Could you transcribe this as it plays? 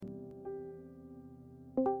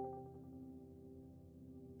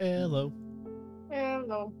Hello.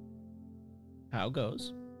 Hello. How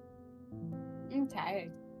goes? I'm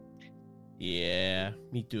tired. Yeah,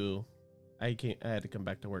 me too. I had to come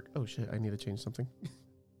back to work. Oh shit, I need to change something.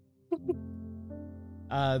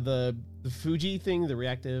 The Fuji thing, the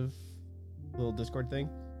reactive little Discord thing.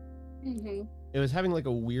 Mm-hmm. It was having like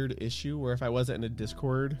a weird issue where if I wasn't in a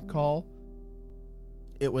Discord call,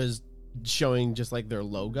 it was showing just like their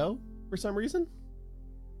logo for some reason.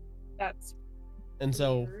 That's And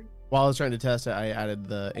so weird. while I was trying to test it, I added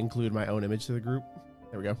the include my own image to the group.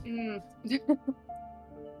 There we go. There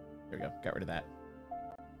we go. Got rid of that.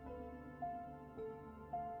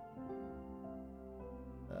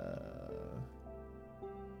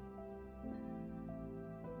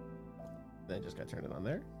 Then just got to turn it on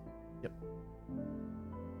there. Yep.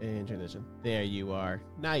 And transition. There you are.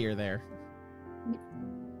 Now you're there.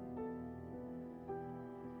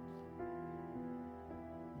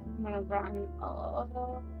 I'm gonna run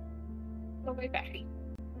all the way back.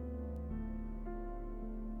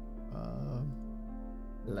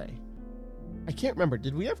 Lay. I can't remember.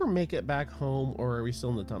 Did we ever make it back home, or are we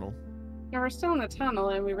still in the tunnel? No, we're still in the tunnel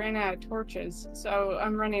and we ran out of torches, so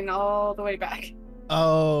I'm running all the way back.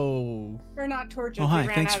 Oh. Or not torches. Oh, we hi.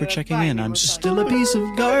 ran Thanks out for of checking fire, in. I'm which was still like- a piece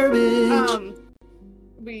of garbage.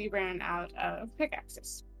 We ran out of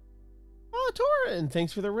pickaxes. Oh, Torin,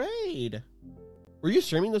 thanks for the raid. Were you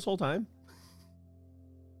streaming this whole time?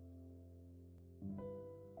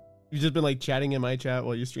 You've just been like chatting in my chat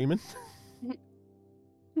while you're streaming?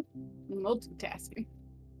 Multitasking.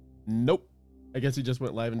 Nope. I guess you just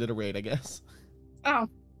went live and did a raid, I guess. Oh,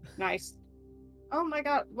 nice. Oh my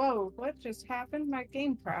god. Whoa, what just happened? My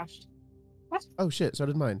game crashed. What? Oh shit, so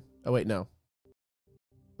did mine. Oh wait, no.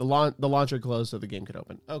 The launcher closed so the game could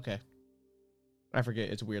open. Okay. I forget,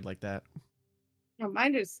 it's weird like that. No,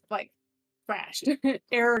 mine just like crashed.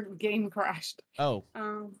 Error, game crashed. Oh.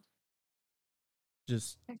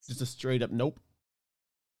 Just a straight up nope.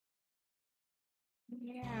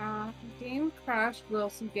 Yeah, game crashed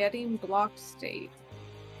whilst getting blocked state.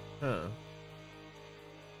 Huh.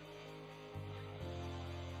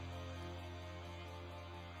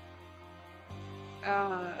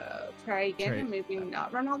 Try again and maybe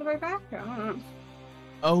not run all the way back? I don't know.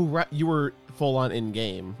 Oh, right. You were full on in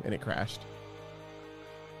game and it crashed.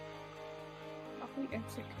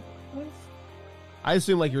 I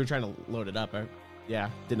assume like you were trying to load it up. Yeah,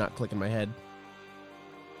 did not click in my head.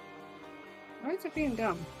 Why is it being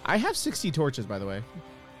dumb? I have 60 torches, by the way.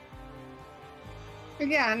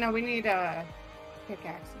 Yeah, no, we need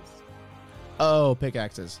pickaxes. Oh,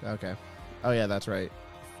 pickaxes. Okay. Oh yeah, that's right.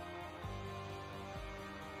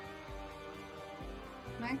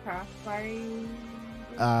 Minecraft, why are you...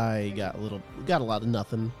 I got a lot of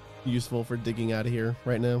nothing useful for digging out of here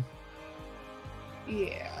right now.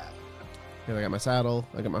 Yeah. Here, I got my saddle.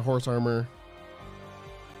 I got my horse armor.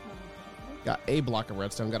 Got a block of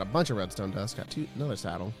redstone. Got a bunch of redstone dust. Got another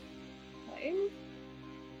saddle. Okay.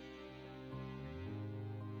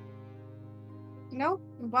 No,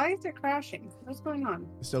 why is it crashing? What's going on?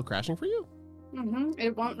 It's still crashing for you? Mm-hmm.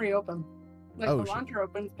 It won't reopen. Like Oh, the shit. launcher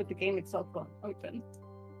opens, but the game itself won't open.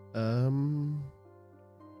 And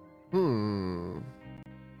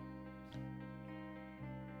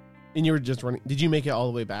you were just running. Did you make it all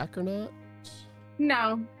the way back or not?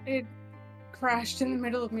 No, it crashed in the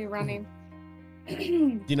middle of me running.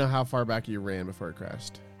 Do you know how far back you ran before it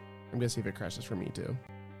crashed? I'm gonna see if it crashes for me too.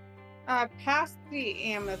 Past the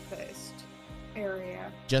amethyst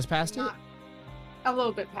area. Just past it? Not- A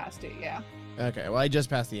little bit past it, yeah. Okay, well I just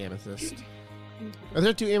passed the amethyst. Are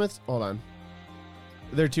there two amethysts? Hold on.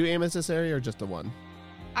 Are there two amethyst area or just the one?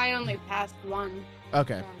 I only passed one.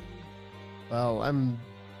 Okay. Well,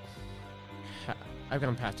 I've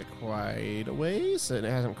gone past it quite a ways, and it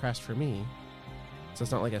hasn't crashed for me. So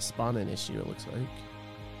it's not like a spawn-in issue, it looks like.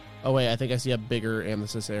 Oh wait, I think I see a bigger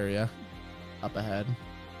amethyst area up ahead.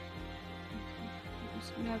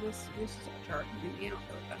 No, this is a chart. You don't know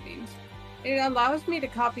what that means. It allows me to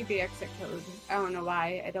copy the exit code. I don't know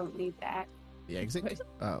why. I don't need that. The exit?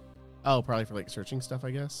 Oh, probably for like searching stuff,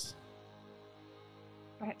 I guess.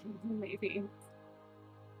 But maybe.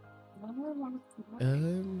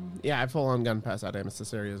 Yeah, I've full on gone past that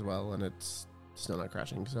amethyst area as well, and it's still not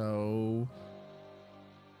crashing. So,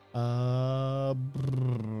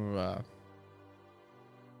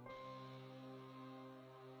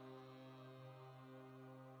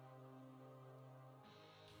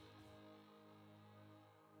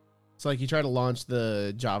 it's like you try to launch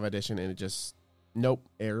the Java edition, and it just nope,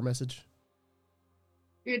 error message.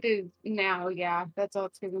 It is now, yeah. That's all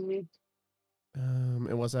it's giving me.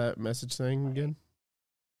 And what's that message saying again?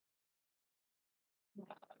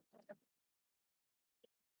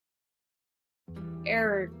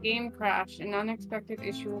 Error, game crash. An unexpected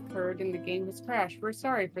issue occurred and the game has crashed. We're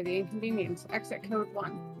sorry for the inconvenience. Exit code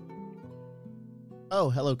 1. Oh,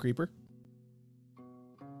 hello, creeper.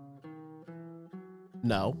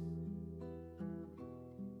 No.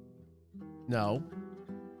 No.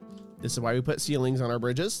 This is why we put ceilings on our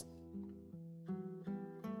bridges.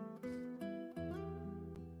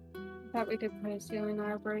 Thought we did put a ceiling on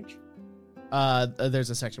our bridge. There's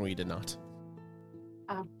a section where you did not.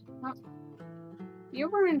 Oh. Well, you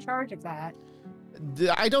were in charge of that.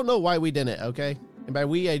 I don't know why we didn't, okay? And by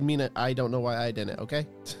we, I mean I don't know why I didn't, okay?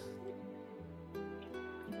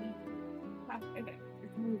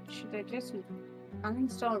 Should I just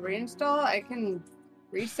uninstall, reinstall? I can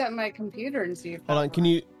reset my computer and see if. Hold on, can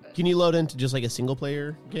you load into just like a single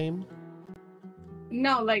player game?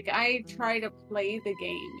 No, like I try to play the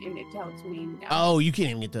game and it tells me no. Oh, you can't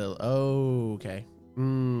even get to. Oh, okay.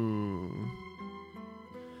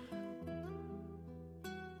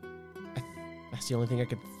 That's the only thing I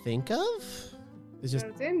could think of. It's just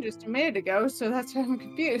I was in just a minute ago, so that's why I'm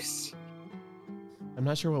confused. I'm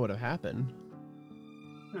not sure what would have happened.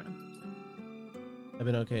 Huh. I've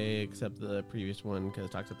been okay, except the previous one because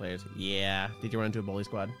toxic players. Yeah. Did you run into a bully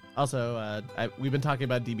squad? Also, we've been talking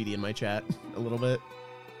about DBD in my chat a little bit.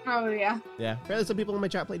 Oh yeah. Yeah. Apparently some people in my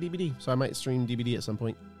chat play DBD, so I might stream DBD at some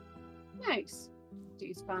point. Nice.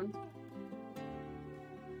 D's fun.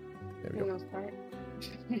 There we For the go. most part.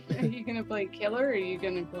 Are you gonna play killer or are you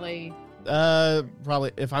gonna play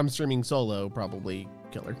Probably if I'm streaming solo, probably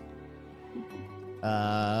killer.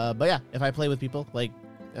 But yeah, if I play with people, like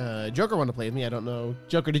Joker want to play with me, I don't know.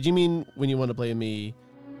 Joker, did you mean when you want to play with me,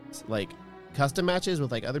 like custom matches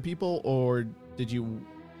with like other people, or did you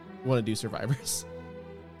want to do survivors?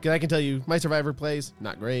 Because I can tell you, my survivor plays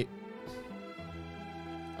not great.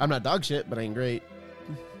 I'm not dog shit, but I ain't great.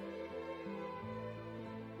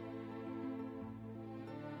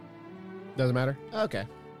 Doesn't matter. Okay.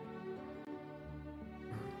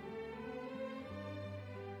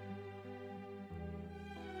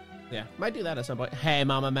 Yeah, might do that at some point. Hey,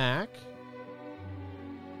 Mama Mac.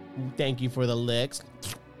 Thank you for the licks.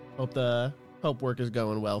 Hope work is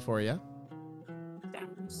going well for you.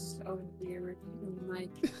 sounds so weird. I'm like,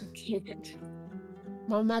 I can't.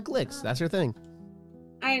 Mama Mac licks. That's her thing.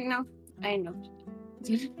 I know.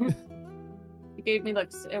 You gave me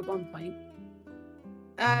looks at one point.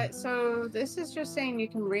 So this is just saying you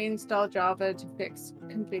can reinstall Java to fix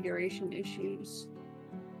configuration issues.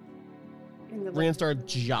 Reinstall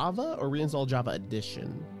Java or reinstall Java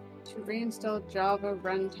Edition? To reinstall Java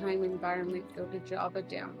runtime environment, go to Java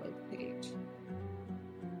download page.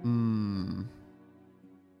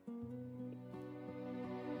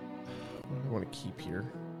 What do I want to keep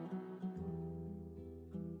here?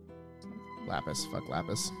 Lapis. Fuck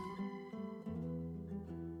Lapis.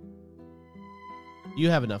 You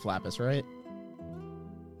have enough Lapis, right?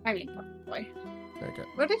 I mean, probably. Okay.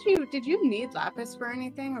 What did you need lapis for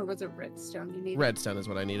anything, or was it redstone you needed? Redstone is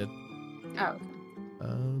what I needed. Oh, okay.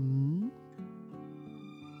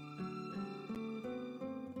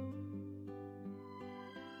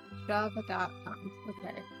 Java.com.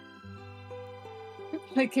 Okay.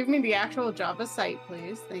 Like, give me the actual Java site,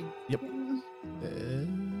 please. Thank Yep. you.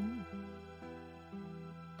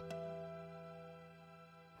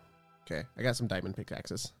 Okay, I got some diamond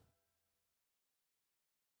pickaxes.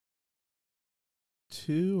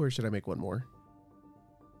 2, or should I make one more?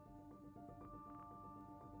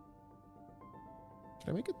 Should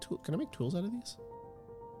I make a tool? Can I make tools out of these?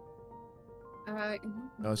 Oh,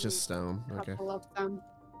 it's just stone. a Okay. couple of them.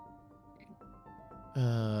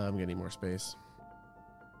 I'm gonna need more space.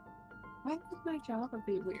 Why would my Java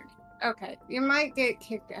be weird? Okay, you might get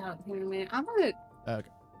kicked out here in a minute. I'm gonna Okay.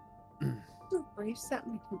 reset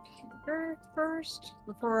my computer first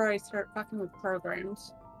before I start fucking with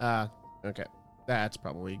programs. Okay. That's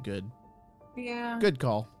probably good. Yeah. Good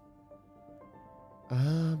call.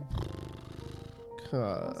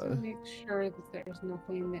 Also make sure that there's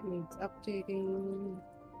nothing that needs updating.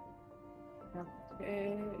 That's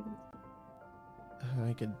good.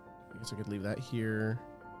 I guess I could leave that here.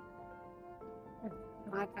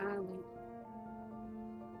 God,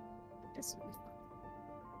 this one.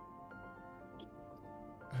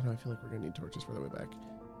 I don't know, I feel like we're gonna need torches for the way back.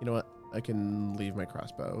 You know what? I can leave my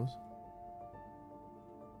crossbows.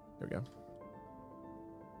 There we go.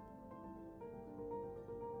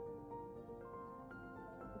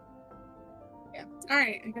 Yeah.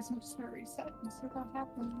 Alright, I guess I'm just gonna reset and see what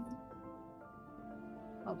happens.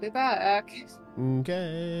 I'll be back.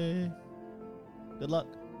 Okay. Good luck.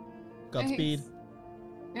 Godspeed.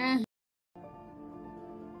 Eh.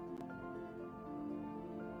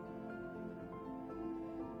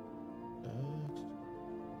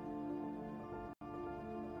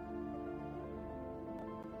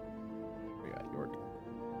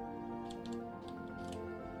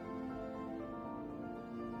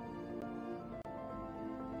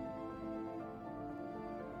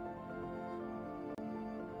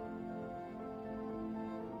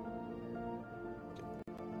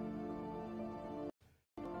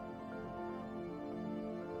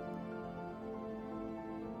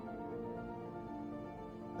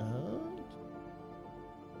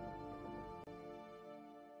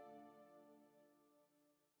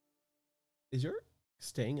 Is your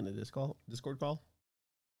staying in the Discord call?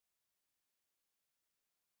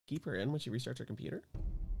 Keep her in when she restarts her computer?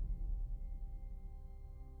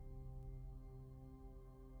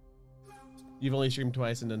 You've only streamed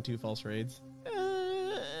twice and done 2 false raids?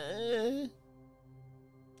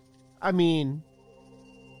 I mean,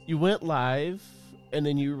 you went live and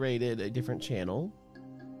then you raided a different channel.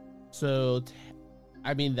 So,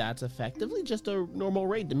 I mean, that's effectively just a normal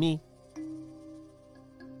raid to me.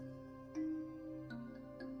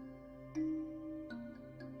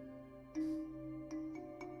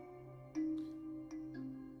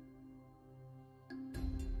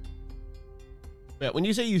 But when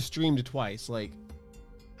you say you streamed twice, like,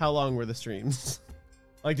 how long were the streams?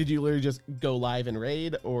 Like, did you literally just go live and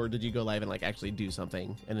raid, or did you go live and, like, actually do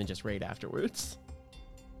something and then just raid afterwards?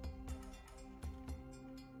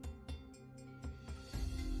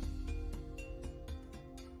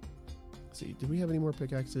 Let's see, did we have any more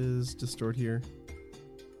pickaxes to store here?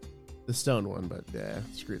 The stone one, but yeah,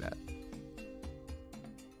 screw that.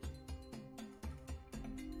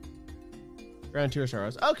 Around 2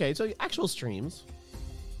 stars. Okay, so actual streams.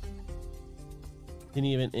 Didn't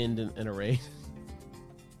even end in a raid.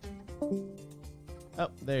 Oh,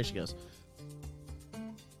 there she goes.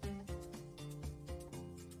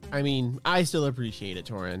 I mean, I still appreciate it,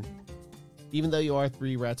 Torin. Even though you are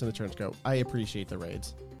 3 rats in the trench coat, I appreciate the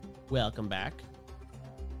raids. Welcome back.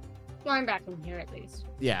 Well, I'm back in here at least.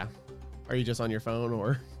 Yeah. Are you just on your phone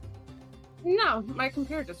or? No, my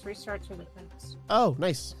computer just restarts really fast. Oh,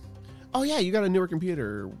 nice. Oh yeah, you got a newer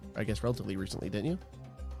computer, I guess relatively recently, didn't you?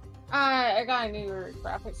 I got a newer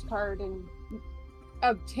graphics card and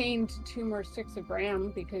obtained 2 more sticks of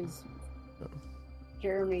RAM because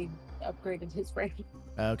Jeremy upgraded his RAM.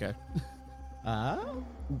 Okay.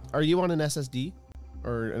 Are you on an SSD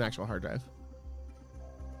or an actual hard drive?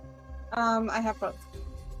 I have both.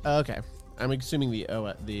 Okay. I'm assuming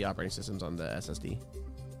the operating system's on the SSD.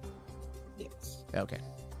 Yes. Okay.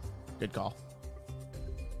 Good call.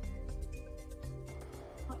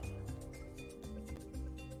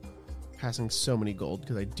 Passing so many gold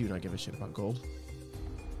because I do not give a shit about gold.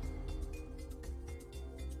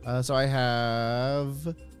 So I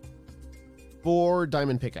have 4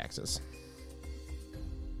 diamond pickaxes.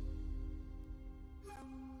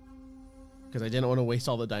 Because I didn't want to waste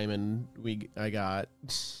all the diamond I got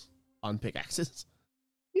on pickaxes.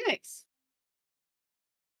 Nice.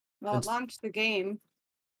 Well, it launched the game.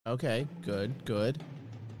 Okay, good.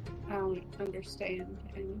 I don't understand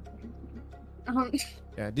anything.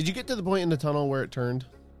 Yeah, did you get to the point in the tunnel where it turned?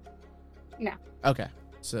 No. Okay,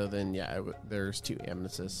 so then yeah, there's 2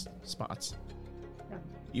 amethyst spots. No.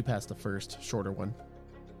 You passed the first shorter one.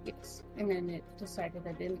 Yes, and then it decided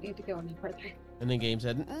I didn't need to go any further. And then game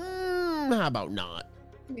said, how about not?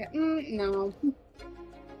 Yeah, no.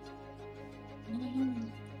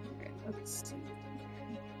 Okay, let's see.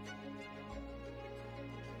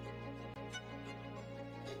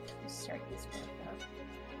 Let's start this back up.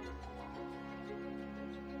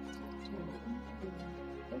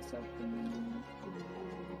 This open.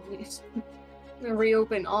 Yes. I'm gonna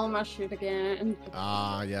reopen all my shit again.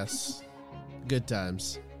 Ah, yes. Good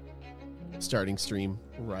times. Starting stream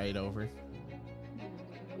right over.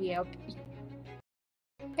 Yep.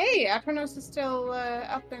 Hey, Akranos is still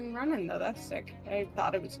up and running though. That's sick. I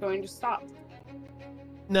thought it was going to stop.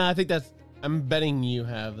 No, I think I'm betting you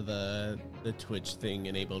have the Twitch thing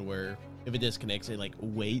enabled where if it disconnects, it like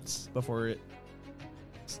waits before it.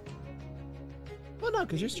 Well, no,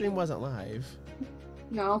 because your stream wasn't live.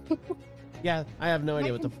 No. Yeah, I have no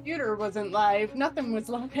idea what My computer wasn't live. Nothing was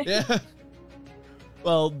live. Yeah.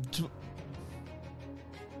 Well,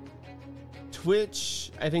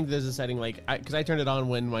 Twitch, I think there's a setting like because I turned it on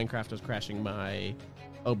when Minecraft was crashing my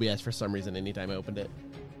OBS for some reason anytime I opened it.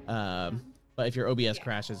 But if your OBS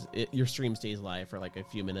crashes, your stream stays live for like a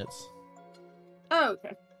few minutes. Oh,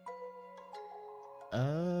 okay.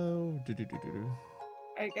 Oh,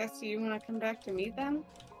 I guess you want to come back to me then?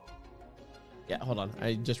 Yeah, hold on.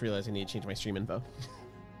 I just realized I need to change my stream info.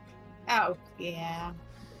 Oh, yeah.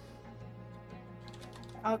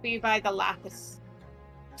 I'll be by the lapis.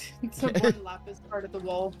 It's the one lapis part of the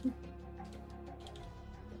wall.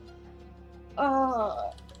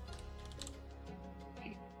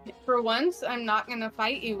 For once, I'm not going to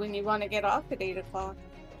fight you when you want to get off at 8 o'clock.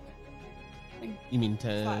 You mean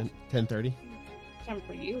 10:30? Time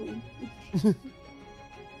for you.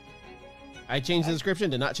 I changed the description,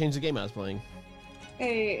 did not change the game I was playing.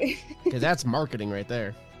 Hey. Because that's marketing right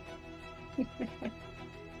there.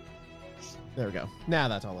 There we go. Now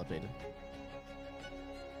that's all updated.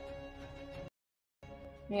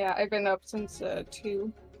 Yeah, I've been up since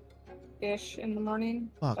 2. ish in the morning.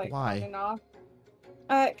 Fuck, like why? on and off.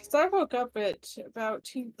 Because I woke up at about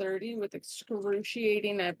 2:30 with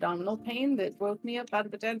excruciating abdominal pain that woke me up out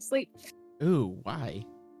of a dead sleep. Ooh, why?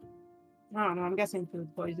 I don't know. I'm guessing food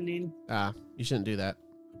poisoning. You shouldn't do that.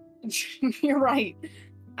 You're right.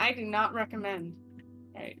 I do not recommend.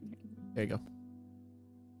 All right. There you go.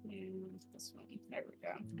 And this one. There we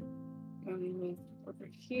go. Over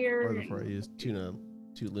here. Or before I used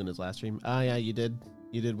two Luna's last stream. Yeah, you did.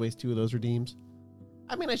 You did waste 2 of those redeems.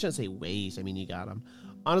 I mean, I shouldn't say waste. I mean, you got them.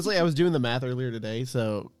 Honestly, I was doing the math earlier today,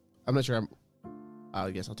 so I'm not sure.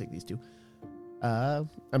 I guess I'll take these 2. I'm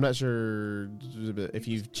not sure if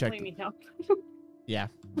you've checked. Blame me now. Yeah.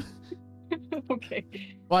 Okay.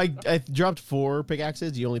 Well, I dropped 4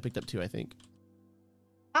 pickaxes. You only picked up 2, I think.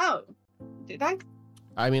 Oh, did I?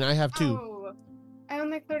 I mean, I have 2. Oh, I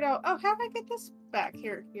only cleared out. Oh, how did I get this back?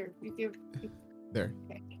 Here. You give. There.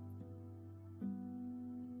 Okay.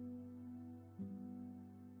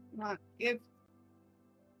 Not give.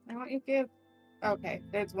 I want you give. Okay,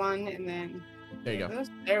 there's 1, and then. There you go.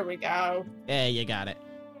 There we go. Yeah, you got it.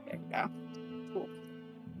 There we go. Cool.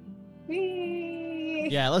 Whee!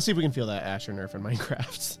 Yeah, let's see if we can feel that Asher nerf in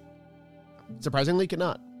Minecraft. Surprisingly,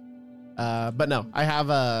 cannot. But no, I have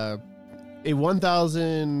a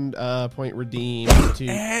 1,000 point redeem to.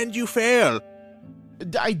 And you fail.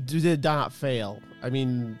 I did not fail. I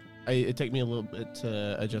mean, it took me a little bit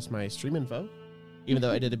to adjust my stream info, even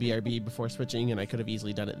though I did a BRB before switching, and I could have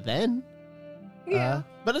easily done it then. Yeah.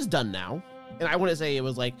 But it's done now, and I wouldn't say it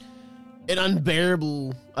was like an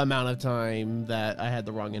unbearable amount of time that I had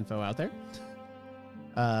the wrong info out there.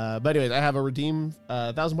 But anyways, I have a redeem,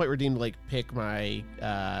 1,000 point redeem to like pick my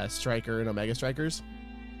striker and omega strikers,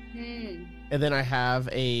 and then I have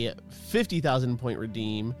a 50,000 point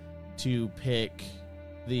redeem to pick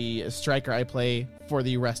the striker I play for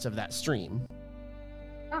the rest of that stream.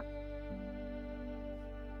 Huh.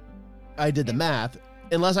 I did the math.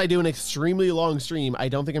 Unless I do an extremely long stream, I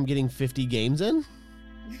don't think I'm getting 50 games in.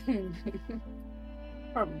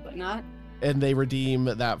 Probably not. And they redeem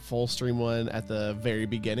that full stream one at the very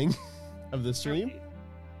beginning of the stream.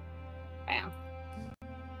 Bam.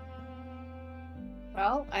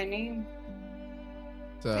 Well, I mean.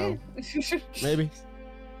 So, maybe.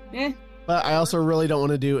 Yeah. But I also really don't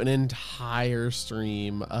want to do an entire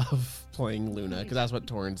stream of playing Luna, because that's what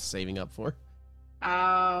Torrent's saving up for.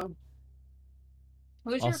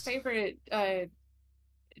 Who's your favorite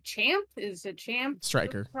champ? Is a champ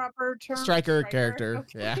Striker. the proper term? Striker character.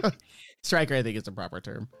 Okay. Yeah. Striker, I think, is the proper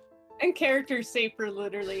term. And characters safe for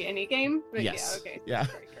literally any game. But Yes. Yeah. Okay. Yeah.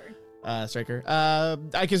 Striker. Striker.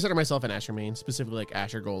 I consider myself an Asher main, specifically like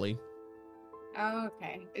Asher goalie. Oh,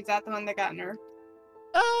 okay. Is that the one that got nerfed?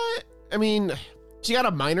 I mean, she got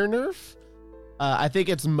a minor nerf. I think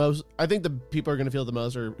the people are going to feel the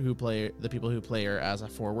most are the people who play her as a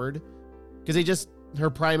forward, because her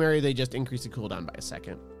primary, they just increase the cooldown by a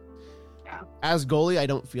second. Yeah. As goalie, I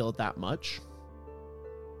don't feel it that much.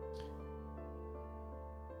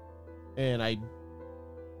 And I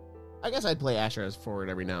guess I'd play Asher as forward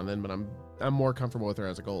every now and then, but I'm more comfortable with her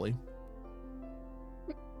as a goalie.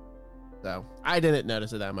 So I didn't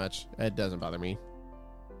notice it that much. It doesn't bother me.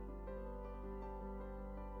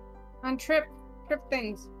 On trip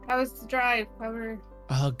things. How was the drive?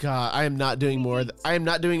 Oh god, I am not doing more. I am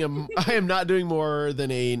not doing more than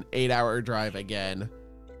an 8-hour drive again.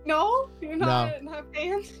 No, you're not a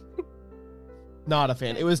fan. Not a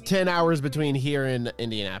fan. It was 10 hours between here and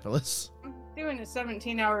Indianapolis. I'm doing a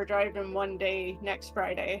 17-hour drive in one day next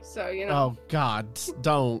Friday, so you know. Oh god,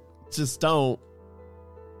 don't. Just don't.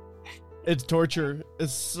 It's torture.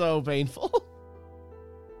 It's so painful.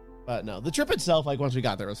 But no, the trip itself, like once we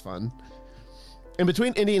got there, was fun. In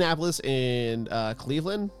between Indianapolis and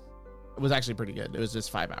Cleveland, it was actually pretty good. It was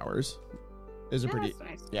just 5 hours. It was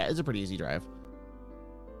it's a pretty easy drive.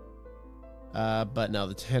 But no,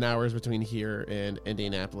 the 10 hours between here and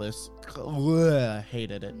Indianapolis,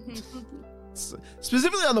 hated it.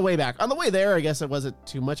 Specifically on the way back. On the way there, I guess it wasn't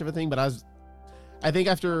too much of a thing, but I think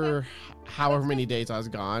after however many days I was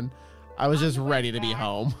gone, I was just ready to be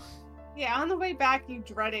home. Yeah, on the way back, you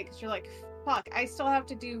dread it because you're like, fuck, I still have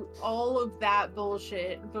to do all of that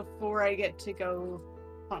bullshit before I get to go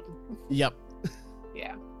home. Yep.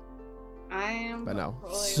 Yeah. I am. But no,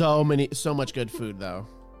 totally so much good food though.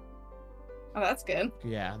 Oh, that's good.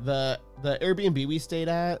 Yeah, the Airbnb we stayed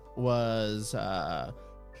at was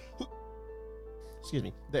excuse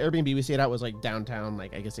me. The Airbnb we stayed at was like downtown,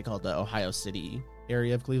 like I guess they call it the Ohio City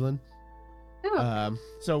area of Cleveland. Oh.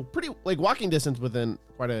 So pretty like walking distance within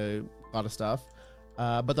quite a lot of stuff.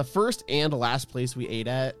 But the first and last place we ate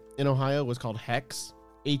at in Ohio was called Hex,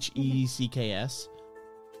 Hecks.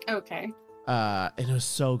 Okay. And it was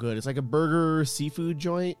so good. It's like a burger seafood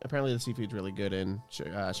joint. Apparently the seafood's really good in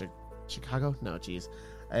Chicago. No, geez,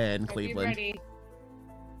 and Cleveland.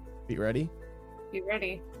 Be ready. Be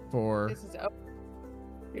ready. For this is open.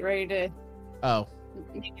 Be ready to. Oh.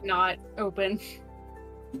 Make it not open.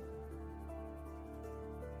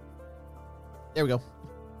 There we go.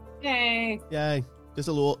 Yay. Yay. Just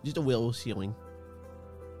a little ceiling.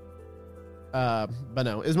 But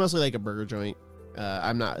no, it's mostly like a burger joint.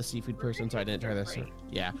 I'm not a seafood person, so I didn't try this.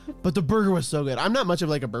 Yeah, but the burger was so good. I'm not much of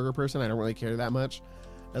like a burger person. I don't really care that much.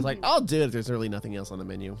 I was like, I'll do it if there's really nothing else on the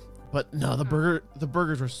menu. But no, the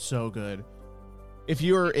burgers were so good. If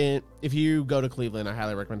you go to Cleveland, I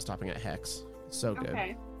highly recommend stopping at Hex. It's so good.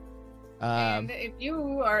 Okay. And if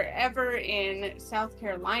you are ever in South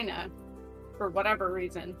Carolina, for whatever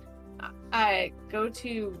reason, go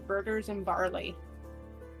to Burgers and Barley.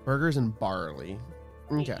 Burgers and Barley.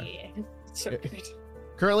 Okay. Yeah. So good.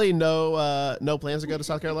 Currently, no plans to go to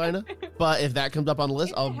South Carolina, but if that comes up on the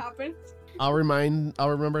list, I'll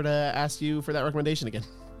remember to ask you for that recommendation again.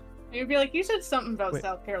 You'd be like, you said something about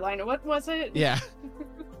South Carolina. What was it? Yeah.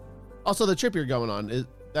 Also, the trip you're going on is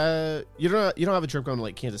you don't have a trip going to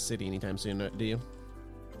like Kansas City anytime soon, do you?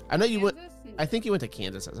 I know you went. I think you went to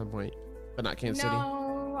Kansas at some point, but not Kansas City.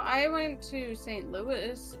 No, I went to St.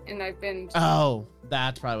 Louis, and I've been. Oh,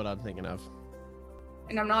 that's probably what I'm thinking of.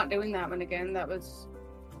 And I'm not doing that one again. That was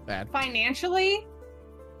bad. Financially,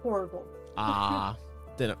 horrible.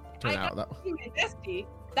 Didn't turn out that.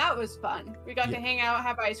 That was fun. We got to hang out,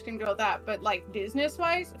 have ice cream, do all that. But like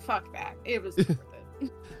business-wise, fuck that. It was worth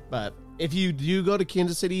it. But if you do go to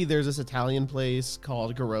Kansas City, there's this Italian place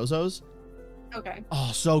called Garozzo's. Okay.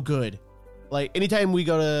 Oh, so good. Like anytime we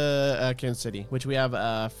go to Kansas City, which we have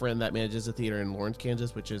a friend that manages a theater in Lawrence,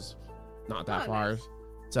 Kansas, which is not that far. Nice.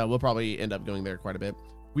 So we'll probably end up going there quite a bit.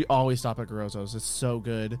 We always stop at Garozzo's. It's so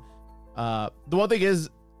good. The one thing is,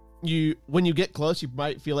 when you get close, you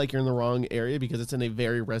might feel like you're in the wrong area because it's in a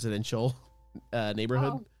very residential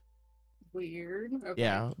neighborhood. Oh, weird. Okay.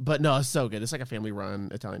 Yeah, but no, it's so good. It's like a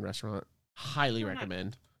family-run Italian restaurant. Highly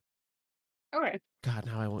recommend. Okay. God,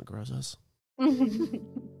 now I want Garozzo's.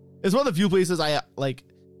 It's one of the few places I like.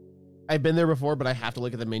 I've been there before, but I have to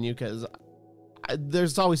look at the menu because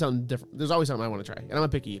there's always something different. There's always something I want to try, and I'm a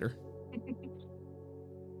picky eater.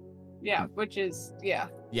 Yeah, which is yeah.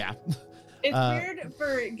 It's weird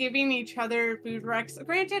for giving each other food recs.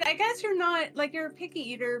 Granted, I guess you're not like you're a picky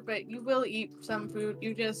eater, but you will eat some food.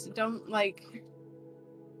 You just don't like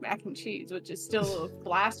mac and cheese, which is still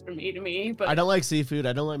blasphemy to me. But I don't like seafood.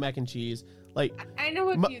 I don't like mac and cheese. Like I know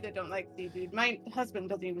a few that don't like seafood. My husband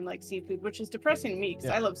doesn't even like seafood, which is depressing to me because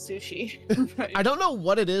I love sushi. But I don't know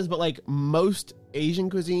what it is, but like most Asian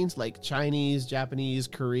cuisines, like Chinese, Japanese,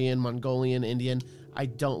 Korean, Mongolian, Indian, I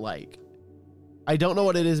don't like. I don't know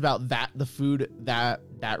what it is about the food that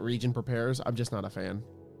region prepares. I'm just not a fan.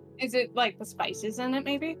 Is it like the spices in it,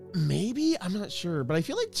 maybe? Maybe, I'm not sure, but I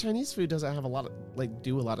feel like Chinese food doesn't have a lot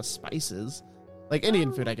of spices. Like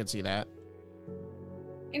Indian food, I could see that.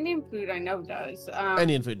 Indian food, I know does.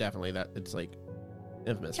 Indian food, definitely. That it's like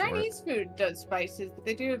infamous. Chinese food does spices, but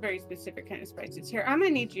they do a very specific kind of spices. Here, I'm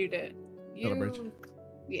gonna need you to.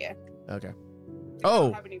 Yeah. Okay. I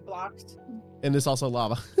don't have any blocks. And it's also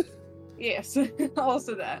lava. Yes,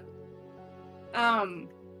 also that. Now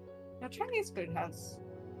Chinese food has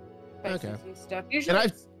spices and stuff. Usually,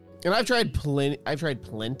 I've tried plenty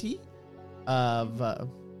of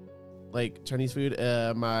like Chinese food.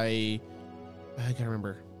 I can't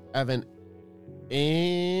remember. I have an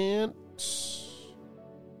aunt.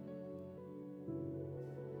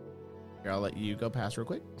 Here, I'll let you go past real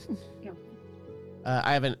quick. No.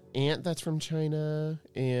 I have an aunt that's from China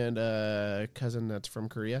and a cousin that's from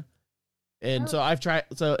Korea. And so I've tried,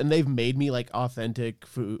 and they've made me like authentic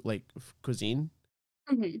food, like cuisine.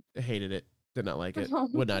 Mm-hmm. I hated it. Did not like it.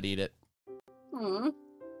 Would not eat it. Aww.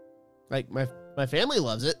 Like my family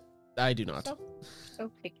loves it. I do not. So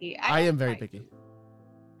picky. I am very picky.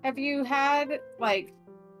 Have you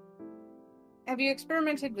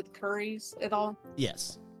experimented with curries at all?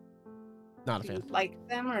 Yes. Not a fan. Like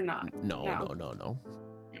them or not? No.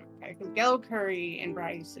 Okay, because yellow curry and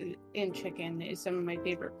rice and chicken is some of my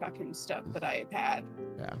favorite fucking stuff that I have had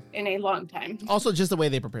in a long time. Also, just the way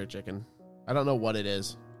they prepare chicken. I don't know what it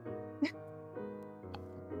is.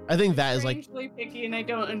 I think that is like strangely picky, and I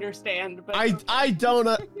don't understand. But I don't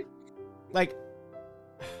like.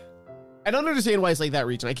 I don't understand why it's like that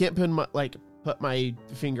region. I can't put my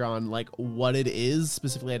finger on like what it is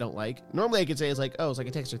specifically. I don't like. Normally, I could say it's like it's like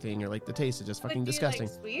a texture thing or like the taste is just fucking disgusting.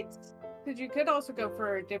 Do you like sweets? Because you could also go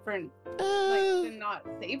for a different, not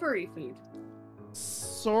savory food.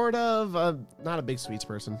 sort of. Not a big sweets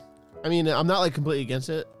person. I mean, I'm not like completely against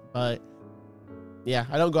it, but yeah,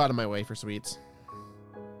 I don't go out of my way for sweets.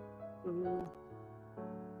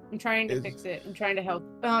 I'm trying to fix it. I'm trying to help.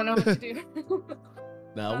 I don't know what to do.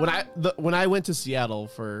 No, when I went to Seattle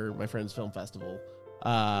for my friend's film festival,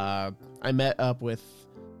 I met up with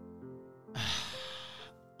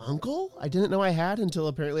uncle. I didn't know I had until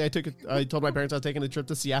apparently I told my parents I was taking a trip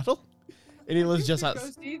to Seattle, and he was just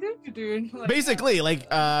basically like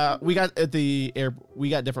we got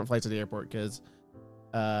different flights at the airport because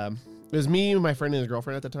it was me, my friend, and his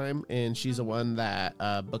girlfriend at the time, and she's the one that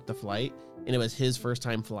booked the flight, and it was his first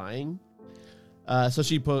time flying. So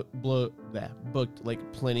she booked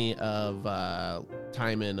like plenty of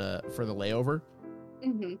time in for the layover,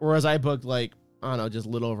 whereas I booked like I don't know, just a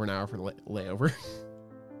little over an hour for the layover.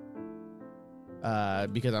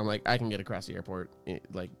 Because I'm like I can get across the airport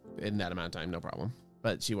like in that amount of time, no problem.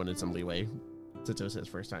 But she wanted some leeway since it was his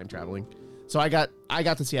first time traveling. So I got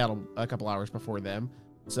to Seattle a couple hours before them.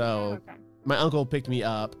 So my uncle picked me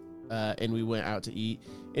up, and we went out to eat,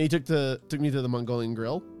 and he took me to the Mongolian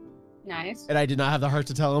grill. Nice. And I did not have the heart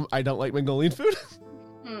to tell him I don't like Mongolian food.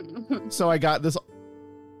 So I got this.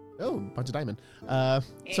 Oh, bunch of diamond.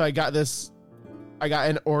 So I got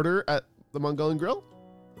an order at the Mongolian grill.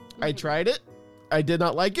 I tried it. I did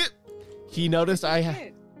not like it. He noticed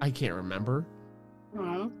I can't remember.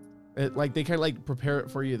 It, like they kind of like prepare it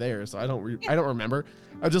for you there, so I don't remember.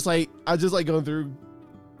 I was just like going through,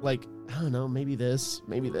 like I don't know, maybe this.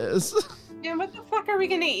 Yeah, what the fuck are we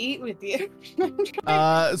gonna eat with you?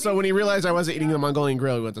 So when he realized I wasn't eating the Mongolian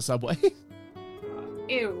grill, he went to Subway.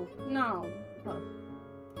 Ew, no.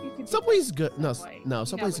 Subway's good. No,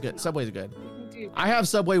 Subway's good. Subway's good. I have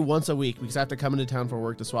Subway once a week because I have to come into town for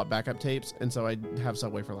work to swap backup tapes, and so I have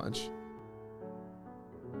Subway for lunch.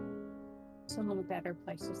 So many better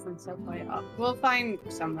places than Subway. We'll find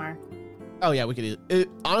somewhere. Oh yeah, we could eat it.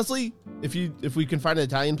 Honestly, if we can find an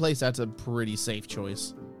Italian place, that's a pretty safe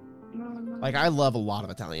choice. Like I love a lot of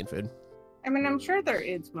Italian food. I mean, I'm sure there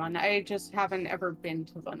is one. I just haven't ever been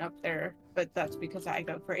to one up there, but that's because I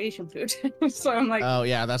go for Asian food. So I'm like, oh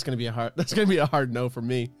yeah, that's gonna be a hard no for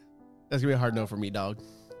me. That's gonna be a hard no for me, dog.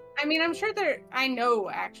 I mean, I'm sure I know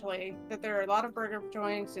actually that there are a lot of burger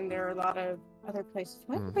joints and there are a lot of other places.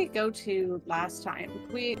 What did we go to last time?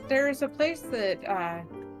 There's a place that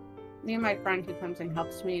me and my friend who comes and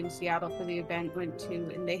helps me in Seattle for the event went to,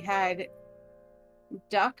 and they had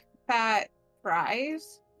duck fat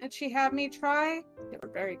fries that she had me try. They were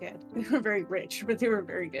very good. They were very rich, but they were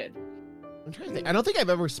very good. I'm trying to think. I don't think I've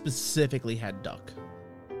ever specifically had duck.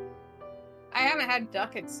 I haven't had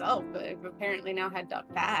duck itself, but I've apparently now had duck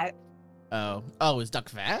fat. Oh, is duck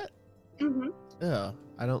fat? Mm-hmm. Oh,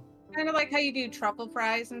 I don't. Kind of like how you do truffle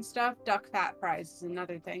fries and stuff. Duck fat fries is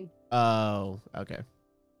another thing. Oh, okay.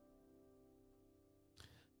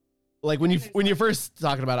 Like when you're first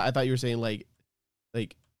talking about it, I thought you were saying like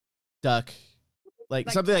duck, like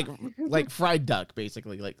something duck. like fried duck,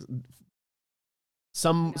 basically, like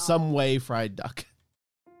some way fried duck.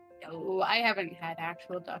 No, I haven't had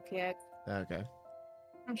actual duck yet. Okay.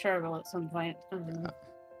 I'm sure I will at some point.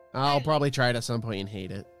 I'll probably try it at some point and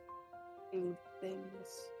hate it.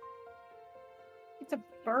 It's a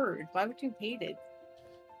bird. Why would you hate it?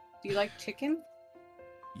 Do you like chicken?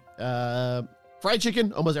 Fried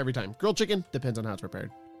chicken almost every time. Grilled chicken depends on how it's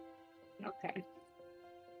prepared. Okay.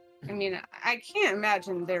 I mean, I can't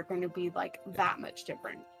imagine they're going to be like that much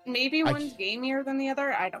different. Maybe one's gamier than the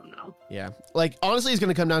other. I don't know. Yeah. Like, honestly, it's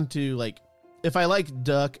going to come down to, like, if I like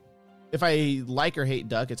duck, if I like or hate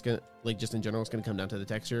duck, it's going to, like, just in general, it's going to come down to the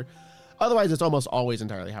texture. Otherwise, it's almost always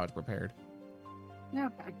entirely how it's prepared.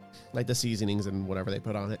 Okay. Like the seasonings and whatever they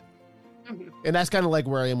put on it. Mm-hmm. And that's kind of like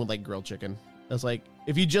where I am with, like, grilled chicken. It's like,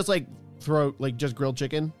 if you just, like, throw, like, just grilled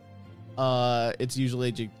chicken, it's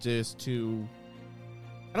usually just too...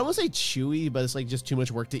 I don't want to say chewy, but it's like just too much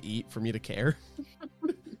work to eat for me to care.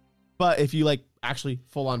 But if you like actually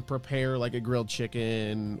full on prepare like a grilled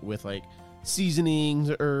chicken with like seasonings,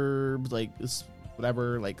 herbs, like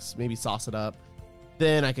whatever, like maybe sauce it up,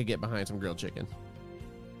 then I could get behind some grilled chicken.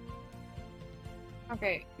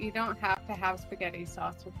 Okay, you don't have to have spaghetti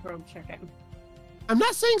sauce with grilled chicken. I'm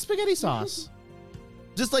not saying spaghetti sauce.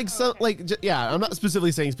 Just like I'm not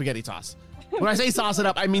specifically saying spaghetti sauce. When I say sauce it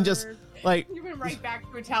up, I mean just like you went right back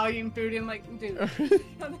to Italian food and like, dude.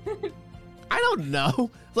 I don't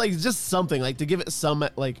know, like just something like to give it some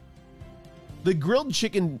like the grilled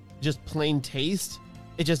chicken just plain taste.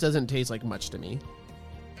 It just doesn't taste like much to me.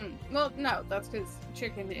 Well, no, that's because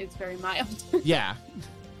chicken is very mild. Yeah,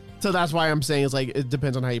 so that's why I'm saying it's like it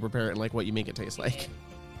depends on how you prepare it and like what you make it taste like,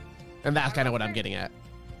 and that's kind of what I'm getting at.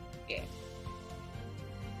 Yeah.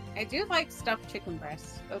 I do like stuffed chicken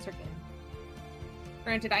breasts. Those are good.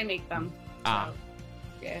 Granted, I make them. Ah.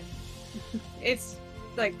 So, yeah. It's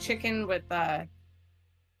like chicken with I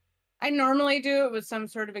normally do it with some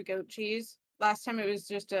sort of a goat cheese. Last time it was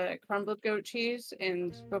just a crumbled goat cheese,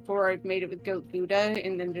 and before I've made it with goat Gouda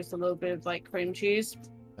and then just a little bit of like cream cheese.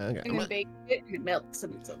 Okay. And then bake it and it melts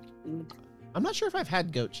and it's like, I'm not sure if I've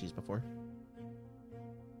had goat cheese before.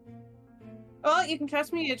 Well, you can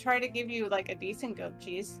trust me to try to give you like a decent goat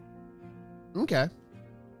cheese. Okay.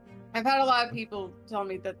 I've had a lot of people tell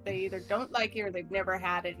me that they either don't like it or they've never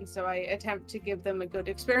had it, and so I attempt to give them a good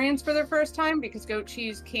experience for their first time because goat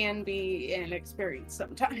cheese can be an experience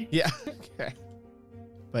sometimes. Yeah. Okay.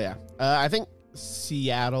 But yeah, I think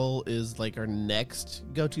Seattle is like our next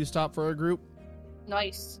go-to stop for our group.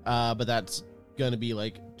 Nice. But that's gonna be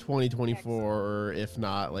like 2024, or if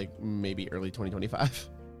not, like maybe early 2025.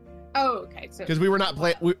 Oh, okay. So Because we were not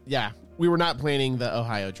we were not planning the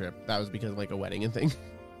Ohio trip. That was because of like a wedding and thing.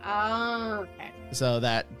 Oh, okay. So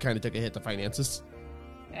that kind of took a hit to finances.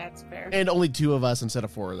 That's fair. And only 2 of us instead of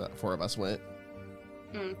 4 of us went.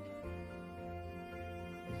 Mm.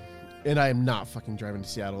 And I am not fucking driving to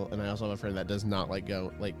Seattle. And I also have a friend that does not like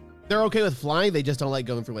go. Like, they're okay with flying. They just don't like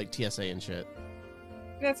going through like TSA and shit.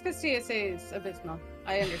 That's because TSA is abysmal.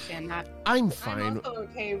 I understand that. I'm fine. I'm also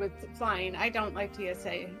okay with flying. I don't like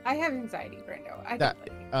TSA. I have anxiety, Brando.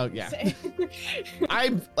 Oh yeah.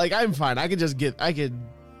 I'm fine. I've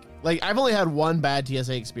only had one bad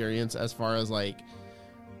TSA experience as far as like,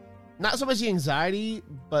 not so much the anxiety,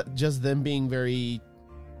 but just them being very,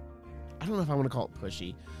 I don't know if I want to call it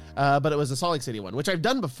pushy, but it was the Salt Lake City one, which I've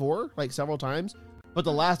done before, like several times. But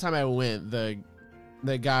the last time I went, the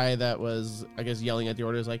guy that was, I guess, yelling at the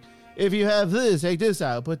orders like, if you have this, take this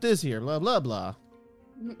out, put this here, blah, blah, blah.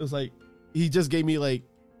 It was like, he just gave me like,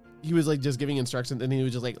 he was like just giving instructions and he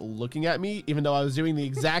was just like looking at me, even though I was doing the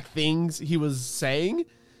exact things he was saying.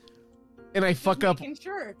 And I fuck up.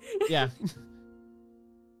 Sure. Yeah.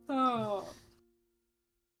 Oh.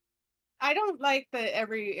 I don't like that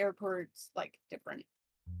every airport's like different.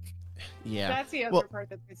 Yeah. That's the other part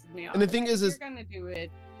that pisses me off. And the thing like, is you're gonna do it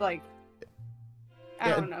like,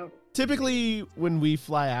 I don't know. Typically when we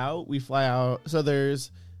fly out. So there's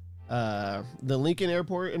the Lincoln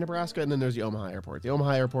Airport in Nebraska, and then there's the Omaha Airport. The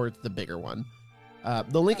Omaha Airport's the bigger one.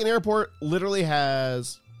 The Lincoln Airport literally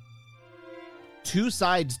has 2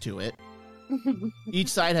 sides to it. Each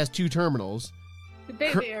side has 2 terminals. The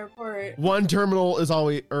baby airport. One terminal is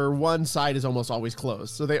always, or one side is almost always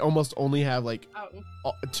closed. So they almost only have like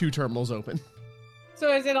 2 terminals open.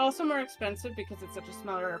 So is it also more expensive because it's such a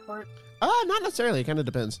smaller airport? Not necessarily. It kind of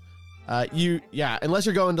depends. Unless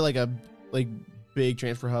you're going to like a big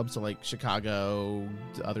transfer hubs, so like Chicago,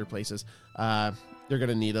 other places, you're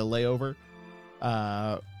gonna need a layover.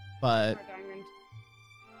 But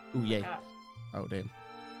ooh, yay! Oh damn!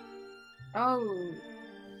 Oh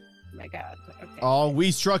my god! Okay. Oh,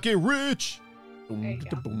 we struck it rich. Well,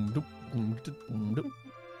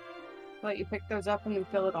 you pick those up and then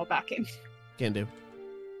fill it all back in. Can do.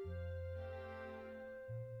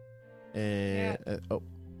 And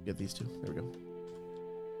get these 2. There we go.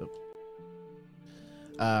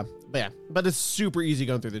 But it's super easy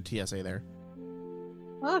going through the TSA there.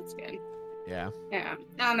 Well, that's good. Yeah. Yeah.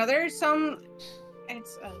 I don't know. There's some.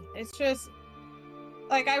 It's just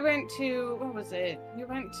like I went to, what was it? We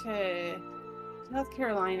went to South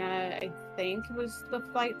Carolina. I think was the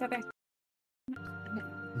flight that I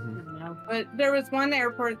don't know. But there was one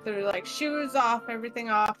airport that were like shoes off, everything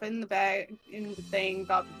off in the bag, in the thing,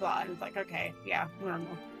 blah blah blah. And it's like, okay, yeah,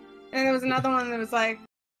 normal. And there was another one that was like,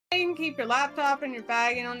 you can keep your laptop in your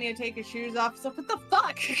bag. You don't need to take your shoes off. So what the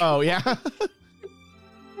fuck? Oh yeah. Why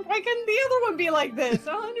couldn't the other one be like this?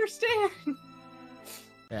 I don't understand.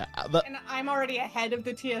 Yeah. And I'm already ahead of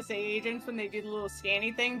the TSA agents when they do the little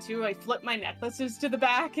scanny thing too. I flip my necklaces to the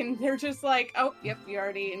back, and they're just like, "Oh, yep, you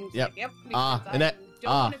already." And yep. Like, yep. And that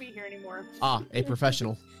don't want to be here anymore. A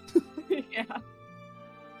professional. Yeah.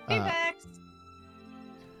 Hey, Vex.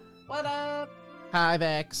 What up? Hi,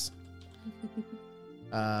 Vex.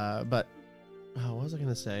 But what was I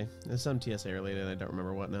gonna say? There's some TSA related. I don't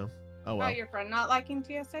remember what now. Oh well. Oh, your friend not liking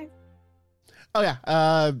TSA? Oh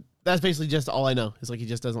yeah. That's basically just all I know. It's like he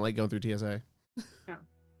just doesn't like going through TSA. Yeah,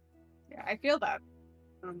 I feel that.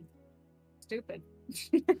 Stupid.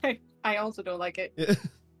 I also don't like it.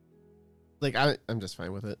 Like I'm just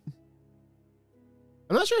fine with it.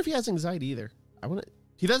 I'm not sure if he has anxiety either.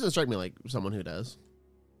 He doesn't strike me like someone who does.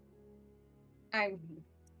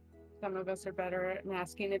 Some of us are better at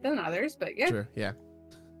masking it than others, but yeah. Sure, yeah.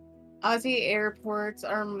 Aussie airports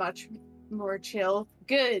are much more chill.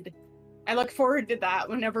 Good. I look forward to that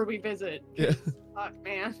whenever we visit. Yeah. Fuck,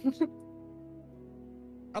 man.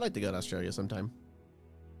 I'd like to go to Australia sometime.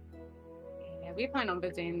 Yeah, we plan on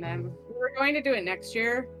visiting them. We're going to do it next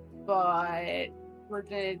year, but we're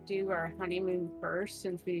going to do our honeymoon first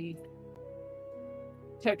since we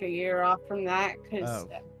took a year off from that. Because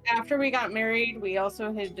after we got married, we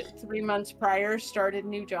also had 3 months prior started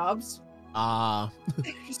new jobs.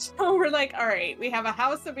 So we're like, all right, we have a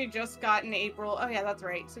house that we just got in April. Oh yeah, that's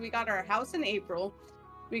right. So we got our house in April.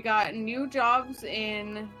 We got new jobs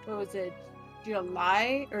in, what was it,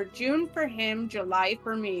 July or June for him, July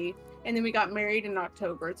for me. And then we got married in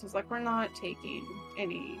October. So it's like, we're not taking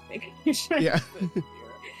any vacation. Yeah.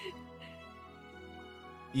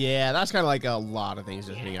 Yeah, that's kind of like a lot of things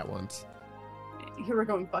just hitting at once. You were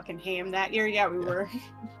going fucking ham that year. Yeah, we were.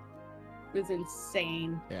 It was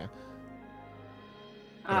insane. Yeah.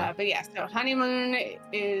 But yeah, so honeymoon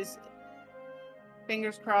is,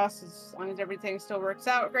 fingers crossed, as long as everything still works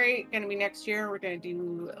out great, gonna be next year. We're gonna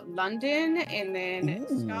do London and then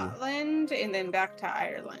Scotland and then back to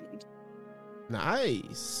Ireland.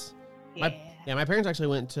 Nice. Yeah. My parents actually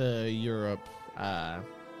went to Europe a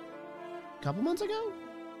couple months ago.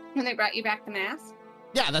 When they brought you back the mask?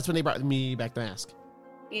 Yeah, that's when they brought me back the mask.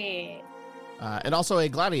 Yeah. And also a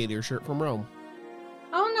gladiator shirt from Rome.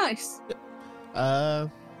 Oh, nice.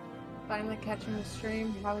 Finally catching the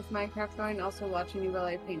stream. How is Minecraft going? Also watching you while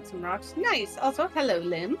I paint some rocks. Nice. Also, hello,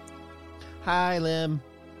 Lim. Hi, Lim.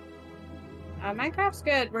 Minecraft's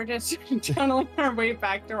good. We're just tunneling our way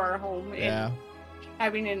back to our home. Yeah. And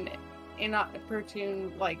having an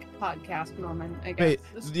inopportune podcast moment, I guess.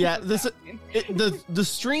 Wait, yeah, the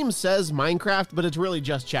stream says Minecraft, but it's really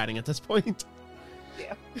just chatting at this point.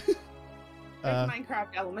 Yeah. There's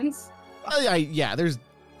Minecraft elements. Yeah,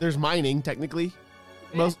 there's mining technically.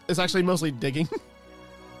 It's actually mostly digging.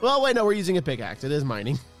 Well, wait, no, we're using a pickaxe. It is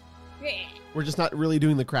mining. Yeah. We're just not really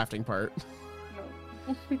doing the crafting part.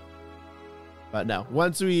 No. But no,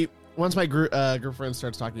 once my group friend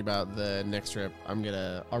starts talking about the next trip,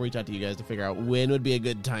 I'll reach out to you guys to figure out when would be a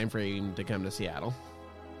good time frame to come to Seattle.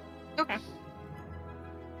 Okay.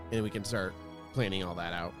 And we can start planning all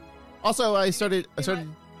that out. Also, I started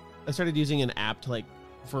using an app to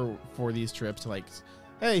for these trips to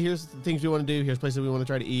hey, here's the things we want to do, here's places we want to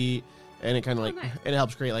try to eat, and it kind of nice. it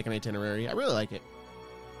helps create an itinerary. I really like it.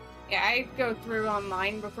 Yeah, I go through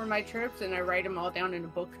online before my trips and I write them all down in a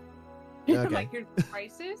book. Okay. I'm here's the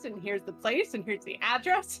prices, and here's the place, and here's the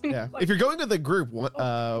address. Yeah. If you're going to the group,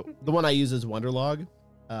 the one I use is Wonderlog.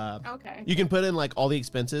 Okay. You can put in all the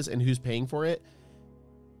expenses and who's paying for it,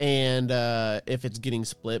 and if it's getting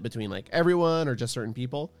split between everyone or just certain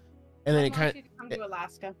people, and then it kind of come to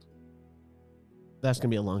Alaska. That's gonna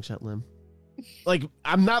be a long shot, Lim.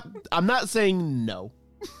 I'm not saying no,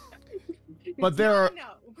 but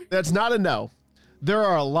that's not a no. There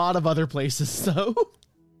are a lot of other places though.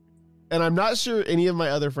 And I'm not sure any of my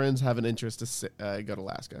other friends have an interest to go to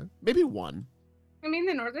Alaska. Maybe one. I mean,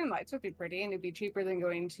 the Northern Lights would be pretty, and it'd be cheaper than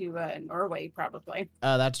going to Norway, probably.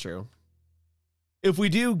 That's true. If we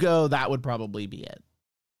do go, that would probably be it.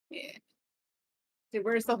 Yeah. Dude,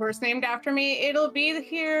 where's the horse named after me? It'll be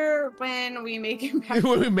here when we make it back.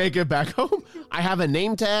 When we make it back home. I have a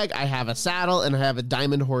name tag, I have a saddle, and I have a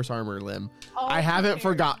diamond horse armor limb. I haven't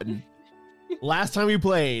forgotten. Last time we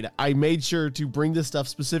played, I made sure to bring this stuff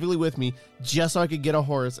specifically with me just so I could get a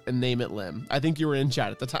horse and name it Lim. I think you were in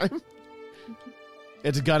chat at the time.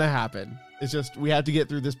 It's gonna happen. It's just we have to get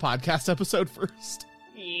through this podcast episode first.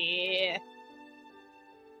 Yeah.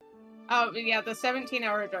 Oh, yeah, the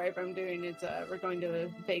 17-hour drive I'm doing is we're going to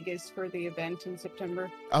Vegas for the event in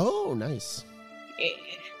September. Oh, nice. Yeah.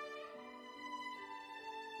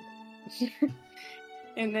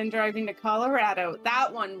 And then driving to Colorado.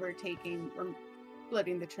 That one we're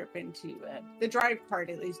splitting the trip into, the drive part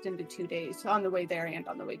at least, into 2 days, on the way there and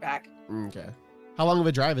on the way back. Okay. How long of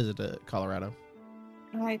a drive is it to Colorado?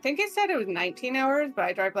 I think it said it was 19 hours, but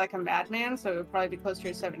I drive like a madman, so it would probably be closer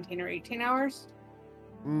to 17 or 18 hours.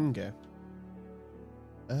 Okay.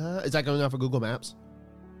 Is that going off of Google Maps?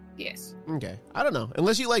 Yes. Okay. I don't know.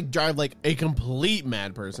 Unless you drive like a complete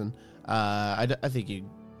mad person. I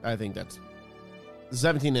think that's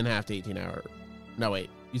 17 and a half to 18 hour. No,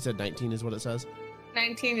 wait. You said 19 is what it says?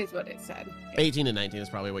 19 is what it said. 18 and 19 is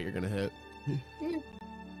probably what you're going to hit.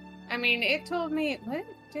 I mean, it told me, what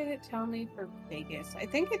did it tell me for Vegas? I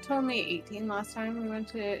think it told me 18 last time we went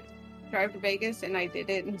to drive to Vegas, and I did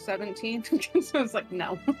it in 17. So I was like,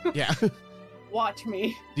 no. Yeah. Watch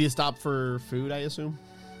me. Do you stop for food, I assume?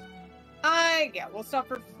 Yeah, we'll stop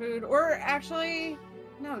for food. Or actually,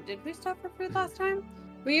 no, did we stop for food last time?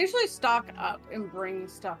 We usually stock up and bring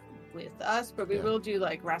stuff with us, but we will do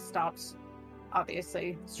like rest stops,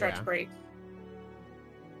 obviously, stretch breaks.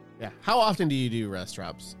 Yeah. How often do you do rest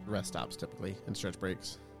stops typically, and stretch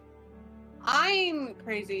breaks? I'm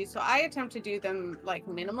crazy, so I attempt to do them like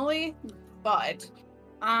minimally, but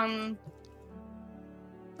I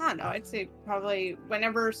don't know. I'd say probably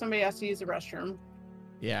whenever somebody has to use the restroom.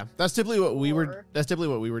 Yeah, that's typically what we were. That's typically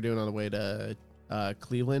what we were doing on the way to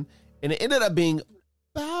Cleveland, and it ended up being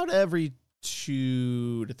about every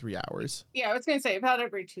 2 to 3 hours. Yeah, I was gonna say about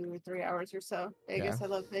every 2 or 3 hours or so. Vegas, I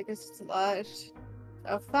love Vegas. It's a lot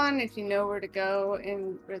of fun if you know where to go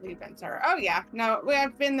and where the events are. Oh yeah, no,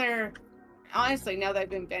 I've been there. Honestly, now that I've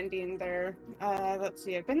been bending there, let's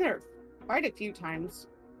see, I've been there quite a few times.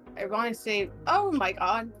 I want to say, oh my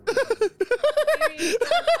god.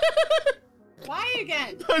 Why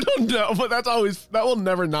again? I don't know, but that will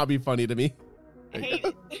never not be funny to me. I hate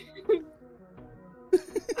it.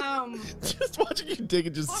 Just watching you dig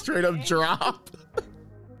and just straight up drop.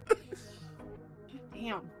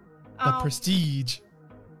 Damn. The prestige.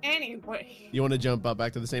 Anyway. You want to jump up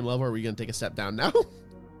back to the same level, or are we going to take a step down now?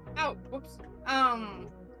 Oh, whoops.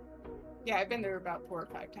 Yeah, I've been there about 4 or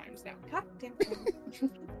 5 times now. God damn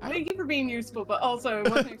it. Thank you for being useful, but also I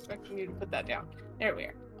wasn't expecting you to put that down. There we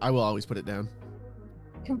are. I will always put it down.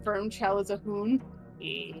 Confirmed Chell is a hoon.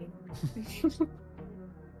 Yeah.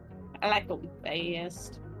 I like going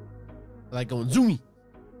fast. I like going zoomy.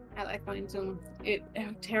 I like going zoom. It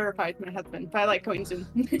terrifies my husband, but I like going zoom.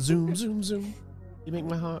 Zoom, zoom, zoom. You make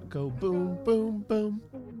my heart go boom, boom, boom.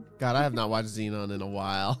 God, I have not watched Xenon in a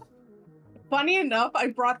while. Funny enough, I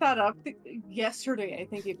brought that up yesterday. I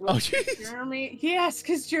think it was Jeremy. Yes,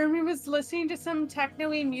 because Jeremy was listening to some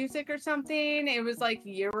techno-y music or something. It was like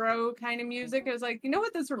Euro kind of music. I was like, you know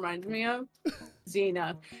what this reminds me of?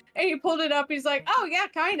 Xena. And he pulled it up. He's like, oh yeah,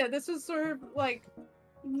 kind of. This was sort of like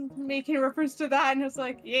making a reference to that. And I was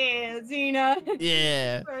like, yeah, Xena.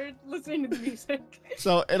 Yeah. Started listening to the music.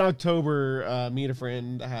 So in October, me and a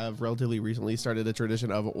friend have relatively recently started a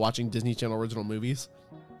tradition of watching Disney Channel original movies.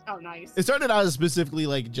 Oh, nice. It started out as specifically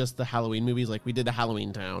like just the Halloween movies. Like we did the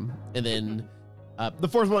Halloween Town, and then the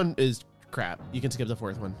fourth one is crap. You can skip the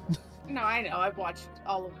fourth one. No, I know. I've watched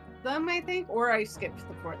all of them, I think, or I skipped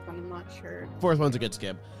the fourth one. I'm not sure. Fourth one's a good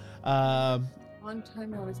skip. One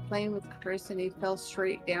time I was playing with Chris and he fell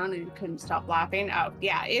straight down and couldn't stop laughing. Oh,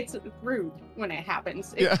 yeah, it's rude when it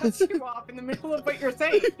happens. It cuts you off in the middle of what you're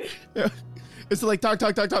saying. Yeah. It's like talk.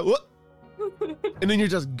 What? And then you're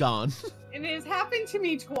just gone. And it has happened to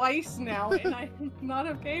me twice now, and I'm not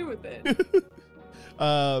okay with it.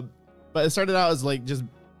 But it started out as like just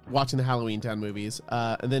watching the Halloween Town movies.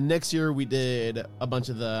 And then next year we did a bunch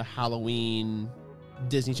of the Halloween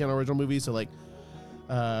Disney Channel original movies. So like,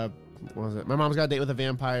 what was it? My Mom's Got a Date with a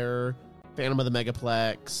Vampire, Phantom of the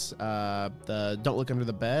Megaplex, the Don't Look Under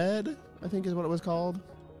the Bed, I think is what it was called.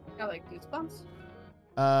 I like Goosebumps.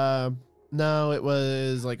 No, it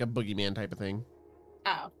was like a boogeyman type of thing.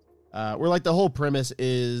 Oh. Where like the whole premise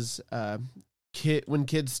is when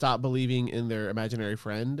kids stop believing in their imaginary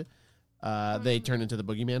friend, they turn into the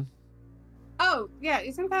boogeyman. Oh, yeah.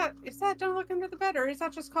 Is that Don't Look Under the Bed, or is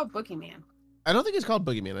that just called Boogeyman? I don't think it's called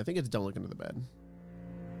Boogeyman. I think it's Don't Look Under the Bed.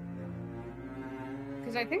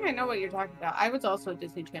 Because I think I know what you're talking about. I was also a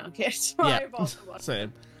Disney Channel kid, so yeah, I've also watched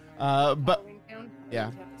same. Halloween Town.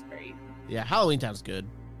 Yeah. Halloween Town's great. Yeah, Halloween Town's good.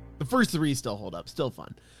 The first 3 still hold up, still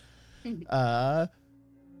fun. What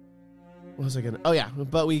was I gonna? Oh yeah,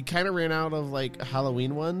 but we kind of ran out of like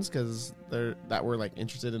Halloween ones because that we're like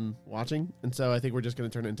interested in watching, and so I think we're just gonna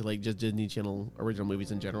turn it into like just Disney Channel original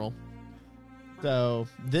movies in general. So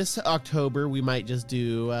this October we might just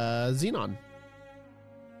do Xenon.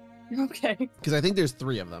 Okay. Because I think there's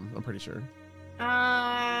 3 of them. I'm pretty sure.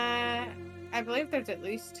 I believe there's at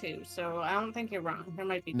least 2, so I don't think you're wrong. There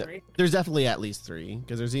might be 3. There's definitely at least 3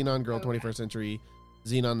 because there's Xenon Girl 21st Century,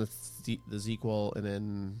 Xenon the sequel, and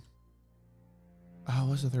then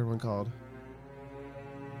what's the third one called?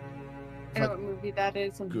 I know what movie that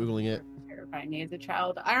is. I'm Googling it. Terrified me as a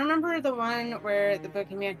child. I remember the one where the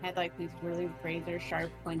boogeyman had like these really razor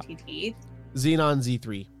sharp, pointy teeth. Xenon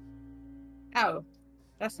Z3. Oh,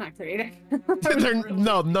 that's not creative.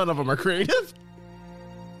 No, none of them are creative.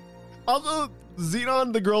 Also,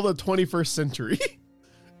 Xenon, the girl of the 21st century.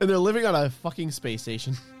 And they're living on a fucking space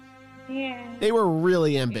station. Yeah. They were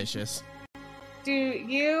really ambitious. Do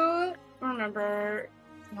you remember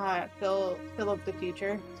Phil of the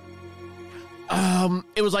Future?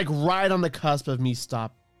 It was like right on the cusp of me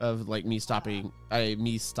stopping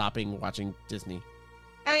watching Disney.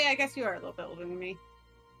 Oh yeah, I guess you are a little bit older than me.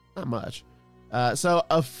 Not much. So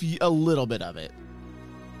a little bit of it.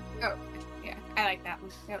 Oh, yeah, I like that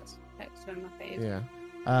one. That was one of my faves. Yeah.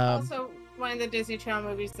 Also, one of the Disney Channel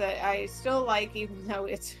movies that I still like, even though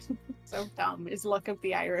it's so dumb, is Luck of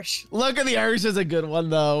the Irish. Luck of the Irish is a good one,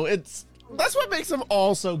 though. That's what makes them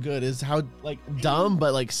all so good, is how like dumb,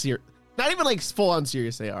 but like not even like full on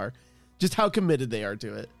serious they are, just how committed they are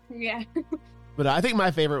to it. Yeah. But I think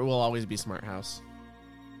my favorite will always be Smart House.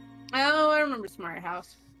 Oh, I remember Smart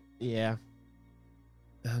House. Yeah.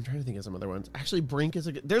 I'm trying to think of some other ones. Actually, Brink is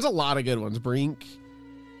there's a lot of good ones. Brink,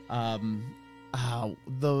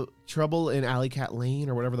 the Trouble in Alley Cat Lane,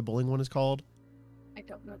 or whatever the bowling one is called. I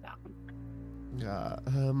don't know that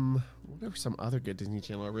one. What are some other good Disney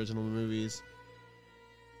Channel original movies?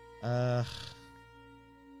 Smart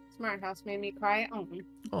House made me cry.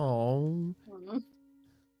 Oh.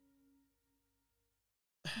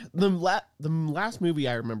 The last movie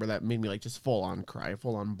I remember that made me like just full on cry,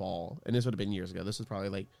 full on bawl, and this would have been years ago. This was probably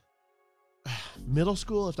like middle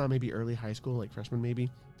school, if not maybe early high school, like freshman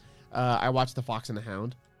maybe. I watched The Fox and the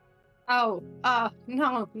Hound. Oh,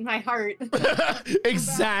 no, my heart.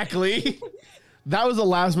 Exactly. That was the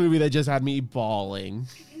last movie that just had me bawling.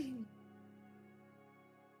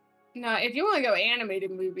 No, if you want to go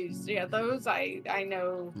animated movies, yeah, those I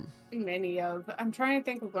know many of. I'm trying to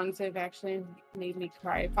think of ones that have actually made me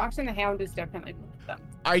cry. Fox and the Hound is definitely one of them.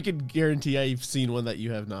 I could guarantee I've seen one that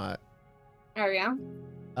you have not. Oh, yeah?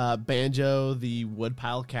 Banjo, the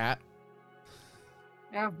woodpile cat.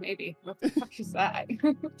 Oh, maybe. What the fuck is that?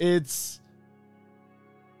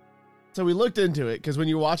 So we looked into it, because when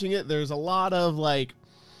you're watching it, there's a lot of like,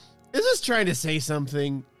 is this trying to say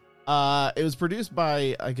something? It was produced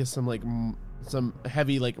by, I guess, some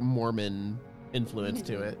heavy like Mormon influence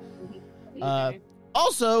to it.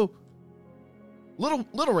 Also, little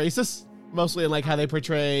racist, mostly in like how they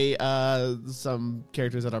portray some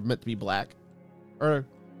characters that are meant to be black, or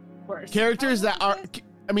characters that are.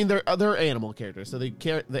 I mean, they're animal characters, so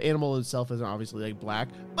the animal itself isn't obviously like black,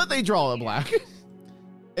 but they draw it black.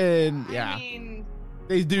 And yeah, I mean,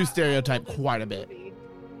 they do stereotype quite a bit.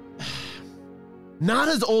 Not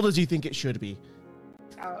as old as you think it should be.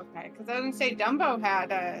 Oh, okay. Because I didn't say Dumbo had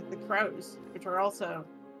the crows, which are also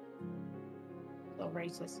a little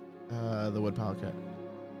racist. The woodpile cat.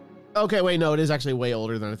 Okay, wait, no, it is actually way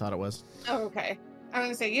older than I thought it was. Oh, okay. I was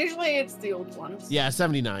gonna say usually it's the old ones. Yeah,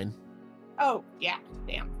 79. Oh, yeah.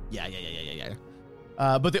 Damn. Yeah.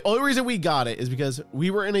 But the only reason we got it is because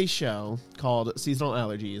we were in a show called Seasonal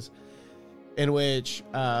Allergies, in which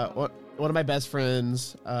one of my best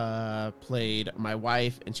friends played my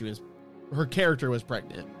wife, and her character was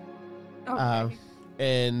pregnant. Okay.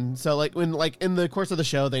 And so like when like in the course of the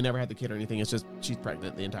show, they never had the kid or anything. It's just she's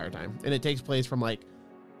pregnant the entire time, and it takes place from like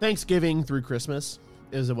Thanksgiving through Christmas.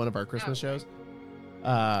 It was one of our Christmas shows.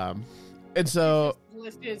 And so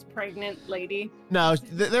listed as pregnant lady. No,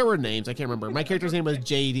 there were names. I can't remember. My character's name was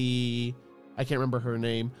JD. I can't remember her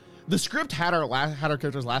name. The script had our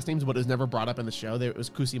characters' last names, but it was never brought up in the show. It was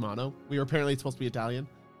Cusimano. We were apparently supposed to be Italian.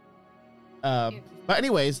 But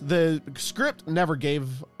anyways, the script never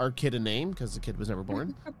gave our kid a name because the kid was never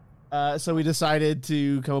born. So we decided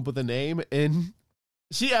to come up with a name, and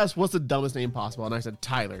she asked, "What's the dumbest name possible?" And I said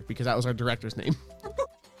Tyler, because that was our director's name.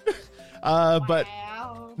 But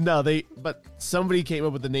no, but somebody came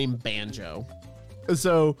up with the name Banjo.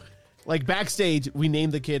 So, like backstage, we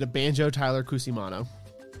named the kid a Banjo Tyler Cusimano.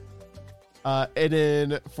 And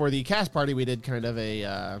then for the cast party, we did kind of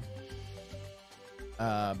a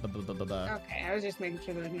Okay, I was just making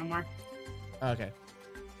sure there was no more. Okay.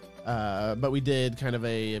 But we did kind of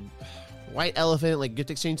a white elephant, like gift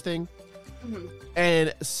exchange thing. Mm-hmm.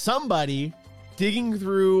 And somebody digging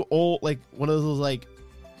through old, like one of those like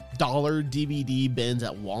dollar DVD bins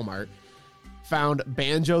at Walmart found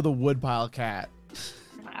Banjo the Woodpile Cat.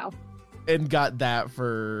 Wow. And got that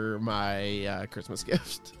for my Christmas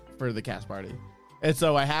gift for the cast party. And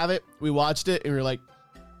so I have it. We watched it and we were like,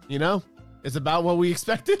 it's about what we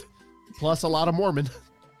expected, plus a lot of Mormon.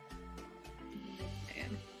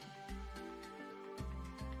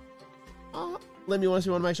 Let me want to see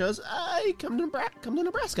one of my shows. I come to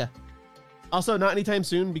Nebraska. Also, not anytime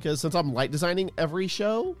soon, because since I'm light designing every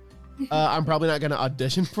show, I'm probably not going to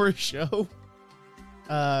audition for a show.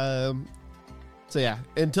 So yeah,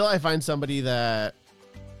 until I find somebody that,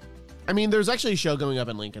 I mean, there's actually a show going up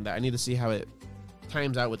in Lincoln that I need to see how it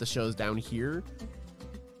times out with the shows down here.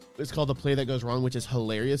 It's called The Play That Goes Wrong, which is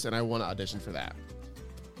hilarious, and I want to audition for that.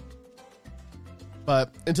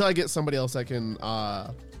 But until I get somebody else that can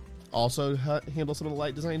also handle some of the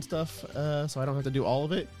light design stuff, so I don't have to do all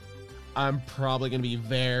of it, I'm probably going to be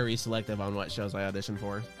very selective on what shows I audition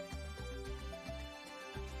for.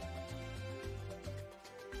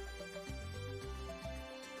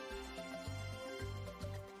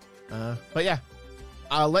 But yeah,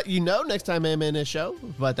 I'll let you know next time I'm in a show,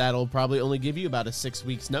 but that'll probably only give you about a 6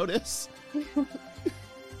 weeks notice.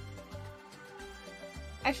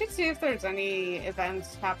 I should see if there's any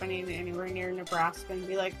events happening anywhere near Nebraska and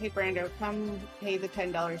be like, hey, Brando, come pay the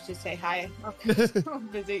 $10 to say hi. I'll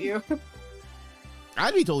visit you.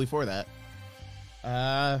 I'd be totally for that.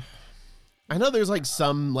 I know there's like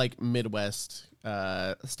some like Midwest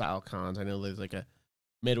style cons. I know there's like a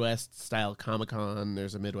Midwest style Comic-Con.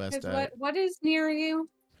 There's a Midwest. What is near you?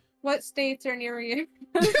 What states are near you?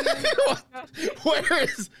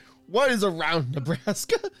 What is around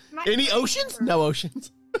Nebraska? Any oceans? No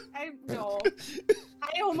oceans. No.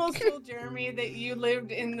 I almost told Jeremy that you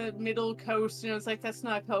lived in the middle coast, and I was like, that's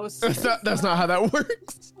not coast. That's not how that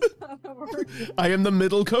works. I am the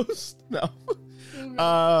middle coast. No.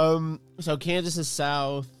 So Kansas is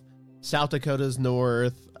south, South Dakota's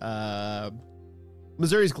north,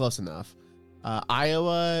 Missouri's close enough.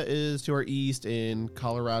 Iowa is to our east, and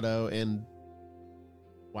Colorado and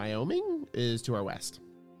Wyoming is to our west.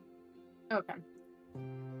 Okay.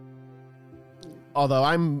 Although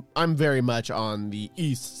I'm very much on the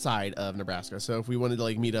east side of Nebraska, so if we wanted to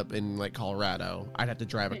like meet up in like Colorado, I'd have to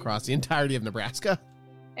drive across the entirety of Nebraska.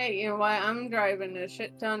 Hey, you know what? I'm driving a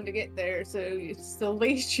shit ton to get there, so it's the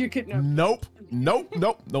least you could know. Nope.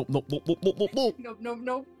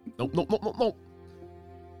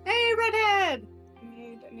 Hey, Redhead!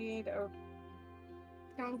 I need a...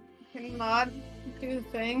 Can mod do the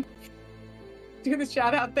thing? Do the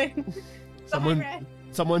shout out thing.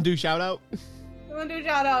 Someone do shout out. Someone do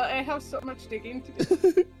shout out. I have so much digging to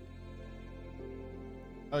do.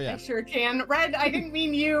 Oh yeah. I sure can. Red, I didn't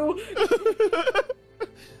mean you.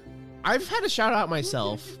 I've had a shout out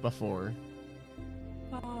myself before.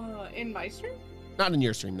 In my stream? Not in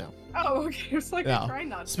your stream, no. Oh, okay. It's like No. I try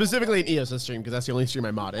not to. Specifically in EOS's stream, because that's the only stream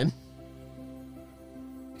I mod in.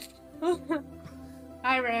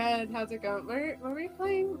 Hi, Red. How's it going? What were we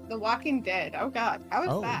playing? The Walking Dead. Oh, God. How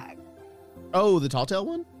is that? Oh, the Tall Tale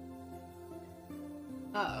one?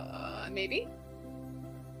 Maybe?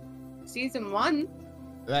 Season 1?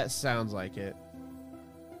 That sounds like it.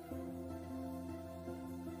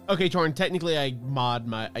 Okay, Torn, technically I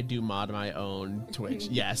do mod my own Twitch.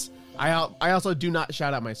 Yes. I also do not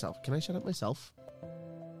shout out myself. Can I shout out myself?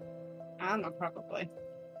 I don't know, probably.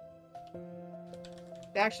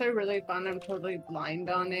 It's actually really fun. I'm totally blind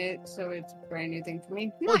on it, so it's a brand new thing for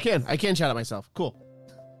me. Nice. Oh, I can shout out myself. Cool.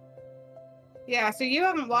 Yeah, so you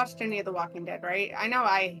haven't watched any of The Walking Dead, right? I know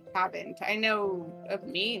I haven't. I know of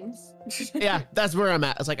memes. Yeah, that's where I'm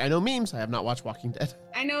at. It's like, I know memes. I have not watched Walking Dead.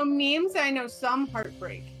 I know memes. I know some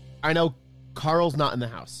heartbreak. I know Carl's not in the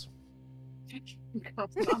house.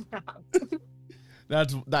 Carl's not in the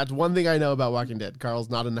house. That's one thing I know about Walking Dead. Carl's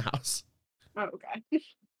not in the house. Oh, okay.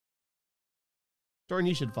 Torn,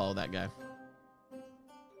 you should follow that guy.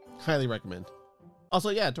 Highly recommend. Also,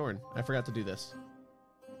 yeah, Torn, I forgot to do this.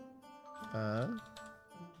 Do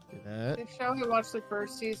that. The show I watched the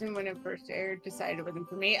first season when it first aired decided it wasn't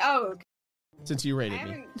for me. Oh, okay. Since you I rated me.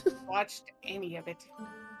 haven't watched any of it.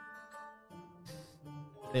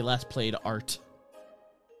 They last played art.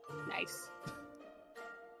 Nice.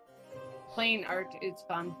 Playing art is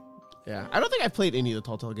fun. Yeah, I don't think I've played any of the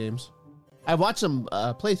Telltale games. I've watched some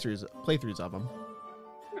playthroughs of them.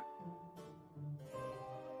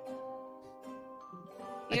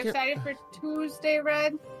 You excited for Tuesday,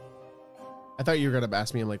 Red? I thought you were gonna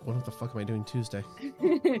ask me. I'm like, what the fuck am I doing Tuesday?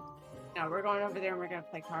 No, we're going over there and we're gonna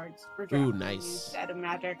play cards. We're Ooh, drafting nice. Out of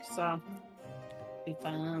Magic, so be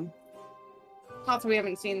fun. Also, we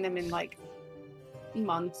haven't seen them in like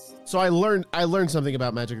months. So I learned something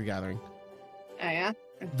about Magic the Gathering. Oh yeah.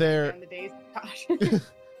 They're Down the days. Gosh.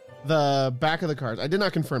 the back of the cards. I did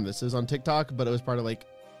not confirm this. It was on TikTok, but it was part of like,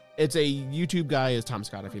 it's a YouTube guy, is Tom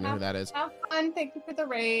Scott, if you know who that is. Have fun. Thank you for the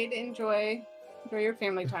raid. Enjoy your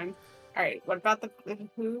family time. All right. What about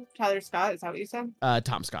who? Tyler Scott? Is that what you said?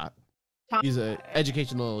 Tom Scott. Tom He's an Scott.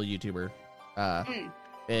 educational YouTuber.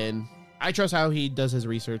 And I trust how he does his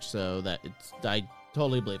research, so that I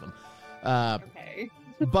totally believe him. Okay.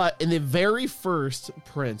 But in the very first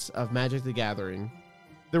prints of Magic the Gathering,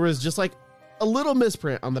 there was just like a little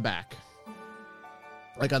misprint on the back.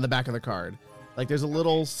 Like on the back of the card. Like there's a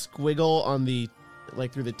little squiggle on the,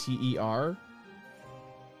 like through the TER.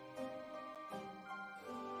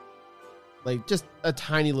 Like just a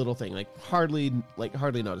tiny little thing, like hardly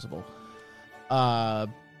noticeable. But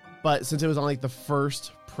since it was on like the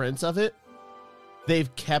first prints of it,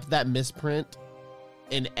 they've kept that misprint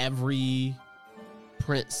in every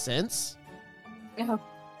print since. Yeah.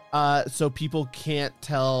 So people can't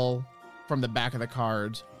tell from the back of the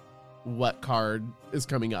card what card is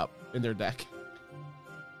coming up in their deck.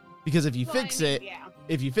 Because if you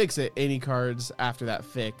if you fix it, any cards after that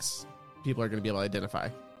fix, people are going to be able to identify.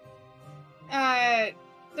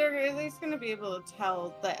 They're at least going to be able to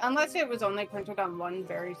tell that, unless it was only printed on one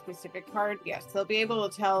very specific card, yes, they'll be able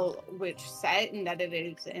to tell which set and that it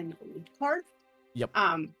is an old card. Yep.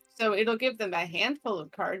 So it'll give them a handful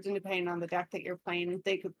of cards, and depending on the deck that you're playing,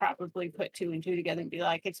 they could probably put 2 and 2 together and be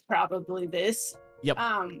like, it's probably this. Yep.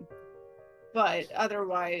 But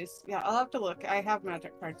otherwise, yeah, I'll have to look. I have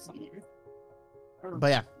Magic cards somewhere.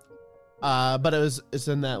 But yeah. But it's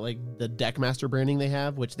in that, like, the Deckmaster branding they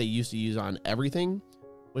have, which they used to use on everything,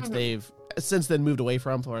 which they've since then moved away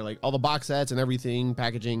from, for like all the box sets and everything,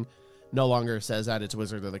 packaging no longer says that it's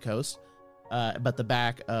Wizard of the Coast. But the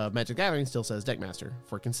back of Magic the Gathering still says Deckmaster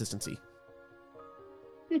for consistency.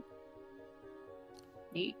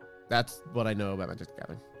 Neat. That's what I know about Magic the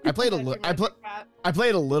Gathering. I played I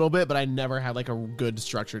played a little bit, but I never had like a good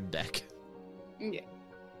structured deck. Yeah.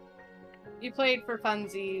 You played for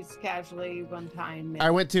funsies casually one time. I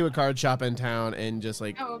went to a card shop in town and just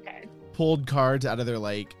like pulled cards out of their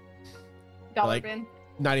like dollar bin.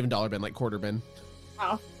 Not even dollar bin, like quarter bin.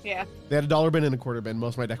 Oh, yeah. They had a dollar bin and a quarter bin.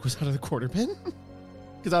 Most of my deck was out of the quarter bin.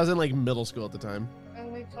 Because I was in like middle school at the time.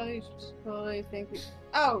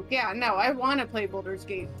 Oh, yeah, no, I want to play Baldur's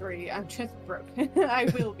Gate 3. I'm just broken. I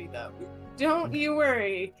will be, though. Don't you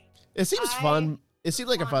worry. It seems fun. It seems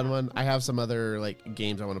like a fun one. I have some other like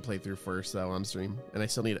games I want to play through first, though, on stream. And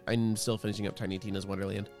I'm still finishing up Tiny Tina's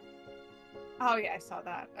Wonderland. Oh, yeah, I saw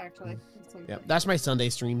that, actually. Yeah, that's my Sunday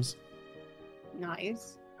streams.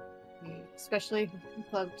 Nice. Especially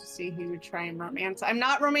love to see who would try and romance. I'm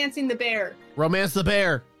not romancing the bear. Romance the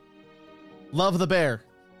bear. Love the bear.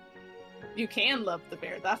 You can love the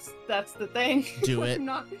bear. That's the thing. Do it. I'm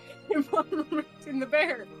not romancing the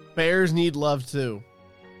bear. Bears need love too.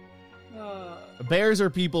 Bears are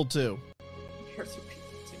people too. Bears are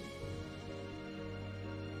people too.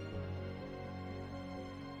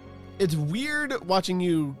 It's weird watching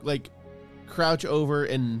you like crouch over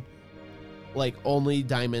and like only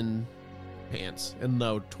diamond pants and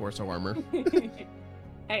no torso armor.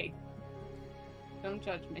 Hey, don't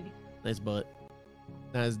judge me. Nice butt.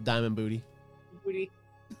 Nice diamond booty.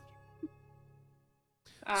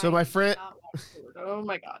 So my friend. Oh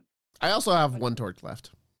my god. I also have 1 torch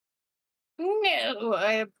left. No,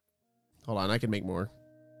 I have Hold on, I can make more.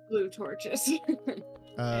 blue torches. That's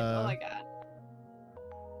all I got.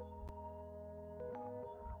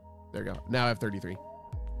 There we go. Now I have 33.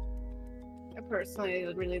 I personally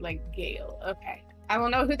really like Gale. Okay. I will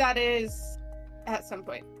know who that is at some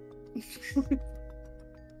point.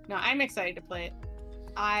 No, I'm excited to play it.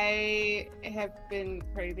 I have been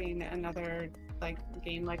craving another like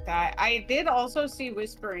game like that. I did also see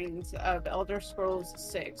whisperings of Elder Scrolls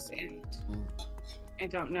 6, and I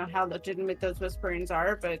don't know how legitimate those whisperings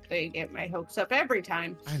are, but they get my hopes up every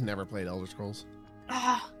time. I've never played Elder Scrolls.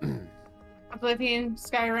 Oblivion,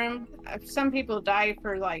 Skyrim. Some people die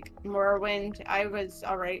for like Morrowind. I was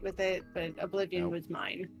alright with it, but Oblivion was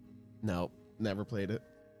mine. Nope, never played it.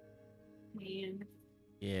 Man.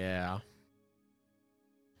 Yeah.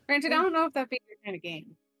 Granted, I don't know if that'd be your kind of game.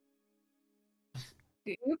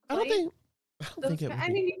 Do you play? I don't think it would I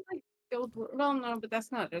be. mean, you like Guild Wars. Well, no, but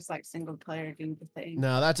that's not just like single player doing the thing.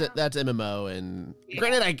 No, that's it. That's MMO, and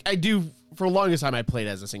granted, I do for the longest time I played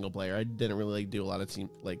as a single player. I didn't really like do a lot of team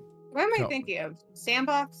like. What am I thinking of?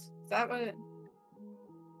 Sandbox? Is that what it...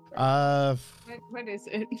 What is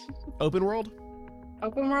it? Open world?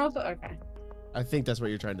 Open world? Okay. I think that's what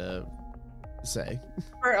you're trying to say.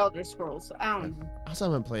 For Elder Scrolls. I don't know. I also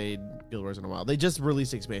haven't played Guild Wars in a while. They just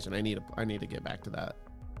released expansion. I need to get back to that.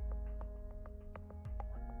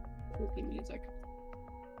 Spooky music.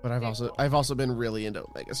 But I've also been really into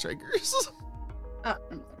Mega Strikers. I'm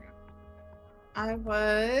sorry. I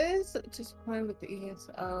was disappointed with the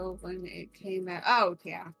ESO when it came out. Oh,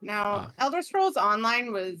 yeah. Now, Elder Scrolls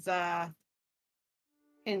Online was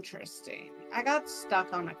interesting. I got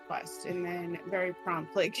stuck on a quest and then very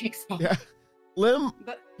promptly kicked off. Yeah.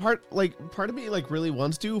 Part of me like really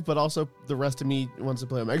wants to, but also the rest of me wants to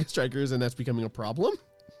play Mega Strikers, and that's becoming a problem.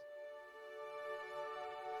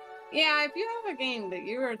 Yeah, if you have a game that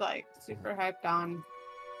you are like super hyped on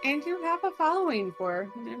and you have a following for,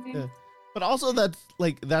 you know what I mean? Yeah. But also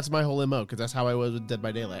that's my whole MO, because that's how I was with Dead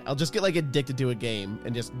by Daylight. I'll just get like addicted to a game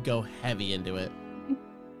and just go heavy into it.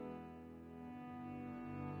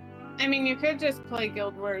 I mean, you could just play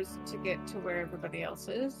Guild Wars to get to where everybody else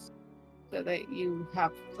is, so that you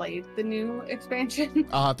have played the new expansion.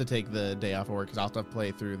 I'll have to take the day off of work because I'll have to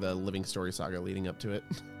play through the Living Story saga leading up to it.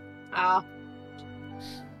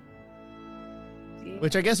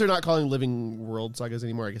 Which I guess they're not calling Living World sagas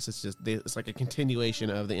anymore. I guess it's like a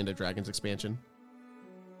continuation of the End of Dragons expansion.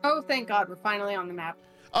 Oh, thank God, we're finally on the map.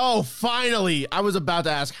 Oh, finally! I was about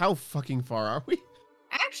to ask, how fucking far are we?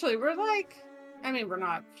 Actually, we're like, I mean, we're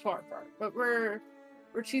not far, but we're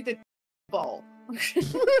to the ball.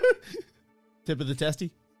 Tip of the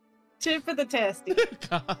testy? Tip of the testy.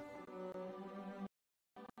 God.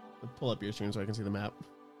 Pull up your screen so I can see the map.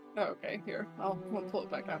 Oh, okay, here. I'll pull it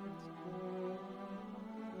back up.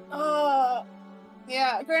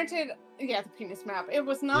 Yeah, granted, yeah, the penis map. It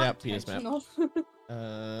was not penis map. intentional.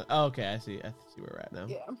 Okay, I see where we're at now.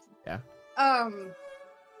 Yeah.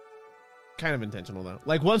 Kind of intentional though.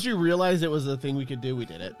 Like once we realized it was a thing we could do, we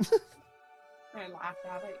did it. I laughed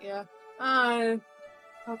at it, yeah. Oh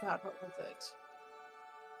God, what was it?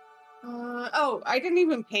 I didn't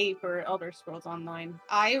even pay for Elder Scrolls Online.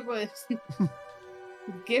 I was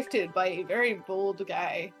gifted by a very bold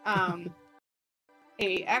guy, a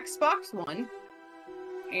Xbox One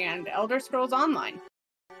and Elder Scrolls Online.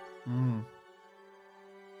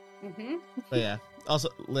 But yeah, also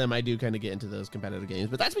Lim, I do kind of get into those competitive games,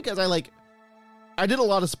 but that's because I did a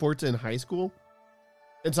lot of sports in high school,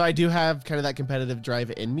 and so I do have kind of that competitive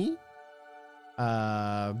drive in me.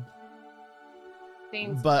 But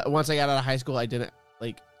once I got out of high school, I didn't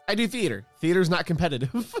I do theater. Theater's not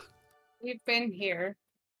competitive. We've been here.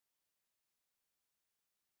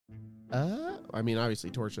 I mean,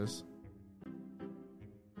 obviously torches.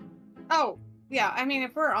 Oh, yeah. I mean,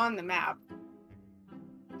 if we're on the map,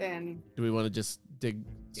 then do we want to just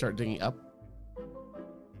start digging up?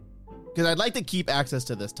 Because I'd like to keep access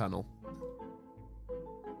to this tunnel.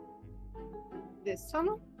 This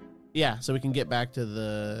tunnel? Yeah, so we can get back to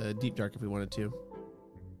the deep dark if we wanted to.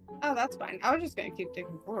 Oh, that's fine. I was just gonna keep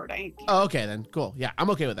digging forward. I ain't. Oh, okay then. Cool. Yeah, I'm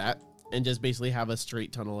okay with that. And just basically have a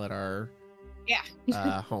straight tunnel at our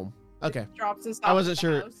home. Okay. Drops us off. I wasn't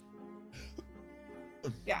sure. House.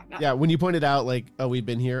 Yeah. No. Yeah, when you pointed out we've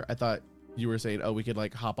been here, I thought you were saying, we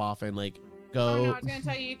could hop off and go. Oh, no, I was gonna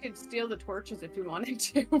tell you could steal the torches if you wanted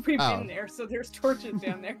to. We've been there, so there's torches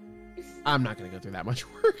down there. I'm not gonna go through that much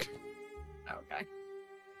work. Okay.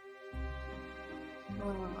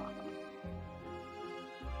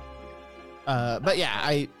 But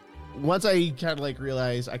yeah, once I kind of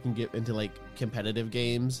realize I can get into competitive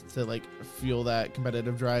games to fuel that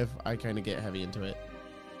competitive drive, I kind of get heavy into it.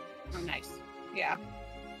 Oh, nice. Yeah,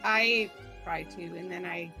 I try to, and then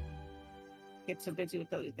I get so busy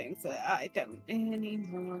with other things that I don't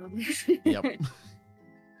anymore. Yep.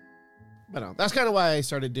 But no, that's kind of why I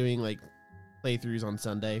started doing playthroughs on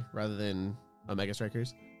Sunday rather than Omega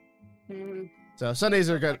Strikers. So Sundays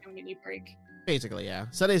are good. Like a mini break. Basically, yeah.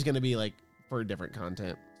 Sunday's going to be for different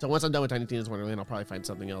content. So once I'm done with Tiny Tina's Wonderland, I'll probably find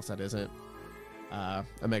something else that isn't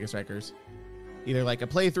Omega Strikers. Either a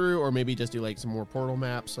playthrough or maybe just do some more portal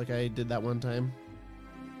maps like I did that one time.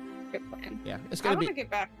 Good plan. Yeah, it's going to be... I want to get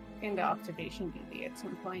back into observation duty at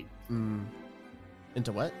some point.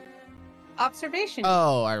 Into what? Observation.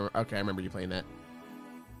 Oh, okay. I remember you playing that.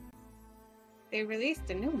 They released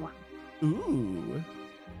a new one. Ooh.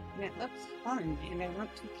 And it looks fun, and I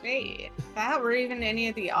want to play it. That or even any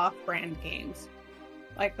of the off-brand games.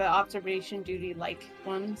 Like the Observation Duty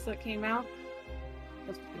ones that came out.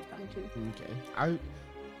 That's pretty fun too. Okay.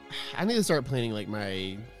 I need to start planning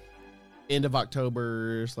my end of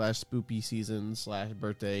October / spoopy season /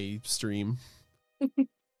 birthday stream.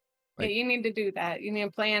 Yeah, you need to do that. You need to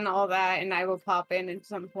plan all that, and I will pop in at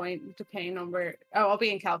some point, depending on where. Oh, I'll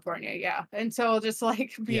be in California, yeah. And so I'll just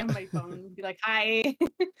be on my phone and be like, "Hi."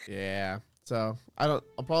 Yeah. So I'll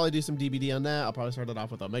probably do some DBD on that. I'll probably start it off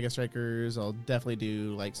with Omega Strikers. I'll definitely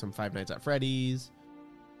do some Five Nights at Freddy's.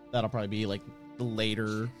 That'll probably be the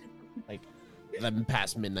later, the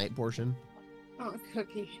past midnight portion. Oh,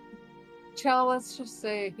 Cookie. Chell, let's just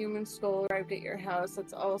say a human skull arrived at your house.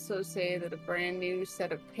 Let's also say that a brand new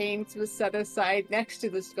set of paints was set aside next to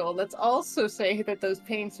the skull. Let's also say that those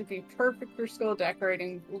paints would be perfect for skull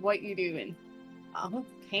decorating. What you doing? I'll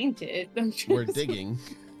paint it. We're digging.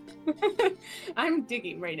 I'm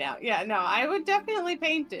digging right now. Yeah, no, I would definitely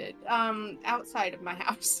paint it outside of my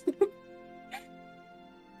house.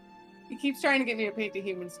 He keeps trying to get me to paint a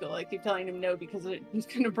human skull. I keep telling him no because he's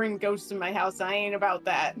going to bring ghosts in my house. I ain't about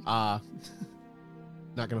that. Not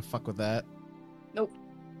going to fuck with that. Nope.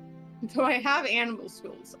 So I have animal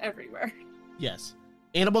skulls everywhere. Yes.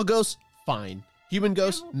 Animal ghosts, fine. Human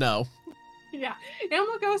ghosts, no. Yeah.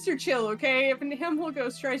 Animal ghosts are chill, okay? If an animal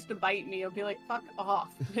ghost tries to bite me, I'll be like, fuck off.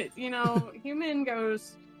 But, human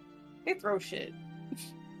ghosts, they throw shit.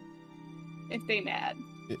 If they mad.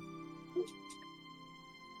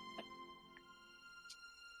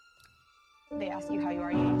 They ask you how you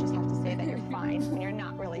are, you just have to say that you're fine when you're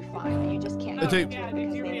not really fine. You just can't. Oh, yeah,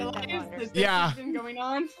 did you realize that this has been going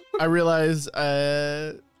on? I realized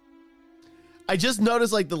I just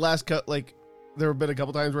noticed like the last cut, like there have been a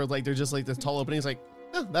couple times where like there's just like this tall opening. It's like,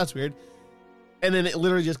 oh, that's weird. And then it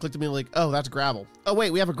literally just clicked to me like, oh, that's gravel. Oh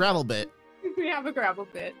wait, we have a gravel bit. We have a gravel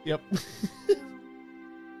bit. Yep.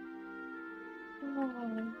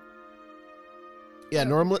 Yeah,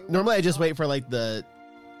 normally I just wait for like the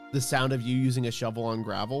sound of you using a shovel on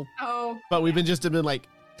gravel. Oh. But we've been like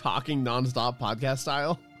talking nonstop podcast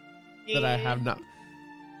style that I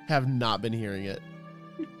have not been hearing it.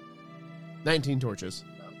 19 torches.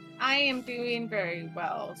 I am doing very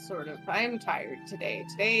well, sort of. I am tired today.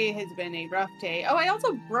 Today has been a rough day. Oh, I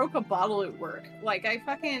also broke a bottle at work. Like, I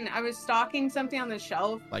was stocking something on the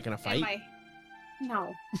shelf. Like in a fight?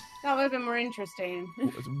 No. That would have been more interesting.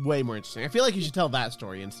 It's way more interesting. I feel like you should tell that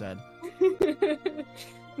story instead. The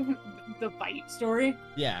fight story?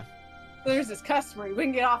 Yeah. There's this customer, he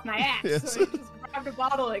wouldn't get off my ass. Yes. So he just grabbed a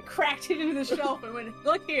bottle and cracked it into the shelf and went,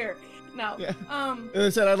 look here. No. Yeah. And I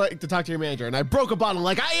said, I'd like to talk to your manager. And I broke a bottle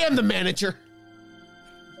like, I am the manager.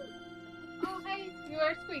 Oh, hey, you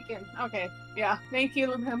are squeaking. Okay. Yeah. Thank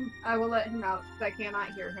you, him. I will let him out because I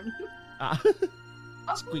cannot hear him. Oh,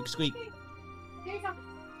 Squeak, squeak. okay. Here you go.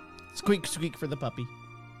 Squeak, squeak for the puppy.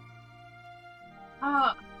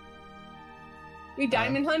 We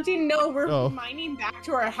diamond hunting? No, we're Oh. mining back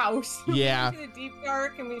to our house. Yeah. We went to the deep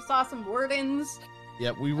dark and we saw some wardens.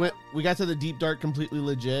 Yep, we got to the deep dark completely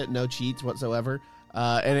legit, no cheats whatsoever.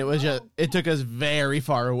 And it was just, it took us very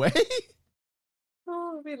far away.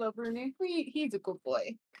 Oh, we love Rooney. He's a good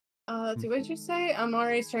boy. Let's see, what'd you say? I'm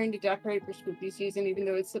already starting to decorate for spooky season, even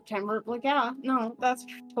though it's September. Like, yeah, no, that's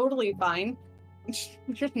totally fine.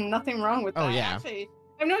 There's nothing wrong with that. Oh, yeah. Actually,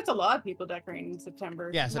 I know it's a lot of people decorating in September.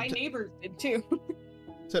 Yeah, my neighbors did too.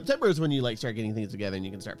 September is when you like start getting things together and you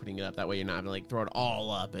can start putting it up. That way you're not having to like throw it all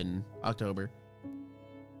up in October.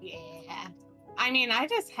 Yeah. I mean, I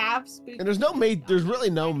just have spooky. And there's really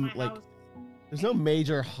no in my like, house. there's no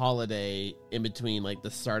major holiday in between like the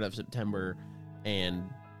start of September and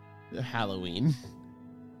Halloween.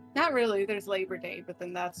 Not really. There's Labor Day, but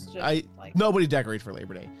then that's just Nobody decorates for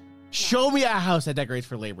Labor Day. Show me a house that decorates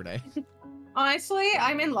for Labor Day. Honestly,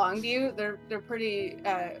 I'm in Longview. They're pretty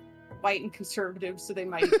white and conservative, so they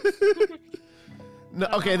might. No,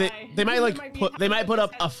 okay, they might put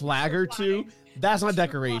up a flag or two. That's not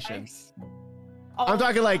decoration. I'm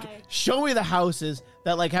talking like, show me the houses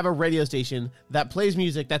that like have a radio station that plays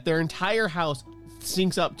music that their entire house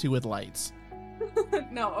syncs up to with lights.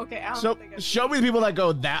 No, okay. So show me the people that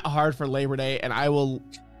go that hard for Labor Day, and I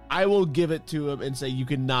will give it to them and say you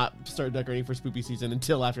cannot start decorating for spooky season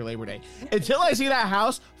until after Labor Day. Until I see that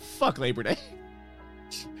house, fuck Labor Day.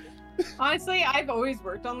 Honestly, I've always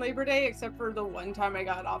worked on Labor Day, except for the one time I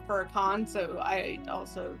got off for a con, so I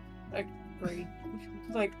also agree.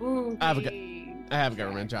 It's like, ooh. I have a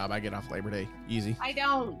government job. I get off Labor Day. Easy. I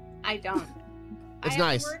don't. It's I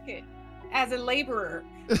nice. Work it as a laborer.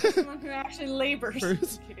 Someone who actually labors.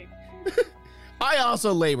 Just kidding. I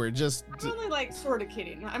also labor, I'm only like sort of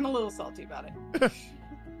kidding. I'm a little salty about it.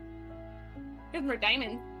 Here's more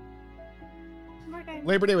diamond. More diamond.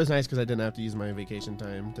 Labor Day was nice because I didn't have to use my vacation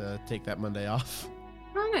time to take that Monday off.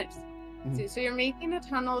 Oh, nice. See, so you're making a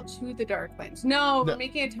tunnel to the dark place. No, we're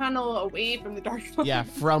making a tunnel away from the dark place. Yeah,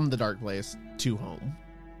 from the dark place to home.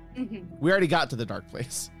 Mm-hmm. We already got to the dark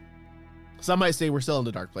place. Some might say we're still in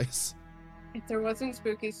the dark place. If there wasn't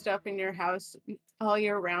spooky stuff in your house all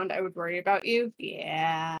year round, I would worry about you.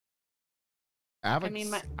 Yeah. I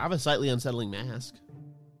have a slightly unsettling mask.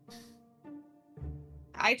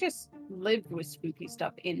 I just lived with spooky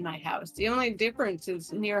stuff in my house. The only difference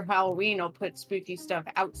is near Halloween, I'll put spooky stuff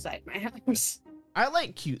outside my house. I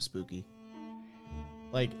like cute spooky.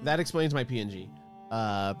 Like, that explains my PNG.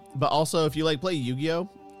 But also, if you like play Yu-Gi-Oh!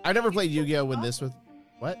 I never played Yu-Gi-Oh! When this was...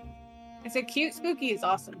 What? I said cute spooky is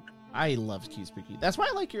awesome. I love cute spooky. That's why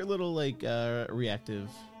I like your little, like, reactive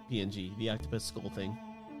PNG, the octopus skull thing.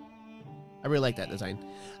 I really like that design.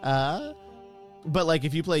 But, like,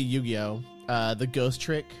 if you play Yu-Gi-Oh! The Ghost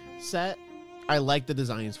Trick set, I like the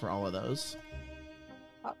designs for all of those.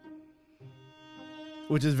 Oh.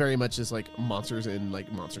 Which is very much just, like, monsters in,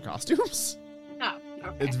 like, monster costumes. Oh,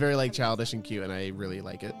 okay. It's very, like, childish and cute, and I really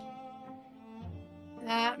like it.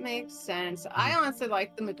 That makes sense. I honestly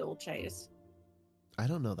like the Medulces. I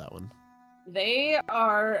don't know that one. They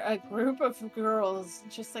are a group of girls,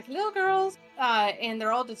 just like little girls, and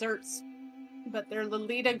they're all desserts. But they're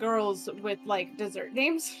Lolita girls with, like, dessert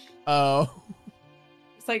names. Oh.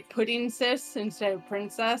 It's like Pudding Sis instead of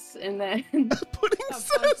Princess, and then... Pudding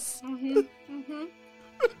Sis? It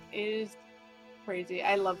is crazy.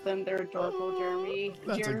 I love them. They're adorable. Jeremy,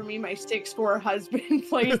 That's my 6'4" husband,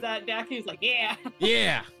 plays that deck. He's like, yeah.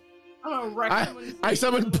 Yeah. I'm gonna wreck someone's I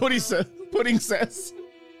summoned Pudding Cess.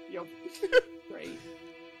 Yup. Great.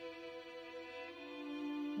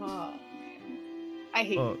 Oh, man. I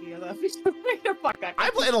hate Yu-Gi-Oh! Though. Fuck that. I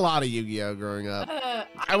played a lot of Yu-Gi-Oh! Growing up.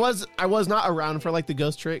 I was not around for like the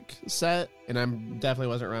Ghost Trick set, and I definitely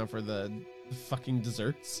wasn't around for the fucking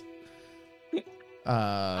desserts.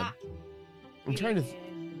 I'm trying to.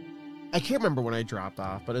 I can't remember when I dropped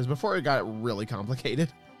off, but it was before it got really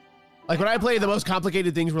complicated. Like when I played, the most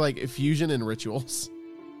complicated things were like fusion and rituals.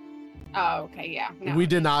 Oh, okay, yeah. No, We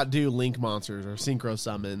did not do link monsters or synchro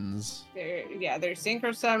summons. There's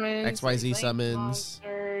synchro summons. XYZ there's summons.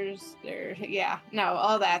 Monsters. No,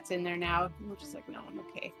 all that's in there now. I'm just like, no, I'm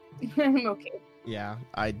okay. I'm okay. Yeah,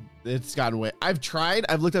 it's gotten way. I've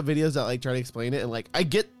looked up videos that like try to explain it, and like I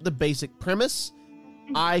get the basic premise.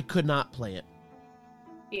 I could not play it.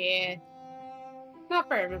 Yeah. Not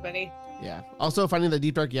for everybody. Yeah. Also, finding the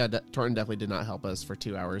Deep Dark, Torton definitely did not help us for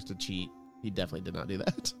 2 hours to cheat. He definitely did not do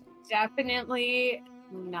that. Definitely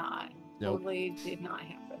not. Nope. Totally did not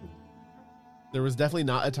happen. There was definitely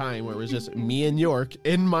not a time where it was just me and York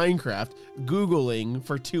in Minecraft Googling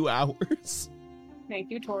for 2 hours.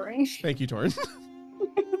 Thank you, Torin. Thank you, Torton,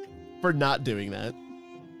 for not doing that.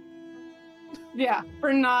 Yeah,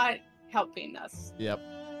 for not helping us. Yep.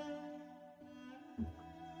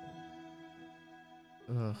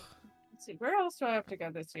 Ugh. Let's see, where else do I have to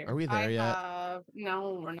go this year? Are we there yet?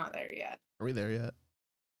 No, we're not there yet. Are we there yet?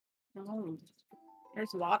 No.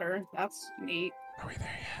 There's water. That's neat. Are we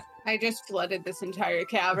there yet? I just flooded this entire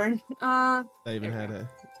cavern. I even had a.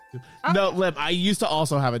 Oh. No, Lip. I used to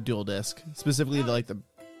also have a dual disc, specifically the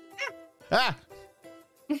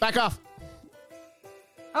back off.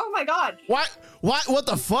 Oh my god. What? What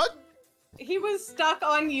the fuck? He was stuck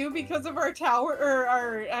on you because of our tower or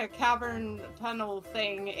our cavern tunnel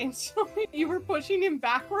thing, and so you were pushing him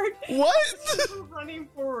backward. What? You were running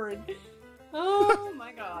forward. Oh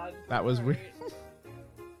my god. That was weird.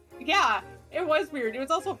 Yeah, it was weird. It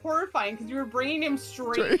was also horrifying because you were bringing him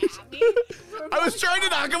straight at me. I was trying to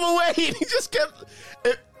knock him away, and he just kept.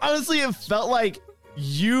 Honestly, it felt like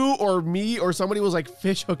you or me or somebody was like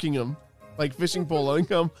fish hooking him, like fishing poloing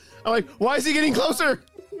him. I'm like, why is he getting closer?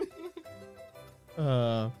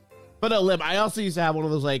 But no, Lib, I also used to have one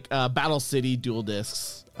of those like Battle City dual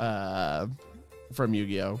discs from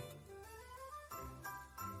Yu-Gi-Oh!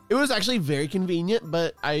 It was actually very convenient,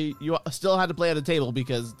 but you still had to play at a table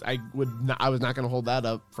because I was not going to hold that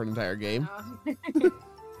up for an entire game.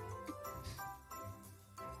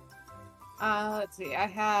 Let's see. I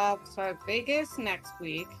have Vegas next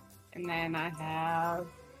week, and then I have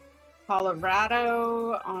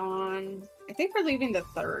Colorado on. I think we're leaving the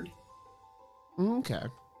 3rd. Okay.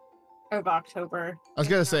 Of October. I was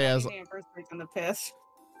gonna say as anniversary's on the 5th.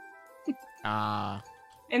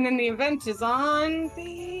 And then the event is on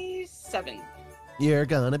the 7th. You're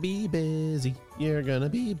gonna be busy. You're gonna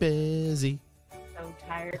be busy. So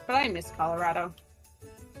tired, but I miss Colorado.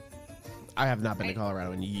 I have not been to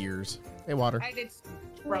Colorado in years. Hey, Water. I did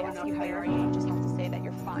They growing ask up you how you are, there. you just have to say that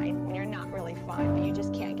you're fine when you're not really fine, but you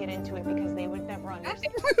just can't get into it because they would never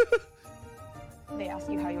understand. They ask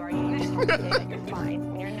you how you are, you just have to say that you're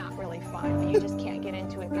fine when you're not really fine, but you just can't get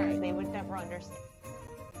into it because they would never understand.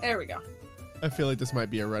 There we go. I feel like this might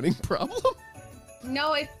be a running problem.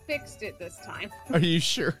 No, I fixed it this time. Are you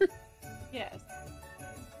sure? Yes.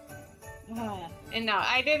 And no,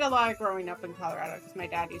 I did a lot of growing up in Colorado because my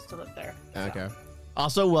dad used to live there. So. Okay.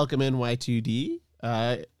 Also, welcome in Y2D.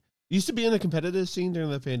 Used to be in the competitive scene during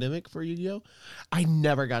the pandemic for Yu-Gi-Oh! I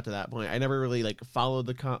never got to that point. I never really like followed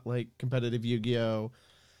the competitive Yu-Gi-Oh!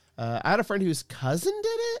 I had a friend whose cousin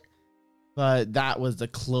did it, but that was the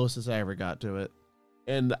closest I ever got to it.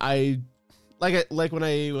 And I like when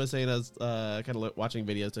I was saying I was kind of watching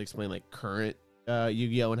videos to explain like current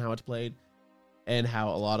Yu-Gi-Oh! And how it's played, and how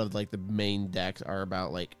a lot of like the main decks are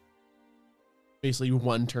about like basically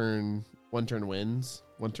one turn wins,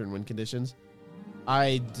 one turn win conditions.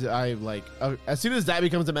 I like as soon as that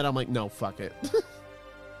becomes a meta, I'm like, no, fuck it.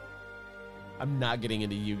 I'm not getting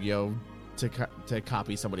into Yu-Gi-Oh! To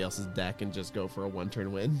copy somebody else's deck and just go for a one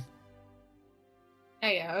turn win.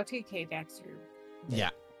 Yeah, OTK decks are.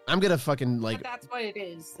 Yeah, I'm gonna fucking like. But that's what it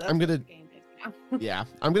is. That's I'm gonna. what the game is now. Yeah,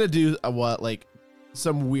 I'm gonna do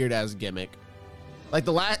some weird ass gimmick. Like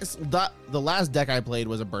the last deck I played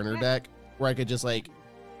was a burner deck where I could just like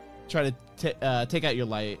try to take out your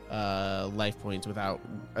life points without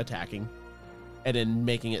attacking, and then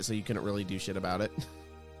making it so you couldn't really do shit about it.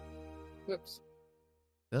 Whoops.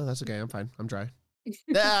 No, that's okay. I'm fine. I'm dry.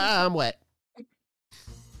 I'm wet.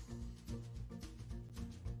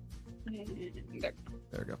 There.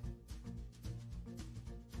 There we go.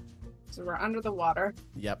 So we're under the water.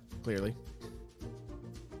 Yep. clearly.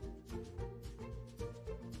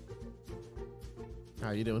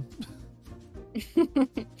 How you doing?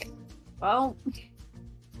 Well,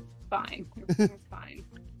 fine. Everything's fine.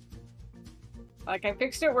 Like, I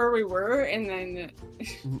fixed it where we were, and then...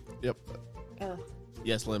 Yep. Ugh.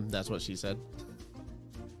 Yes, Lim, that's what she said.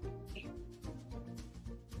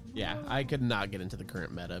 Yeah, I could not get into the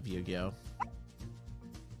current meta of Yu-Gi-Oh!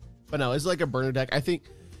 But no, it's like a burner deck. I think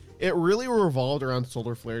it really revolved around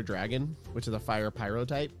Solar Flare Dragon, which is a fire pyro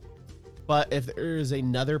type. But if there is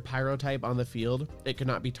another pyro type on the field, it could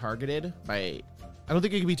not be targeted by... I don't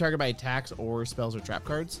think it could be targeted by attacks or spells or trap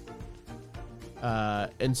cards.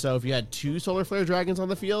 And so if you had 2 Solar Flare Dragons on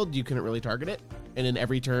the field, you couldn't really target it. And in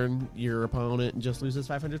every turn, your opponent just loses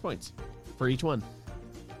 500 points for each one.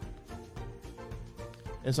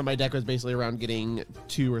 And so my deck was basically around getting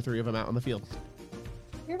 2 or 3 of them out on the field.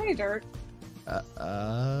 You're very dirt.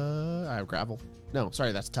 I have gravel. No,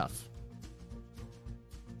 sorry, that's tough.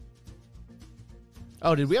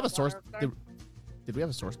 Oh, did we have a source? Did we have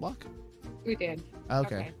a source block? We did.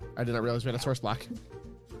 Okay. I did not realize we had a source block.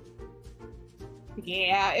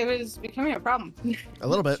 Yeah, it was becoming a problem. A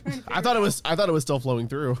little bit. I thought it was still flowing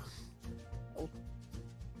through.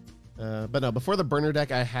 But no, before the burner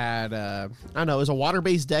deck, I had, I don't know, it was a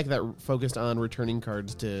water-based deck that focused on returning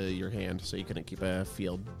cards to your hand, so you couldn't keep a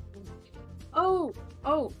field. Oh,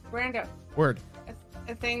 Brando. Word.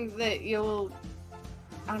 A thing that you'll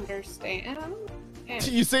understand.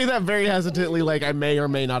 You say that very hesitantly, like I may or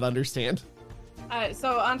may not understand.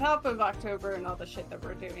 So on top of October and all the shit that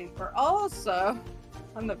we're doing, we're also,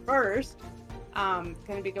 on the 1st,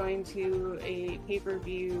 going to be going to a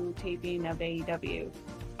pay-per-view taping of AEW.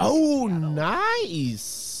 Oh,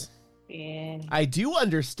 nice. Yeah. I do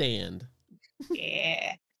understand.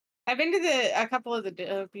 Yeah. I've been to a couple of the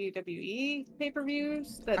WWE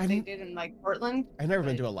pay-per-views that they did in like Portland. I've never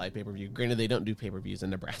been to a live pay-per-view. Granted, they don't do pay-per-views in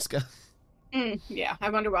Nebraska. Yeah, I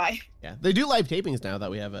wonder why. Yeah, they do live tapings now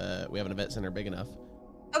that we have an event center big enough.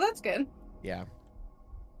 Oh, that's good. Yeah.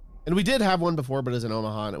 And we did have one before, but it was in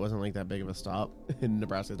Omaha, and it wasn't like that big of a stop. And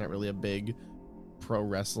Nebraska's not really a big pro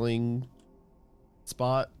wrestling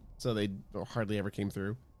spot, so they hardly ever came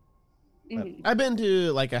through. But I've been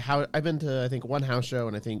to I think 1 house show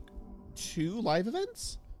and I think 2 live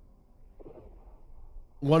events.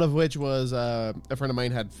 One of which was a friend of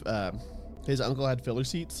mine had his uncle had filler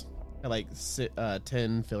seats, had like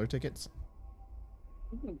 10 filler tickets.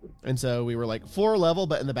 And so we were like floor level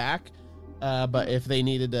but in the back. But if they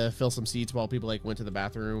needed to fill some seats while people like went to the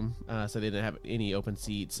bathroom, so they didn't have any open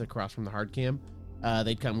seats across from the hard cam,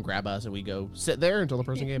 they'd come grab us and we go sit there until the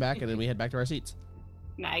person came back, and then we head back to our seats.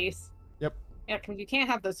 Nice. Yep. Yeah, because you can't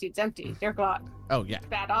have those seats empty. They're gone. Oh yeah.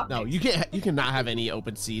 Bad optics. No, you can't. You cannot have any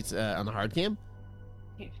open seats on the hard cam.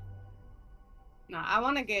 Yeah. No, I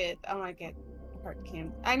want to get hard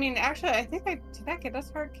cam. I mean, actually, I think did that get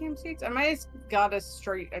us hard cam seats? I might have got us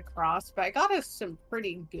straight across, but I got us some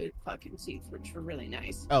pretty good fucking seats, which were really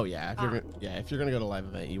nice. Oh yeah, if you're gonna go to a live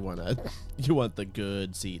event, you want the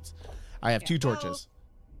good seats. I have 2 torches.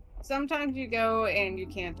 Sometimes you go and you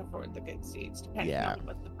can't afford the good seats, depending on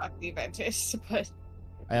what the fuck the event is. But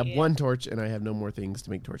I have 1 torch, and I have no more things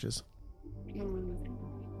to make torches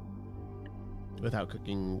without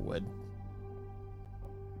cooking wood.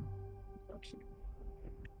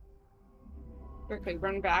 Quickly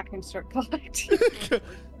run back and start collecting.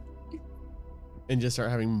 And just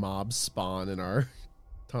start having mobs spawn in our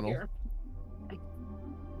tunnel. Here.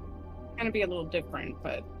 Gonna be a little different,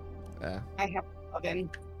 but I have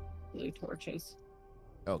 11 blue torches.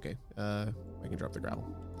 Okay, I can drop the gravel.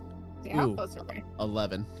 See how close are we?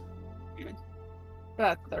 11.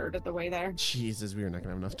 About a third of the way there. Jesus, we are not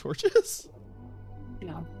gonna have enough torches.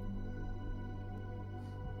 No.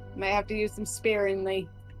 Might have to use them sparingly.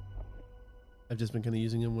 I've just been kind of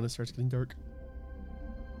using them when it starts getting dark.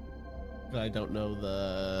 But I don't know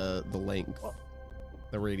the length,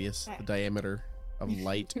 the radius, the diameter of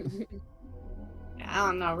light. I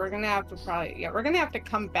don't know. We're gonna have to we're gonna have to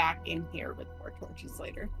come back in here with more torches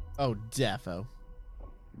later. Oh, defo.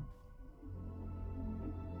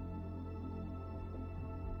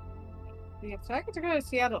 Yeah, so I get to go to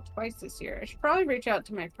Seattle twice this year. I should probably reach out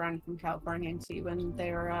to my friend from California and see when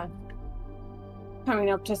they're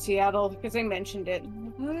coming up to Seattle, because they mentioned it.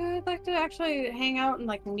 I'd like to actually hang out and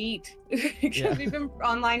like meet, because we've been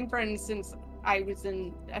online friends since I was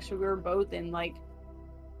in. Actually, we were both in like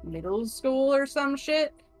middle school or some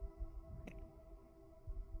shit.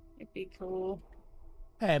 It'd be cool.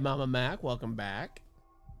 Hey, Mama Mac, welcome back.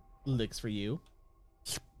 Licks for you.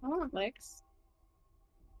 I want licks.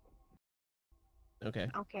 Okay.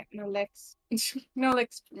 Okay, no licks. No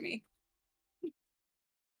licks for me.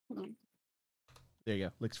 There you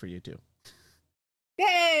go. Licks for you too.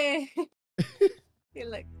 Yay! You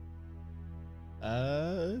look.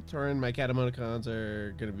 Torin, my cat emoticons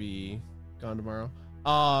are gonna be gone tomorrow.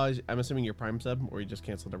 I'm assuming you're Prime sub, or you just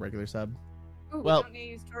canceled a regular sub. Ooh, Well- we don't need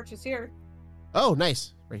to use torches here. Oh,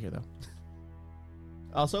 nice. Right here, though.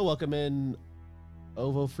 Also, welcome in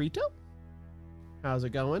Ovo Frito. How's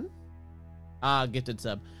it going? Gifted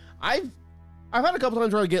sub. I've had a couple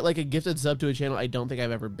times where I get like a gifted sub to a channel I don't think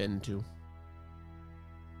I've ever been to.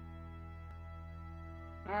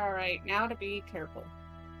 All right, now to be careful.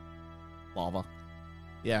 Lava.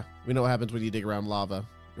 Yeah, we know what happens when you dig around lava,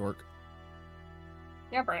 York.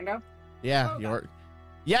 Yeah, Brando. Yeah, Oh, God. York.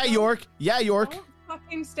 Yeah, York. Yeah, York. Don't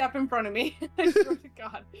fucking step in front of me. I swear to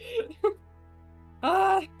God.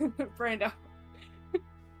 Ah, Brando.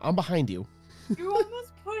 I'm behind you. You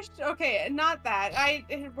almost pushed. Okay, not that.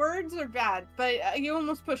 Words are bad, but you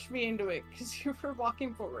almost pushed me into it because you were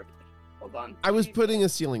walking forward. Hold on. I was putting a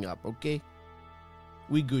ceiling up, okay?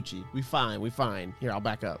 We Gucci. We fine. Here, I'll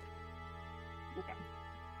back up. Okay.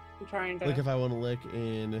 I'm trying to. Look, if I want to lick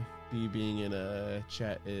and be being in a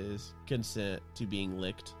chat is consent to being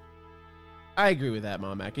licked. I agree with that,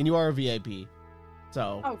 Mom Mac. And you are a VIP.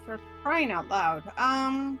 So. Oh, for crying out loud.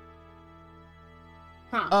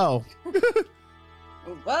 Huh. Oh.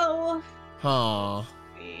 Well. Huh.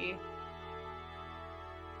 See.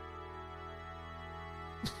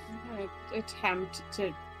 I'm gonna attempt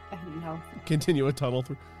to. I don't know. Continue a tunnel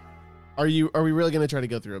through. Are we really going to try to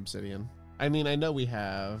go through obsidian? I mean, I know we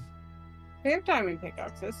have. We have diamond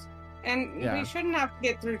pickaxes, and Yeah. we shouldn't have to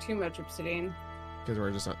get through too much obsidian. Because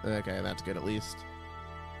we're just. Okay, that's good at least.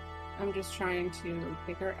 I'm just trying to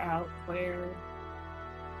figure out where.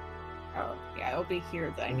 Oh, yeah, it'll be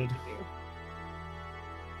here that I need to do.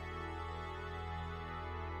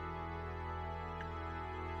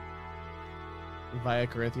 Via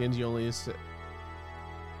Corinthians, you only use.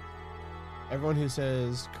 Everyone who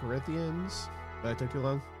says Corinthians, that took too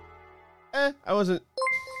long. I wasn't.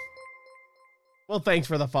 Well, thanks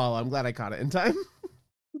for the follow. I'm glad I caught it in time.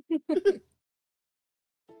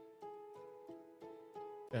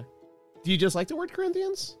 Yeah. Do you just like the word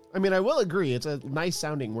Corinthians? I mean, I will agree. It's a nice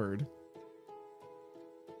sounding word.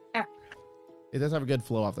 Yeah. It does have a good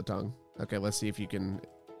flow off the tongue. Okay, let's see if you can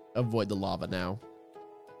avoid the lava now.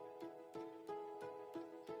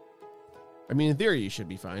 I mean, in theory, you should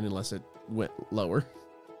be fine unless it went lower.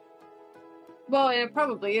 Well, it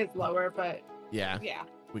probably is lower, but Yeah, yeah.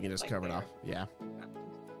 we can just Like cover it there. off. Yeah,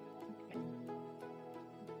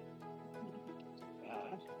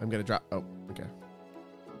 I'm gonna drop. Oh, okay.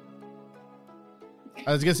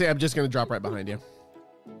 I was gonna say I'm just gonna drop right behind you.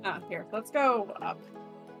 Here, let's go up.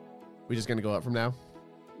 We just gonna go up from now.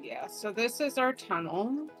 Yeah, so this is our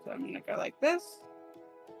tunnel. So I'm gonna go like this.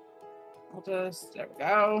 There we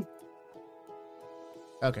go.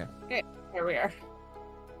 Okay, Here we are.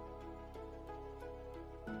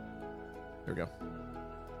 there we go.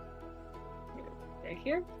 Right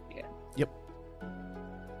here? Yeah. Yep.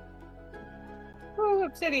 Ooh,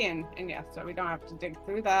 obsidian. And yeah, so we don't have to dig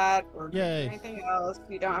through that or do Yay. anything else.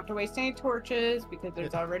 You don't have to waste any torches because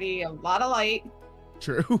there's already a lot of light.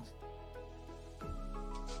 True.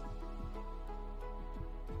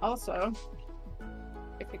 Also,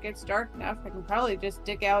 if it gets dark enough, I can probably just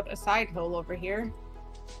dig out a side hole over here.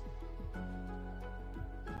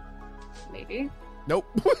 Maybe. Nope.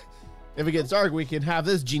 If it gets dark, we can have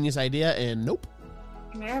this genius idea, and nope.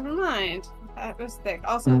 Never mind. That was thick.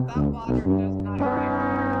 Also, that water does not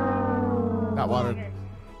work. That water.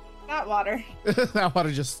 That water. That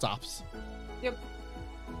water just stops. Yep.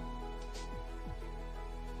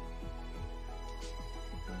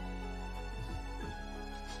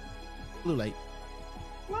 Blue light.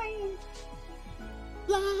 Light.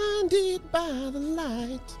 Blinded by the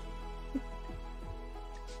light.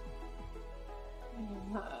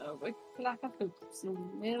 We like a hoops in the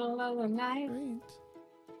middle of the night. I'm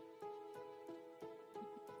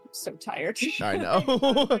so tired. I know.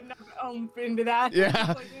 Into that.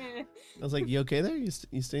 Yeah. Like, eh. I was like, "You okay there? You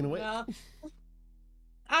staying awake?" No.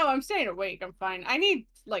 Oh, I'm staying awake. I'm fine. I need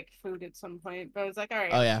like food at some point, but I was like, all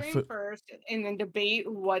right, Oh, yeah, train food. first, and then debate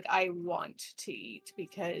what I want to eat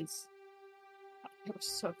because it was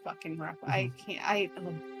so fucking rough. I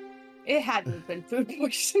can't. It had to have been food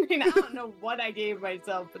poisoning. I don't know what I gave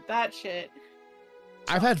myself, but that shit.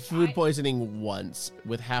 I've had food poisoning once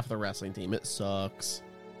with half the wrestling team. It sucks.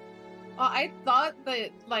 I thought that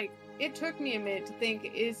like it took me a minute to think,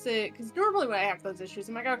 is it because normally when I have those issues,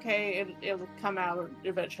 I'm like, okay, it'll come out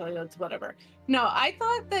eventually. That's whatever. No, I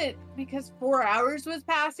thought that because 4 hours was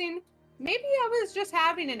passing, Maybe I was just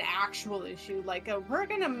having an actual issue. Like,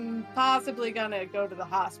 we're possibly gonna go to the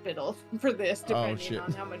hospital for this, depending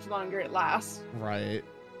on how much longer it lasts. Right.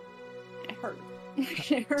 It hurt.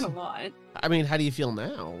 It hurt a lot. I mean, how do you feel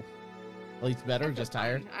now? At least better, just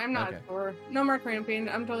tired? I'm not sore. No more cramping.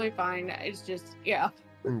 I'm totally fine. It's just, yeah.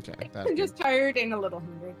 Okay. I'm just tired and a little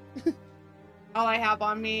hungry. All I have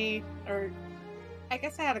on me, or I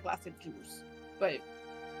guess I had a glass of juice, but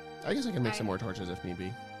I guess I can make some more torches if need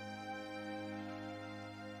be.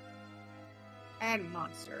 I had a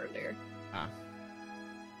monster earlier. Ah.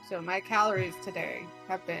 So my calories today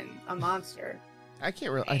have been a monster. I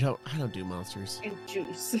can't really. I don't do monsters. And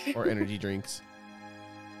juice. Or energy drinks.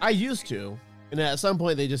 I used to, and at some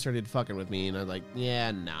point they just started fucking with me, and I was like, yeah,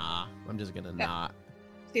 nah, I'm just gonna not.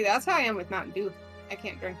 See, that's how I am with Mountain Dew. I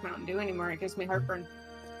can't drink Mountain Dew anymore. It gives me heartburn.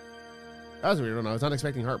 That was a weird one. I was not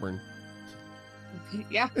expecting heartburn.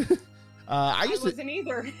 Yeah. I wasn't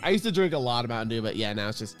either. I used to drink a lot of Mountain Dew, but yeah, now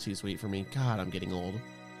it's just too sweet for me. God, I'm getting old.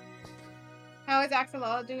 How is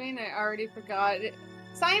Axelala doing? I already forgot.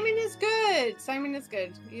 Simon is good. Simon is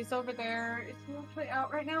good. He's over there. Is he actually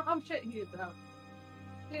out right now? Oh shit, he is out.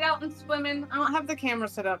 He's out and swimming. I don't have the camera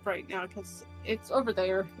set up right now because it's over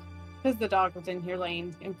there. Because the dog was in here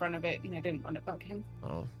laying in front of it and I didn't want to bug him.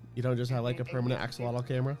 Oh, you don't just have like a permanent axolotl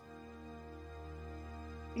camera?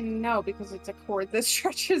 No, because it's a cord that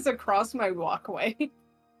stretches across my walkway.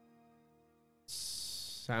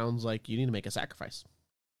 Sounds like you need to make a sacrifice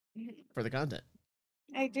for the content.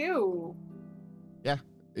 I do. Yeah,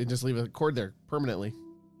 and just leave a cord there permanently.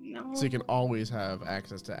 No. So you can always have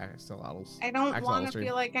access to axolotls. I don't want to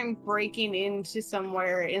feel like I'm breaking into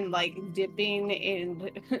somewhere and like dipping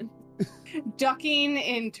and ducking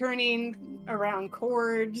and turning around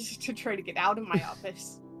cords to try to get out of my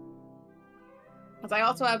office. Because I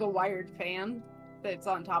also have a wired fan that's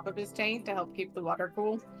on top of his tank to help keep the water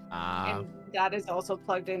cool. And that is also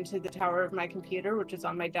plugged into the tower of my computer, which is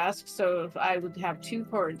on my desk. So if I would have two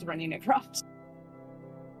cords running across.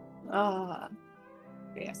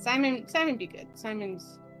 Yeah, Simon be good.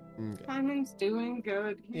 Simon's doing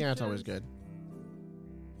good. Yeah, it's always good.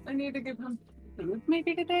 I need to give him food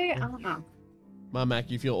maybe today. I don't know. Mom,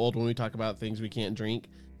 Mac, you feel old when we talk about things we can't drink.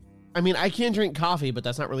 I mean, I can drink coffee, but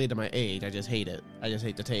that's not related to my age. I just hate it. I just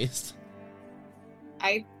hate the taste.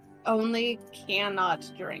 I only cannot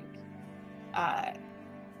drink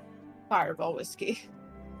Fireball whiskey.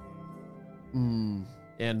 And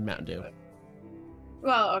Mountain Dew.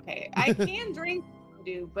 Well, okay. I can drink Mountain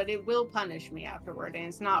Dew, but it will punish me afterward, and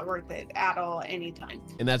it's not worth it at all anytime.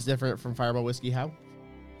 And that's different from Fireball whiskey, how?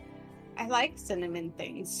 I like cinnamon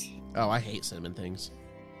things. Oh, I hate cinnamon things.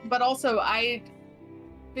 But also, I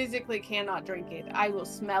physically cannot drink it. I will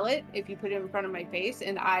smell it if you put it in front of my face,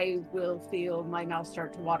 and I will feel my mouth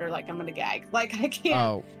start to water like I'm gonna gag. Like I can't.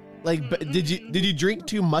 Oh, like did you drink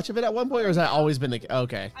too much of it at one point, or has that always been the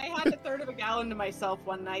okay? I had a third of a gallon to myself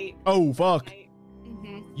one night. Oh fuck!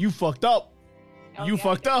 You fucked up. Oh, you yeah,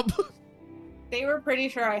 fucked up. They were pretty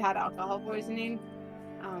sure I had alcohol poisoning.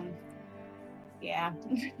 Yeah.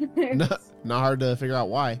 Not hard to figure out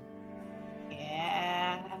why.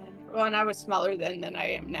 Yeah. Well, and I was smaller then than I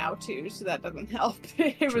am now too, so that doesn't help.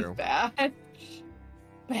 It was bad.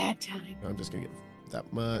 Bad time. I'm just gonna get that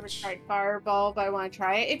I never much. tried Fireball, but I want to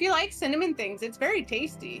try it. If you like cinnamon things, it's very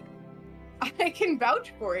tasty. I can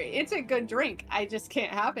vouch for it. It's a good drink. I just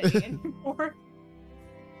can't have it anymore.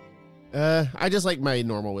 I just like my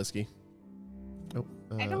normal whiskey. Oh,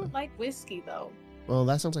 I don't like whiskey though. Well,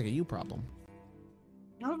 that sounds like a you problem.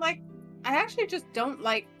 I actually just don't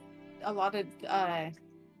like a lot of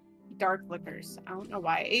dark liquors. I don't know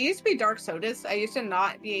why. It used to be dark sodas. I used to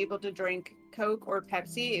not be able to drink Coke or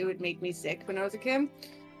Pepsi. It would make me sick when I was a kid.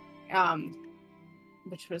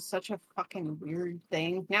 Which was such a fucking weird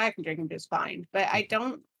thing. Now I can drink them just fine. But I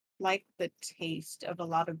don't like the taste of a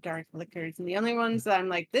lot of dark liquors. And the only ones that I'm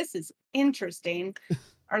like, this is interesting,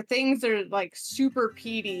 are things that are like super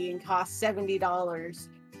peaty and cost $70.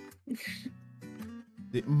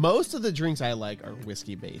 Most of the drinks I like are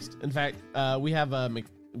whiskey based. In fact, we have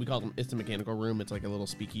we call them, it's a mechanical room. It's like a little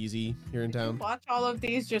speakeasy here in town. Watch all of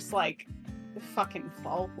these just like fucking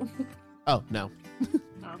fall. Oh no.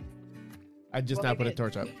 Oh. I just now put a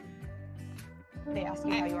torch up. They ask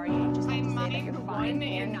you how you are, you just have to say that you're fine,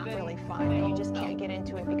 and you're not really fine, and you just can't get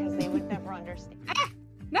into it because they would never understand.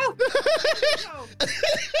 No! No!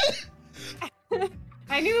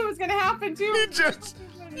 I knew it was gonna happen too.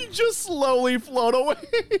 You just slowly float away.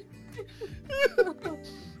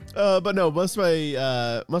 But no, most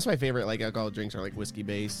of my favorite like alcoholic drinks are like whiskey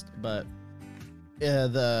based. But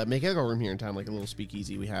the mechanical room here in town, like a little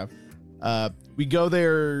speakeasy we have, we go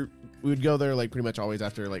there we would go there like pretty much always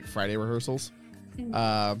after like Friday rehearsals.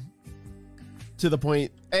 Mhm. To the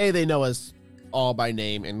point, they know us all by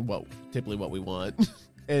name and typically what we want.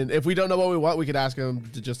 And if we don't know what we want, we could ask them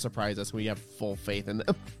to just surprise us. We have full faith in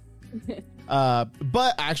them.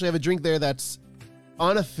 But I actually have a drink there that's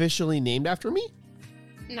unofficially named after me.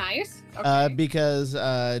 Nice. Okay. Because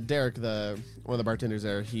Derek, one of the bartenders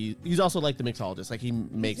there, he's also like the mixologist. Like he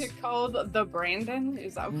makes. Is it called the Brandon?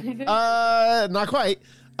 Is that what it is? Not quite.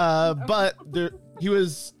 But he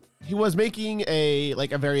was making a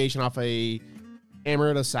variation off a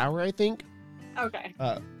amaretto sour, I think. Okay.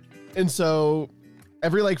 And so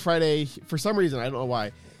every like Friday, for some reason, I don't know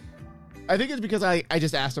why. I think it's because I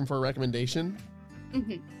just asked him for a recommendation.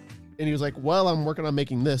 Mm-hmm. And he was like, well, I'm working on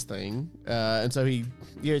making this thing. And so he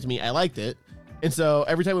gave it to me. I liked it. And so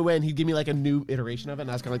every time we went, he'd give me like a new iteration of it.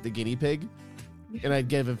 And I was kind of like the guinea pig. And I'd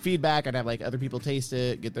give him feedback. I'd have like other people taste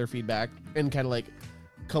it, get their feedback, and kind of like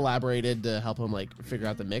collaborated to help him like figure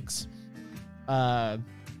out the mix.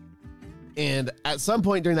 And at some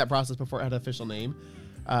point during that process, before it had an official name,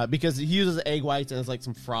 because he uses egg whites and there's like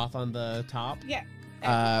some froth on the top. Yeah.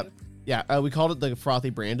 We called it the Frothy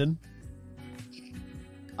Brandon.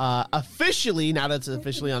 Officially, now that it's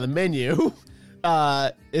officially on the menu,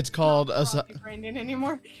 it's called Brandon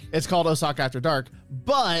anymore. It's called Osaka After Dark,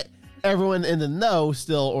 but everyone in the know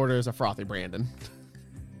still orders a Frothy Brandon.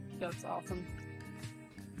 That's awesome.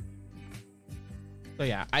 So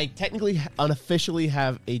yeah, I technically unofficially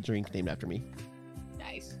have a drink named after me.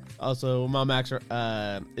 Nice. Also, Mom Max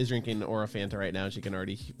is drinking Aura Fanta right now, and she can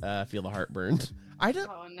already feel the heartburn.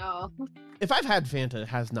 Oh no. If I've had Fanta, it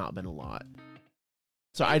has not been a lot.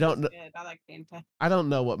 So I don't know. I like Fanta. I don't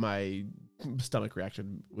know what my stomach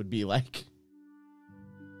reaction would be like.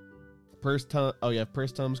 Purse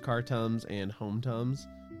Tums, Car Tums, and Home Tums,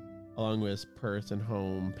 along with Purse and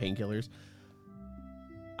Home painkillers.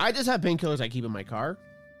 I just have painkillers I keep in my car,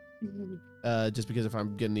 just because if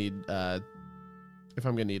I'm gonna need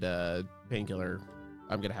a painkiller,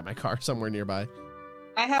 I'm gonna have my car somewhere nearby.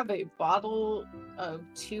 I have a bottle of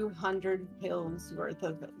 200 pills worth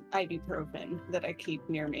of ibuprofen that I keep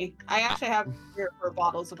near me. I actually have 3 or 4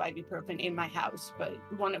 bottles of ibuprofen in my house, but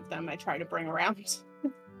one of them I try to bring around.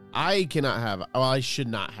 I should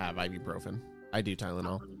not have ibuprofen. I do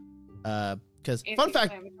Tylenol. Because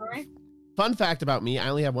fun fact about me, I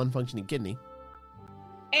only have one functioning kidney.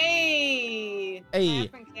 Hey! My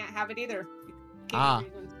husband can't have it either.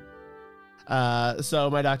 So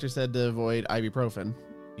my doctor said to avoid ibuprofen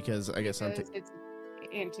because I guess it's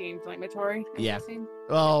anti-inflammatory. I'm guessing.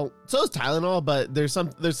 Well, so is Tylenol, but there's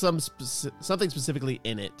something specifically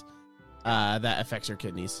in it that affects your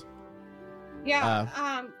kidneys.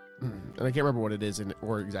 Yeah. And I can't remember what it is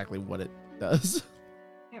or exactly what it does.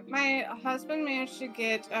 My husband managed to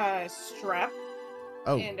get strep.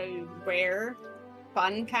 And a rare,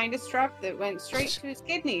 fun kind of strep that went straight to his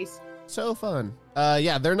kidneys. So fun.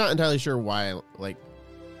 Yeah, they're not entirely sure why. Like,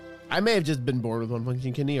 I may have just been born with one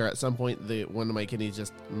functioning kidney, or at some point, one of my kidneys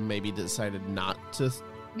just maybe decided not to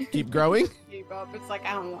keep growing. Keep up. It's like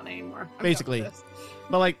I don't want it anymore. Basically,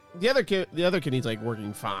 but like the other kidney's like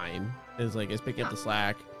working fine. It's picking up the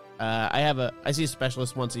slack. I see a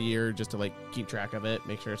specialist once a year just to like keep track of it,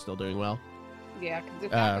 make sure it's still doing well. Yeah, because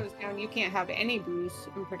if that goes down, you can't have any booze.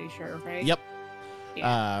 I'm pretty sure, right? Yep.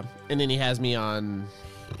 Yeah. And then he has me on.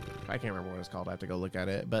 I can't remember what it's called. I have to go look at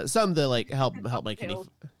it. But some to like help my kidney,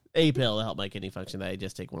 a pill to help my kidney function that I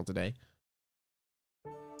just take once a day.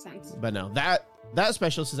 Sense. But no, that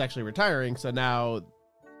specialist is actually retiring. So now,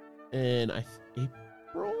 in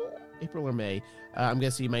April or May, I'm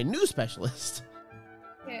gonna see my new specialist.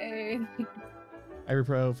 Yay.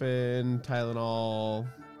 Ibuprofen, Tylenol,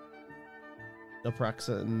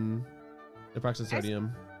 naproxen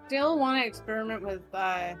sodium. Still want to experiment with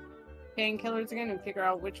painkillers again and figure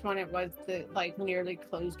out which one it was that like nearly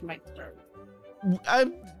closed my throat.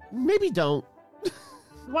 I maybe don't.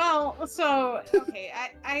 Well, so okay,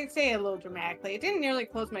 I say it a little dramatically. It didn't nearly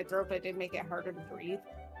close my throat, but it did make it harder to breathe.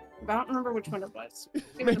 But I don't remember which one it was.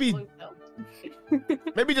 Maybe blue pill.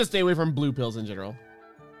 Maybe just stay away from blue pills in general.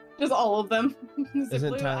 Just all of them.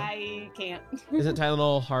 Isn't blue? I can't. Isn't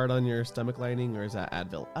Tylenol hard on your stomach lining, or is that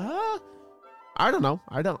Advil? I don't know.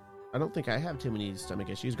 I don't think I have too many stomach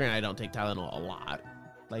issues. Granted, I don't take Tylenol a lot.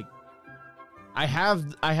 Like, I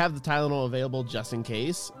have the Tylenol available just in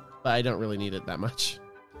case, but I don't really need it that much.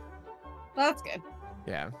 Well, that's good.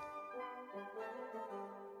 Yeah.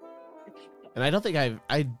 And I don't think I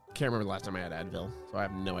can't remember the last time I had Advil, so I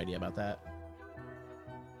have no idea about that.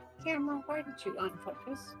 Camera, why did you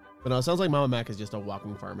unfocus? But no, it sounds like Mama Mac is just a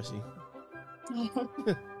walking pharmacy.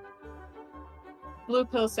 Blue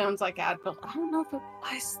pill sounds like Advil. I don't know if it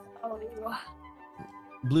was. Oh.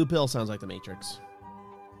 Blue pill sounds like the Matrix.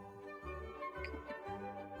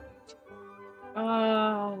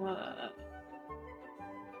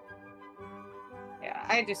 Yeah,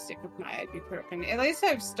 I just stick with my ibuprofen. At least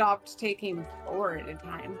I've stopped taking 4 at a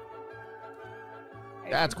time.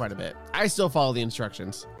 That's quite a bit. I still follow the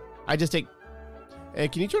instructions. I just take... Hey,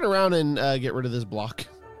 can you turn around and get rid of this block?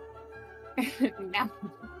 No.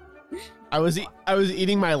 I was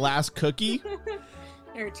eating my last cookie.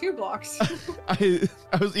 There are 2 blocks. I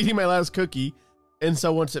was eating my last cookie, and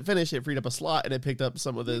so once it finished, it freed up a slot, and it picked up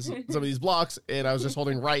some of these blocks, and I was just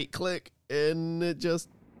holding right click, and it just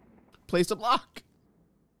placed a block.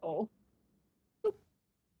 Oh.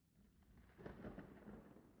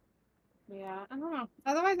 Yeah, I don't know.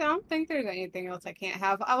 Otherwise, I don't think there's anything else I can't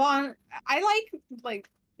have. I like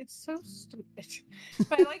it's so stupid,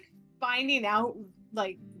 but I like finding out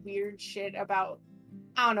like weird shit about,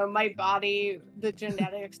 I don't know, my body, the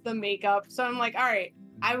genetics, the makeup. So I'm like, all right,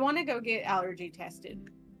 I want to go get allergy tested.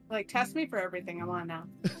 Like, test me for everything. I want to know.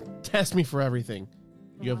 Test me for everything.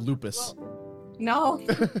 You have lupus. Well, no.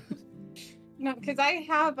 No, because I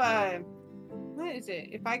have what is it?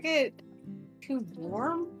 If I get too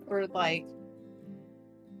warm or like,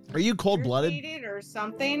 are you cold-blooded or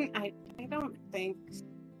something? I don't think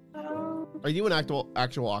so. Are you an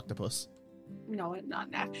actual octopus? No, not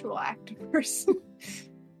an actual octopus.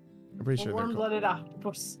 I'm pretty sure warm-blooded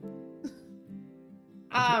octopus.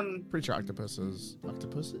 Pretty sure octopuses.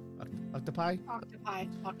 Octopi.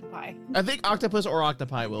 Octopi. I think octopus or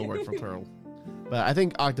octopi will work for plural, but I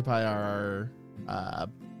think octopi are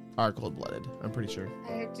cold-blooded. I'm pretty sure.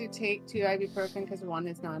 I have to take 2 ibuprofen because 1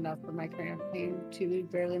 is not enough for my cramp pain. 2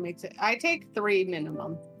 barely makes it. I take 3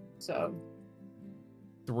 minimum, so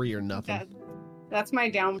 3 or nothing. That's my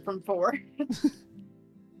down from 4.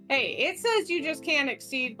 Hey, it says you just can't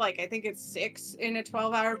exceed, like, I think it's 6 in a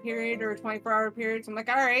 12-hour period or a 24-hour period. So I'm like,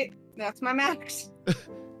 all right, that's my max.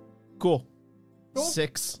 Cool.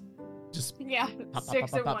 6. Just yeah, pop,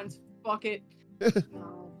 6 pop, at pop. once. Fuck it.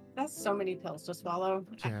 No, that's so many pills to swallow.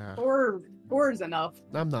 Yeah. 4 is enough.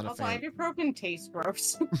 I'm not a Also, fan. ibuprofen tastes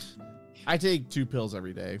gross. I take 2 pills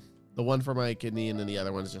every day. The one for my kidney, and then the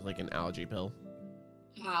other one's just like an allergy pill.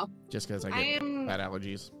 Wow. Just because I get bad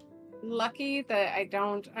allergies. Lucky that I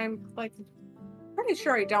don't. I'm like pretty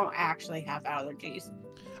sure I don't actually have allergies.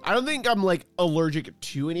 I don't think I'm like allergic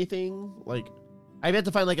to anything. Like, I've had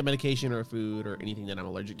to find like a medication or a food or anything that I'm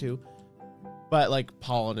allergic to. But like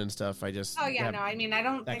pollen and stuff, I just. Oh yeah, no. I mean, I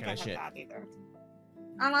don't think I have that either.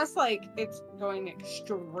 Unless like it's going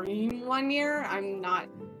extreme one year, I'm not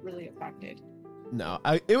really affected. No,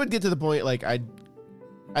 it would get to the point like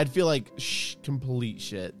I'd feel like complete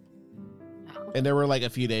shit. And there were like a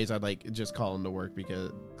few days I'd like just call into work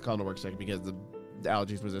sick because the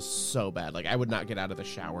allergies was just so bad. Like I would not get out of the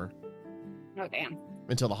shower. Oh damn.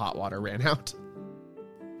 Until the hot water ran out.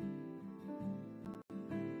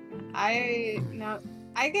 I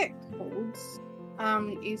get colds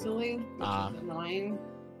easily, which is annoying.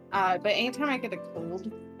 But anytime I get a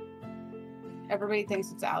cold, everybody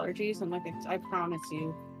thinks it's allergies. I'm like, I promise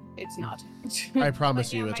you, it's not. I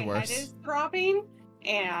promise you, it's my worse. My head is throbbing,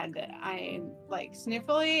 and I'm like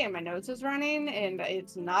sniffly, and my nose is running, and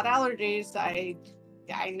it's not allergies. I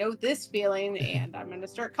know this feeling, and I'm gonna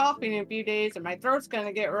start coughing in a few days, and my throat's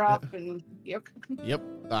gonna get rough, and yep.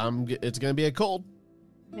 It's gonna be a cold.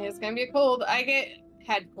 It's gonna be a cold. I get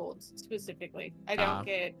head colds specifically. I don't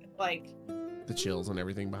get like the chills and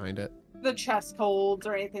everything behind it. The chest colds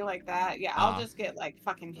or anything like that. Yeah, I'll just get like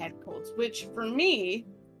fucking head colds, which for me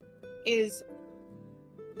is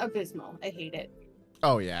abysmal. I hate it.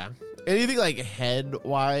 Oh yeah, anything like head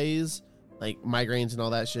wise, like migraines and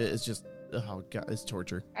all that shit is just oh god, it's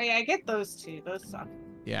torture. I get those too. Those suck.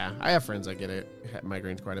 Yeah, I have friends that get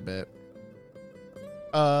migraines quite a bit.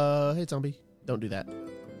 Hey zombie, don't do that.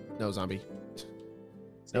 No zombie.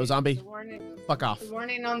 No zombie. Fuck off. The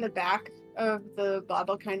warning on the back of the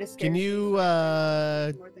bottle kind of scares Can you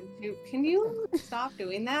more than 2. Can you stop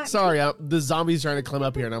doing that? Sorry, the zombie's trying to climb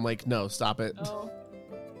up here, and I'm like, no, stop it. Oh.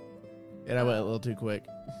 And I went a little too quick.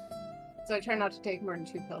 So I try not to take more than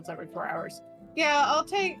 2 pills every 4 hours. Yeah, I'll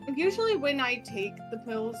take. Usually when I take the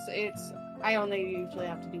pills, I only usually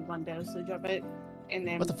have to do 1 dosage of it, and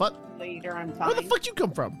then what the fuck? Later, I'm fine. Where the fuck you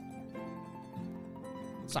come from?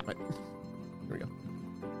 Stop it. Here we go.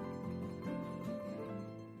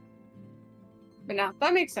 But now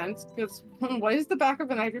that makes sense, because what is the back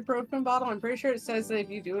of an ibuprofen bottle? I'm pretty sure it says that if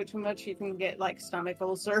you do it too much, you can get like stomach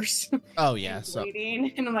ulcers. Oh yeah, and so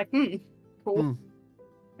bleeding. And I'm like, cool.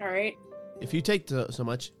 All right. If you take so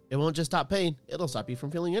much, it won't just stop pain; it'll stop you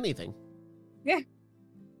from feeling anything. Yeah.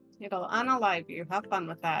 It'll unalive you. Have fun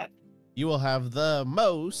with that. You will have the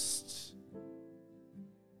most...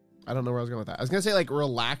 I don't know where I was going with that. I was going to say, like,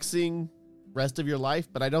 relaxing rest of your life,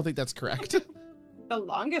 but I don't think that's correct. The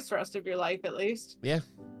longest rest of your life, at least. Yeah.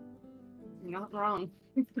 You're not wrong.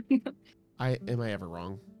 Am I ever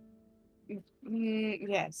wrong?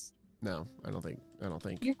 Yes. No, I don't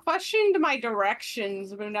think. You questioned my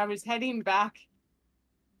directions when I was heading back,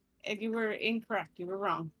 and you were incorrect. You were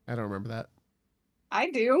wrong. I don't remember that. I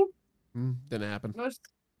do. Didn't happen.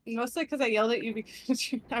 Mostly because I yelled at you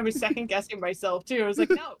because I was second guessing myself too. I was like,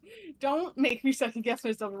 no, don't make me second guess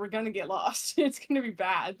myself. We're gonna get lost. It's gonna be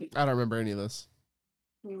bad. I don't remember any of this.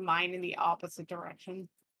 Mine in the opposite direction.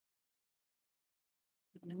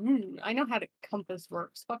 I know how the compass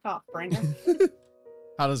works. Fuck off, Brandon.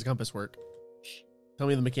 How does a compass work? Tell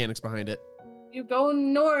me the mechanics behind it. You go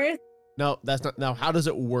north. No, that's not. No, how does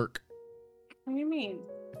it work? What do you mean?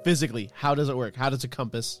 Physically, how does it work? How does a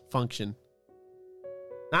compass function?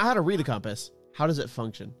 Not how to read a compass. How does it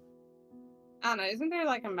function? I don't know. Isn't there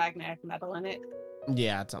like a magnetic metal in it?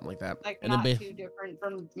 Yeah, it's something like that. Like And not then too different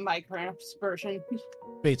from Minecraft's version.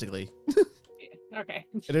 basically. Yeah, okay.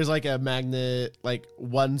 There's like a magnet, like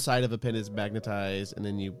one side of a pin is magnetized, and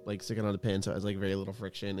then you like stick it on a pin, so it has like very little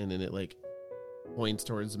friction, and then it like points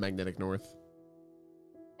towards the magnetic north.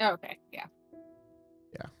 Okay, yeah.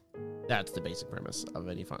 That's the basic premise of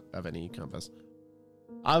any compass.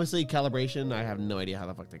 Obviously, calibration. I have no idea how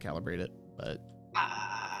the fuck to calibrate it, but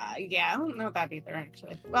Yeah, I don't know that either,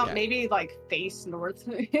 actually. Well, Yeah. maybe like face north.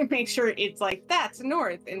 Make sure it's like that's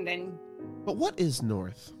north, and then. But what is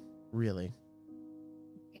north, really?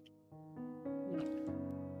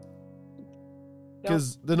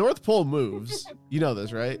 Because the North Pole moves. You know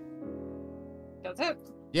this, right? Does it?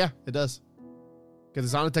 Yeah, it does. Because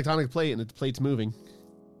it's on a tectonic plate, and the plate's moving.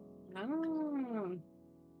 Oh.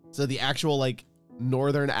 So the actual like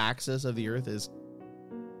northern axis of the Earth is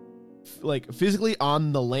like physically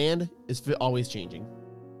on the land is always changing.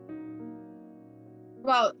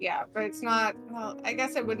 Well, yeah, but it's not. Well, I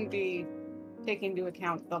guess it wouldn't be taking into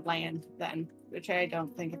account the land then, which I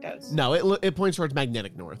don't think it does. No, it points towards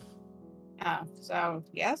magnetic north. So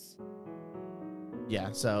yes.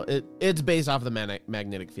 Yeah, so it's based off of the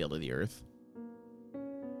magnetic field of the Earth.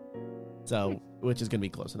 So, which is gonna be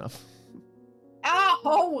close enough.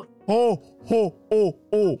 Oh! Oh, oh, oh,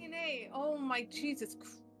 oh. Fucking A. Oh my Jesus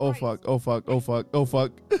Christ. Oh fuck, oh fuck, oh fuck, oh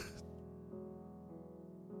fuck.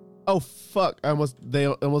 Oh fuck, they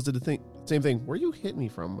almost did the same thing. Where you hit me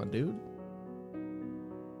from, my dude?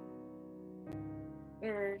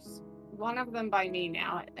 There's one of them by me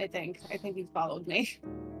now, I think. I think he's followed me.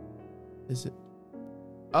 Is it?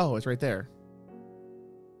 Oh, it's right there.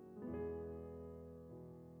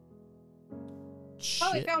 Oh,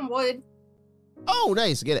 I Shit. found wood. Oh,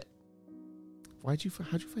 nice. Get it. How'd you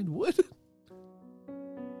find wood?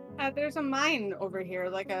 There's a mine over here,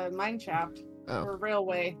 like a mine shaft or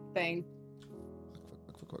railway thing.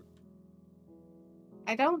 Fuck.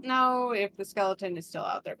 I don't know if the skeleton is still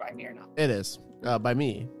out there by me or not. It is. By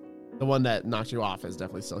me. The one that knocked you off is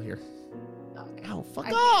definitely still here. Okay. Ow, fuck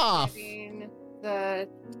I'm off! getting the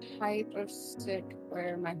type of stick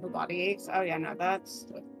where my whole body aches. Oh yeah, no, that's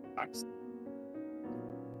what sucks.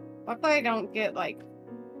 Luckily I don't get like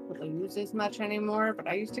blues as much anymore, but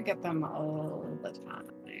I used to get them all the time.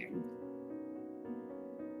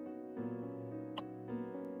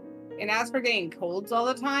 And as for getting colds all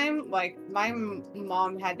the time, like my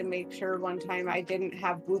mom had to make sure one time I didn't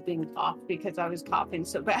have whooping cough because I was coughing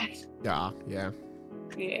so bad. Yeah. Yeah.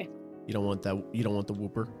 You don't want that. You don't want the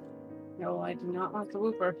whooper. No, I do not want the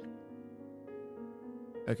whooper.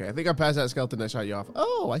 Okay, I think I'm past that skeleton that shot you off.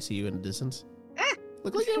 Oh, I see you in the distance.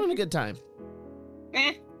 Look like you're having a good time.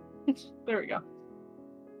 There we go.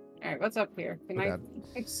 All right, what's up here? Can Oh,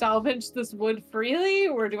 I salvage this wood freely,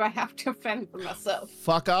 or do I have to fend for myself?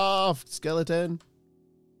 Fuck off, skeleton.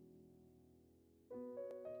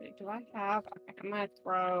 Okay, do I have? Okay, I'm gonna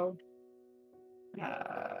throw.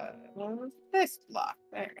 What was this block?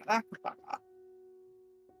 There you go. That can fuck off.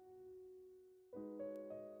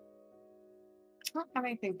 I don't have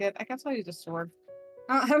anything good. I guess I'll use a sword.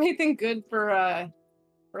 I don't have anything good for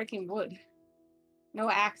breaking wood.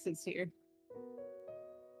 No axes here.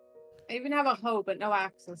 I even have a hoe, but no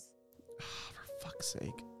axes. For fuck's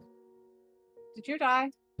sake. Did you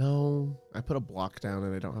die? No, I put a block down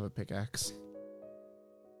and I don't have a pickaxe.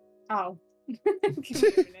 Oh.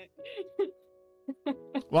 Considering it.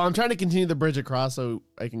 Well, I'm trying to continue the bridge across so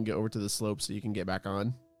I can get over to the slope so you can get back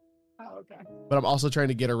on. Oh, okay. But I'm also trying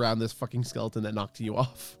to get around this fucking skeleton that knocked you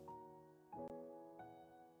off.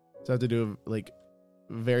 So I have to do like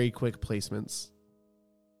very quick placements.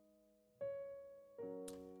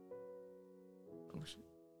 shit.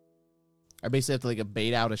 I basically have to like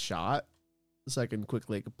bait out a shot so I can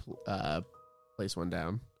quickly place one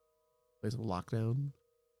down. Place a lockdown.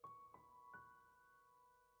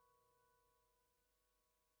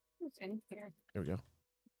 What's in here? There we go.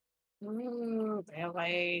 Ooh,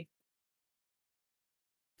 really?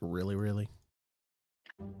 Really, really.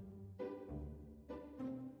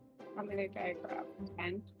 How many did I grab?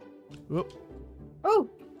 10. Whoop. Oh,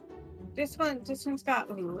 this one's got.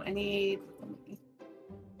 Ooh, I need.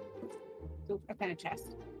 Ooh, I found a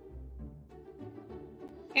chest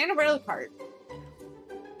and a rail cart.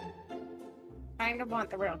 Kind of want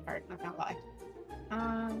the rail cart. Not gonna lie.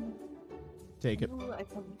 Take it. Ooh, I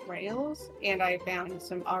found rails, and I found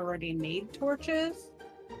some already made torches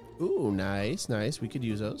Ooh, nice, nice. We could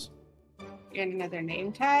use those. and another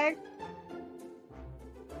name tag.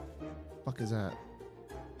 Fuck is that?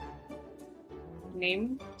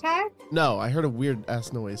 Name tag? No, I heard a weird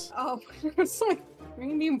ass noise. Oh, it's like, what do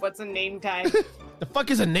you mean? What's a name tag? The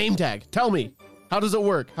fuck is a name tag? Tell me. How does it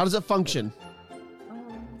work? How does it function?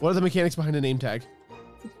 What are the mechanics behind a name tag?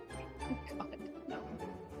 God, no.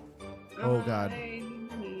 Oh, God. I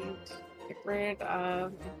need to get rid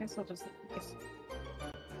of. I guess I'll just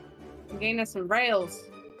gain us some rails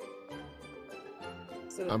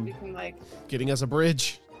so that we can like Getting us a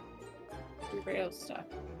bridge. do rail stuff.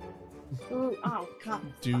 Ooh, oh God.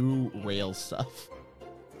 Do rail stuff.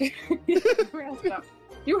 Rail stuff.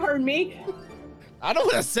 You heard me. I know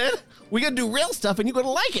what I said. We gotta do rail stuff and you're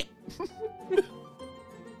gonna like it.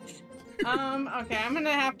 Okay, I'm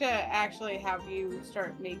gonna have to actually have you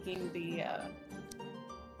start making the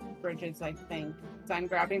bridges, I think. So I'm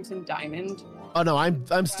grabbing some diamond. Oh no,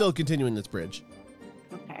 I'm still continuing this bridge.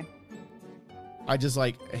 Okay. I just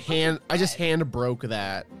hand broke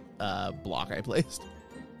that block I placed.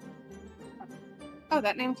 Oh,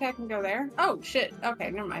 that name tag can go there? Oh, shit.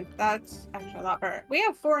 Okay, never mind. That's actually a lot better. We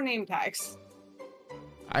have 4 name tags.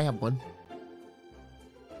 I have one.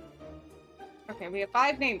 Okay, we have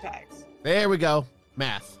 5 name tags. There we go.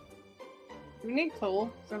 Math. We need coal.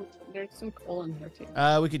 There's some coal in here, too.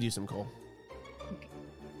 We could use some coal.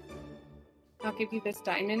 I'll give you this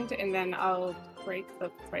diamond, and then I'll break the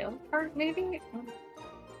rail part, maybe?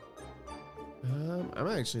 I'm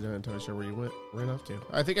actually not entirely sure where you ran off to.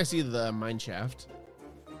 I think I see the mine shaft.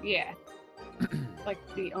 Yeah. Like,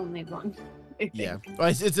 the only one. I think. Yeah. Well,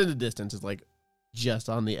 it's in the distance. It's like just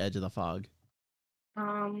on the edge of the fog.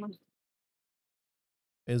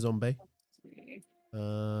 Hey, zombie. Let's see.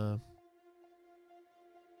 Uh,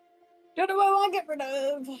 What do I want to get rid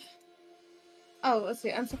of? Oh, let's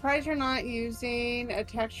see. I'm surprised you're not using a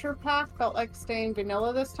texture pack. Felt like staying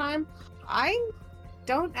vanilla this time. I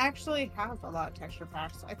don't actually have a lot of texture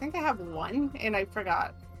packs. I think I have one, and I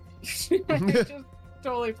forgot. I just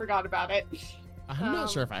totally forgot about it. I'm not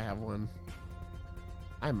sure if I have one.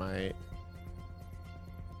 I might.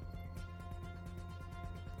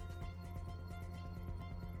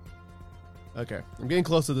 Okay, I'm getting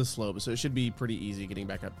close to this slope, so it should be pretty easy getting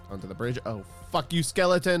back up onto the bridge. Oh, fuck you,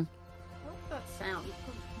 skeleton! What's that sound?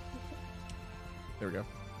 There we go.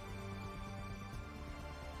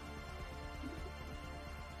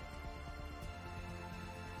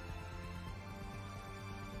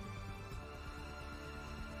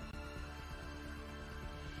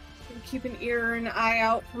 Keep an ear and eye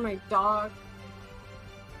out for my dog.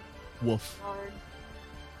 Woof. Hard.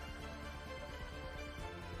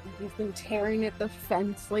 He's been tearing at the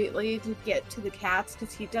fence lately to get to the cats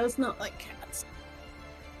because he does not like cats.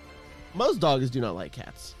 Most dogs do not like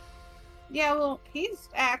cats. Yeah, well, he's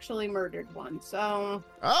actually murdered one, so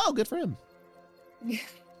Oh, good for him.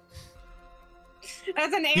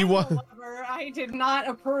 as an He animal won. lover, I did not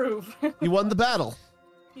approve. He won the battle.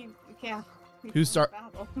 Yeah. Who start?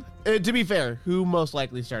 Battle. To be fair, who most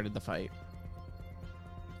likely started the fight?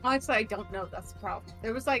 Honestly, I don't know. That's the problem.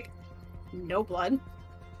 There was like no blood,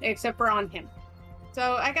 except for on him.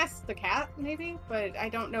 So I guess the cat, maybe, but I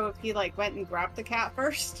don't know if he like went and grabbed the cat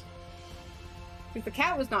first. Because the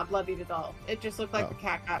cat was not bloodied at all. It just looked like the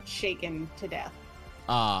cat got shaken to death.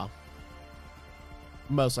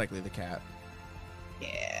 Most likely the cat.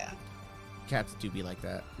 Yeah. Cats do be like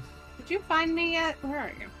that. Did you find me yet? Where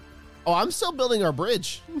are you? Oh, I'm still building our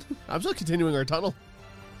bridge. I'm still continuing our tunnel.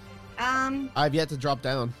 I've yet to drop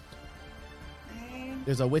down.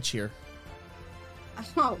 There's a witch here.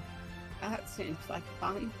 Oh, that seems like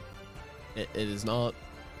fun. It is not.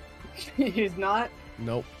 It is not.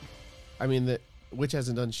 Nope. I mean, the witch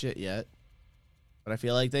hasn't done shit yet, but I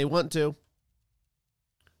feel like they want to.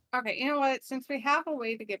 Okay, you know what? Since we have a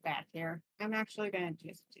way to get back here, I'm actually going to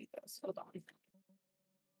just do this. Hold on.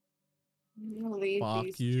 I'm going to leave Fuck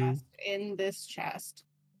these you. chests in this chest.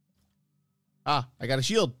 Ah, I got a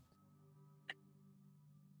shield.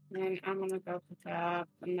 And I'm gonna go pick up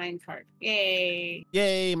the minecart. Yay!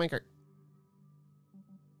 Yay, minecart.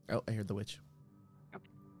 Oh, I heard the witch.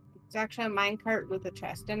 It's actually a minecart with a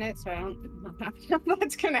chest in it, so I don't know if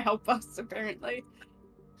that's gonna help us, apparently.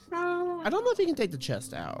 I don't know if you can take the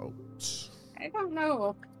chest out. I don't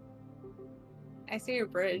know. I see a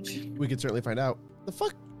bridge. We could certainly find out. The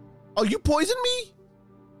fuck? Oh, you poisoned me?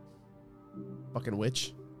 Fucking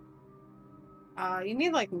witch. You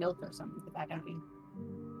need like milk or something for that, don't you?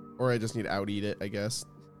 Or I just need to out-eat it, I guess.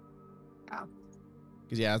 Oh.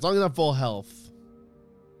 Because, yeah, as long as I'm full health.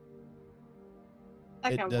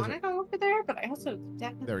 Like, It I want to doesn't- go over there, but I also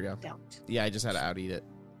definitely There we go. don't. Yeah, I just had to out-eat it.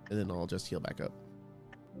 And then I'll just heal back up.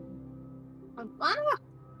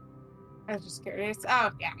 I was just curious.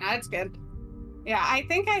 Oh, yeah, no, that's good. Yeah, I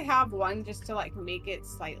think I have one just to, like, make it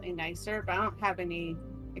slightly nicer, but I don't have any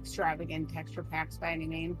extravagant texture packs by any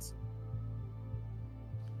means.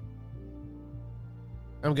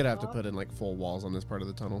 I'm going to have to put in, like, full walls on this part of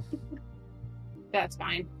the tunnel. That's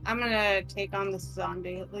fine. I'm gonna take on this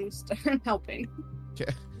zombie at least. I'm helping.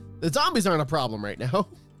 Okay. The zombies aren't a problem right now.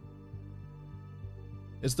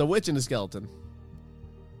 It's the witch and the skeleton.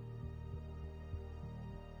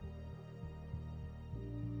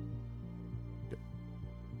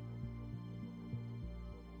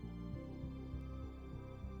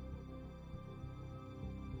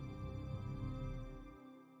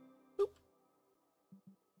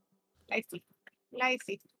 Licey.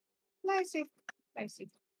 Licey. Licey. Licey.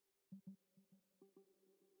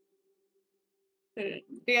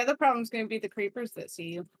 The other problem is going to be the creepers that see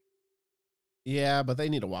you. Yeah, but they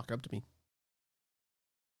need to walk up to me.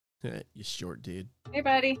 You short dude. Hey,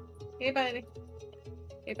 buddy. Hey, buddy.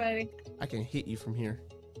 Hey, buddy. I can hit you from here.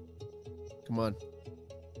 Come on.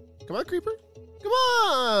 Come on, creeper. Come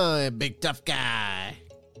on, big tough guy.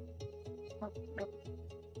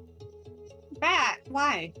 Bat.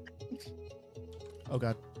 Why? Oh,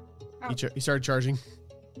 God. Oh. He started charging.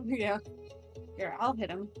 Yeah. Here, I'll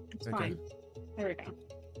hit him. It's Okay. fine. There we go.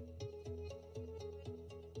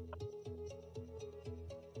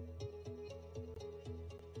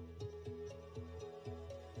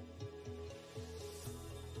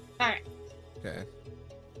 Alright. Okay.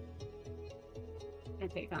 I'll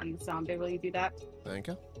take on the zombie. Will you do that? Thank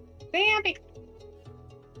you. Bambi!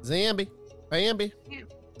 Zambi. Bambi. Yeah.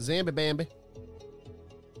 Zambi Bambi.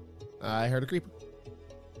 I heard a creeper.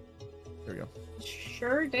 There we go.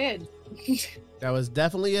 Sure did. That was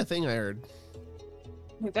definitely a thing I heard.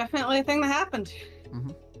 Definitely a thing that happened.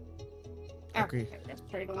 Mhm. Okay. Okay. Let's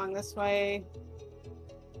trade along this way.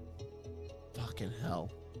 Fucking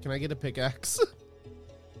hell. Can I get a pickaxe?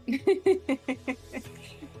 I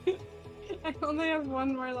only have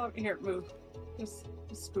one more left. Here, move. Just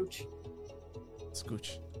scooch.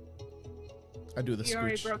 Scooch. I do the You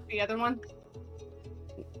already scooch. broke the other one?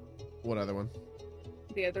 What other one?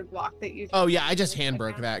 The other block that you... Oh yeah, I just hand Put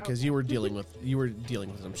broke down? that because Okay. you were dealing with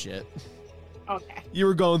some shit. Okay. You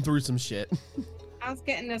were going through some shit. I was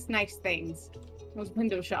getting us nice things. I was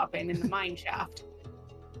window shopping in the mine shaft.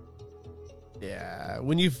 Yeah,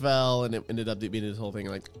 when you fell and it ended up being this whole thing,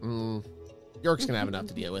 like, York's gonna have enough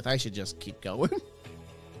to deal with. I should just keep going.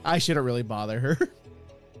 I shouldn't really bother her.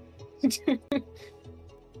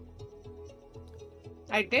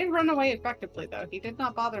 I did run away effectively, though. He did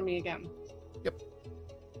not bother me again.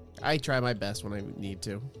 I try my best when I need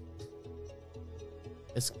to.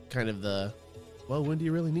 It's kind of the, well, when do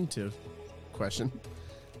you really need to question.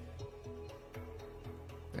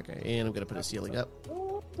 Okay, and I'm gonna put a ceiling up.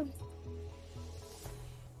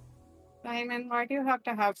 Simon, why do you have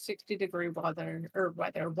to have 60-degree water?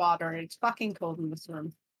 It's fucking cold in this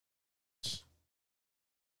room.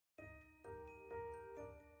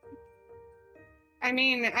 I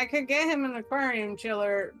mean, I could get him an aquarium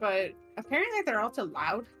chiller, but apparently they're also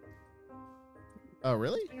loud. Oh,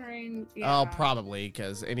 really? Yeah. Oh, probably,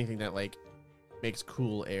 because anything that, like, makes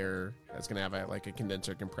cool air is going to have, a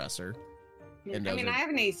condenser compressor. Yeah, and I those mean, are- I have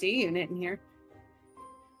an AC unit in here.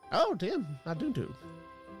 Oh, damn. I do too.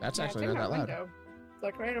 That's Yeah, actually it's in not that our loud. window. It's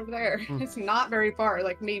like right over there. Hmm. It's not very far,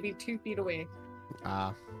 like maybe 2 feet away.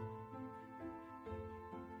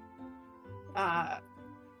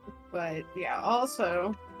 But yeah,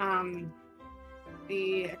 also,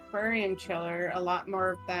 the aquarium chiller, a lot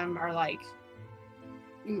more of them are like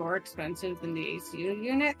more expensive than the AC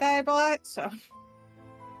unit that I bought, so.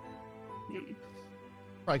 Probably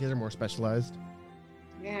because they're more specialized.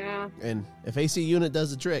 Yeah. And if AC unit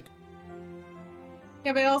does the trick.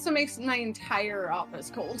 Yeah, but it also makes my entire office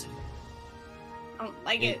cold. I don't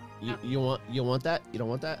like it. You want that? You don't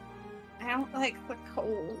want that? I don't like the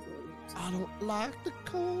cold. I don't like the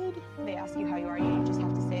cold. They ask you how you are, you just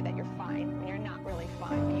have to say that you're fine when you're not really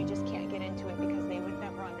fine, but you just can't get into it because they would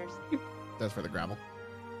never understand. That's for the gravel.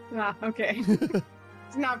 Ah, okay.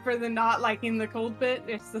 It's not for the not liking the cold bit.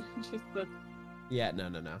 It's just the. Yeah, no.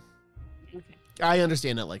 Okay. I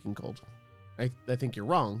understand not liking cold. I think you're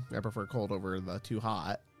wrong. I prefer cold over the too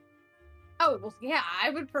hot. Oh well, yeah. I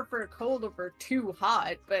would prefer cold over too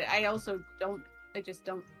hot, but I also don't. I just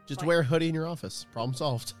don't. Just like- wear a hoodie in your office. Problem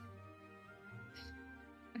solved.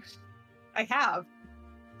 I have.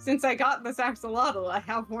 Since I got this axolotl, I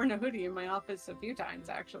have worn a hoodie in my office a few times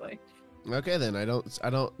actually. Okay, then I don't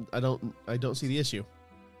see the issue.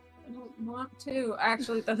 I don't want to.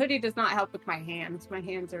 Actually, the hoodie does not help with my hands. My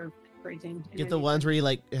hands are freezing. Get the ones where you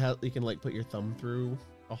you can put your thumb through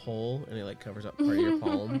a hole and it covers up part of your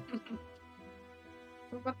palm.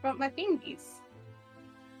 What about my fingies?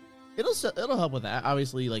 It'll help with that.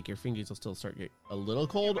 Obviously, your fingers will still start get a little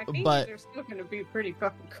cold, My fingers but are still gonna be pretty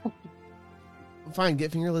fucking cold. fine.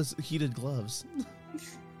 Get fingerless heated gloves.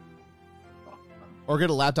 Or get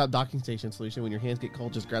a laptop docking station solution. When your hands get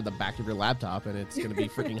cold, just grab the back of your laptop and it's going to be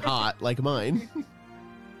freaking hot like mine.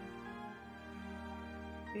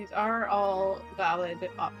 These are all valid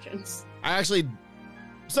options.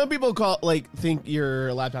 Some people think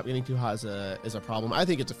your laptop getting too hot is a problem. I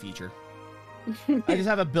think it's a feature. I just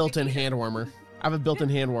have a built-in hand warmer. I have a built-in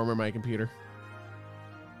hand warmer in my computer.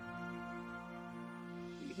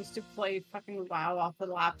 I used to play fucking WoW off the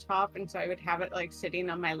laptop, and so I would have it sitting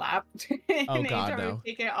on my lap. Oh God, I no! would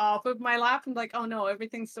take it off of my lap and oh no,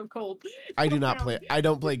 everything's so cold. I do not play. I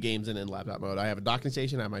don't play games in laptop mode. I have a docking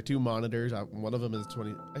station. I have my two monitors. One of them is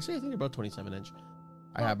 20. Actually, I think they're both 27-inch.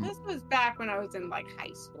 This was back when I was in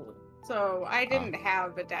high school, so I didn't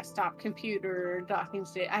have a desktop computer or docking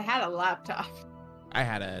station. I had a laptop. I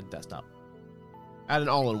had a desktop. I had an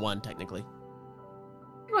all-in-one technically.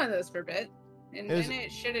 One of those for a bit, and then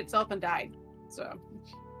it shit itself and died. So.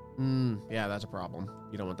 Yeah, that's a problem.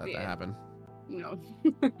 You don't want that to happen. No.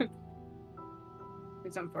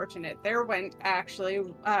 It's unfortunate. There went actually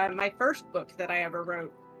my first book that I ever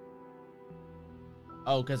wrote.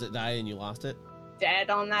 Oh, because it died and you lost it?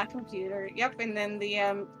 Dead on that computer. Yep, and then the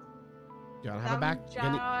You gotta have a back.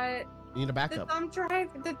 You need a backup. The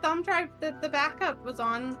thumb drive that the backup was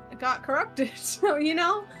on got corrupted. So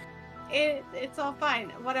it's all fine.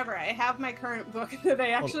 Whatever. I have my current book that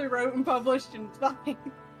I actually wrote and published, and it's fine.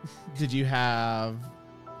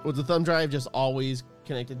 Was the thumb drive just always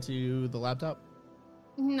connected to the laptop?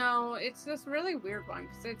 No, it's this really weird one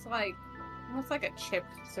because it's almost like a chip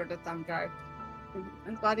sort of thumb drive.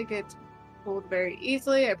 My body gets cold very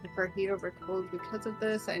easily. I prefer heat over cold because of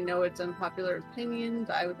this. I know it's unpopular opinion,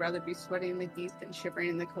 but I would rather be sweating in the heat than shivering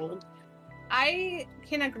in the cold. I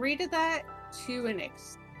can agree to that to an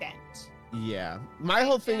extent. Yeah, my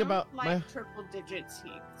whole thing about my triple digits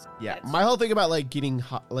heat. Yeah, my whole thing about getting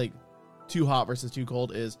hot, too hot versus too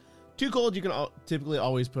cold is too cold. You can typically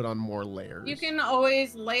always put on more layers. You can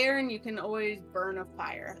always layer, and you can always burn a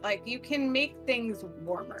fire. You can make things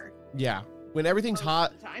warmer. Yeah, when everything's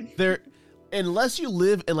hot, unless you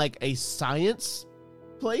live in a science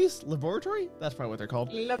place, laboratory. That's probably what they're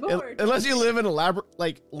called. Laboratory. Unless you live in a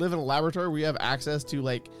laboratory where you have access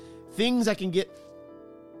to things that can get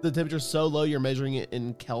the temperature so low you're measuring it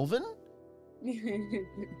in Kelvin.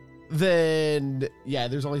 Then yeah,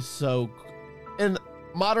 there's only so in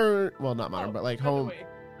modern. Well, not modern, but home.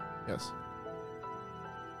 Yes.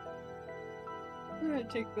 I'm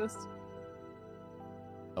gonna take this.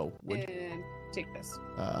 Oh, wood. And take this.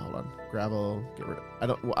 Hold on. Gravel. Get rid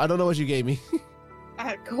of. I don't know what you gave me. I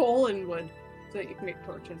had coal and wood, so that you can make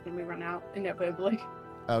torches when we run out, inevitably.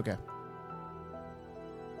 Okay.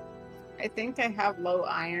 I think I have low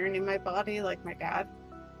iron in my body, like my dad.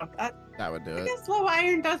 That would do I it. guess low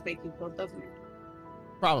iron does make you cold, doesn't it?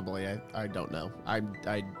 Probably. I don't know. I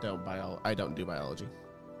don't do biology.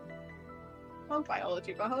 Well,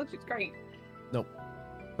 biology. Biology's great. Nope.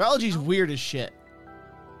 Biology's weird as shit.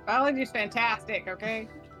 Biology's fantastic, okay?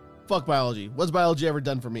 Fuck biology. What's biology ever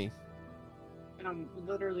done for me?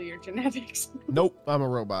 Literally your genetics. Nope. I'm a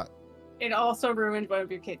robot. It also ruined one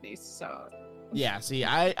of your kidneys, so. Yeah, see,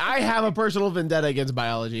 I have a personal vendetta against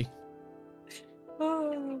biology.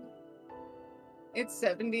 It's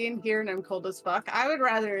 70 in here and I'm cold as fuck. I would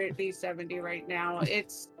rather it be 70 right now.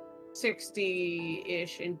 It's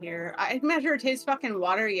 60-ish in here. I measured his fucking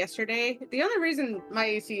water yesterday. The only reason my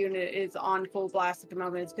AC unit is on full blast at the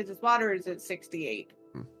moment is because his water is at 68.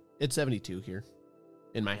 It's 72 here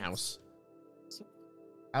in my house.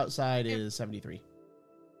 Outside is 73.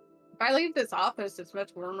 If I leave this office, it's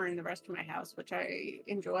much warmer in the rest of my house, which I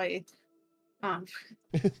enjoy. I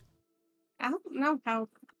don't know how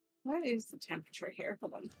What is the temperature here?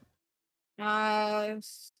 Hold on.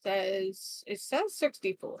 It says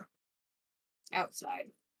 64 outside.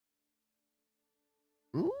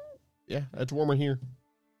 Ooh, yeah, it's warmer here.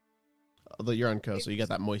 Although you're on coast, so you got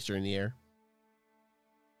that moisture in the air.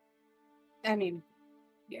 I mean,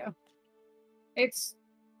 yeah. It's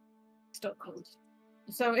still cold.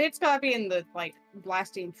 So it's got to be in the, like,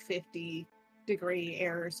 blasting 50-degree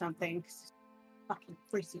air or something. It's fucking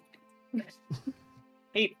freezing.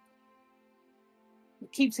 Hate it.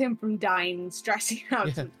 It keeps him from dying and stressing out.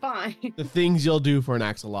 Yeah. So it's fine. The things you'll do for an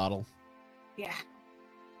axolotl. Yeah.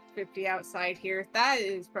 50 outside here. That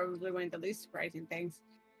is probably one of the least surprising things.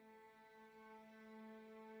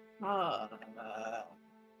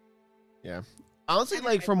 Yeah. Honestly,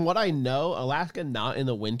 like, from what I know, Alaska not in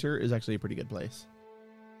the winter is actually a pretty good place.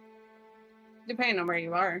 Depending on where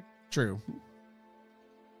you are. True.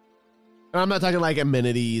 And I'm not talking like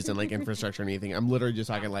amenities and like infrastructure or anything. I'm literally just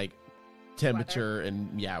talking like temperature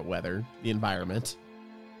and weather, the environment.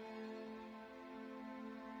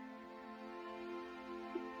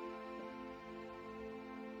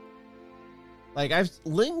 Like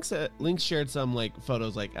Lynx shared some like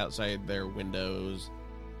photos like outside their windows,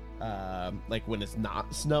 like when it's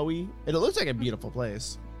not snowy, and it looks like a beautiful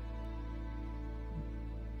place.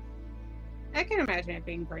 I can imagine it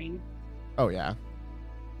being green. Oh yeah,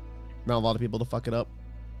 not a lot of people to fuck it up.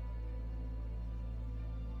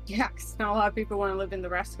 Yeah, because not a lot of people want to live in the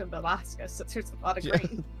rest of Alaska, so there's a lot of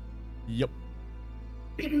green. Yep.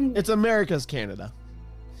 It's America's Canada.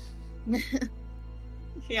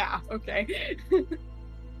 Yeah, okay.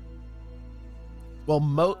 Well,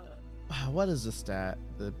 what is the stat?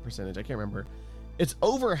 The percentage? I can't remember. It's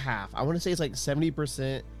over half. I want to say it's like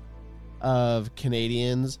 70% of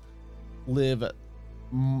Canadians live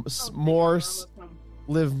more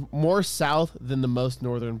south than the most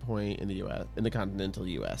northern point in the U.S. in the continental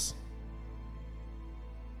U.S.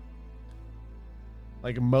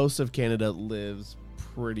 Like most of Canada lives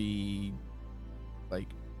pretty, like.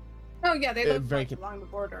 Oh yeah, they live very like, along the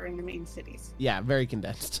border in the main cities. Yeah, very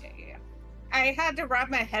condensed. Yeah. I had to wrap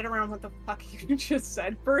my head around what the fuck you just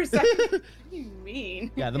said for a second. What do you mean?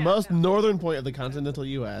 Yeah, the most northern point of the continental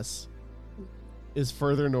U.S. is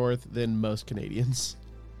further north than most Canadians.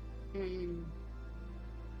 Mm.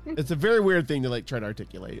 It's a very weird thing to like try to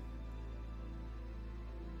articulate.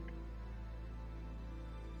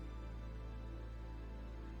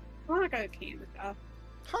 I want to go to Canada.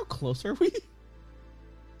 How close are we?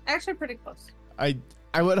 Actually, pretty close. I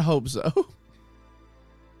would hope so.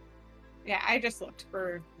 Yeah, I just looked.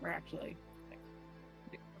 We're actually like,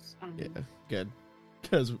 pretty close. Yeah, good.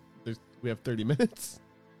 Because we have 30 minutes.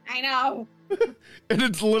 I know. And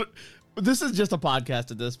it's this is just a podcast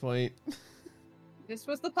at this point. This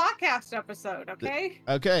was the podcast episode, okay?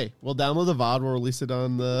 Okay, we'll download the VOD. We'll release it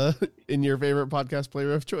on in your favorite podcast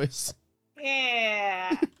player of choice.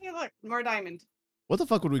 Yeah. Hey, look, more diamond. What the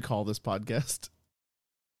fuck would we call this podcast?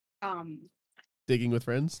 Digging with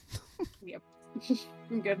friends. Yep.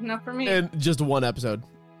 Good enough for me. And just one episode.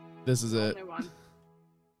 This is it. Only one.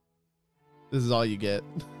 This is all you get.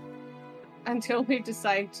 Until we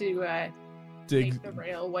decide to Dig take the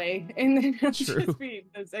railway, and then it'll True. just be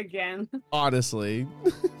this again. Honestly,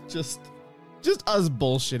 just us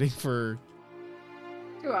bullshitting for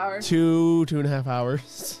 2 hours. 2.5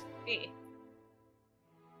 hours. Hey.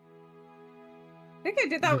 I think I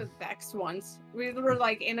did that with Bex once. We were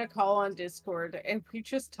like in a call on Discord, and we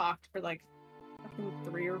just talked for like fucking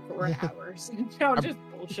 3 or 4 hours. No, just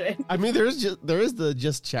bullshit. I mean, there is the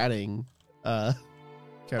just chatting category.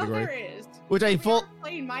 Oh, there is. Which We are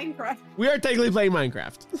playing Minecraft. We are technically playing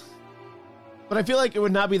Minecraft. But I feel like it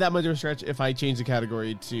would not be that much of a stretch if I changed the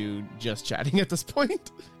category to just chatting at this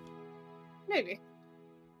point. Maybe.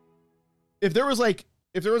 If there was a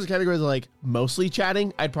category that like mostly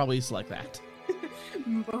chatting, I'd probably select that.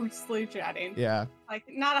 Mostly chatting. Yeah. Like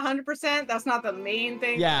not 100%. That's not the main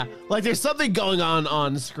thing. Yeah. Like there's something going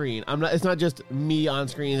on screen. It's not just me on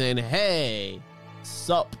screen saying, "Hey,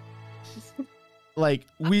 sup." Like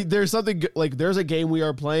there's something like there's a game we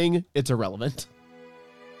are playing. It's irrelevant.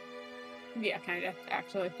 Yeah, kind of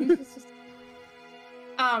actually.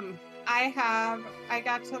 I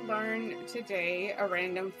got to learn today a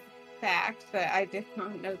random fact that I did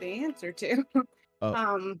not know the answer to.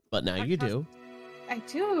 Oh, but now you do. I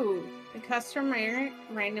do. The customer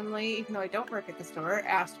randomly, even though I don't work at the store,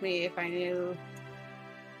 asked me if I knew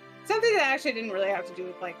something that actually didn't really have to do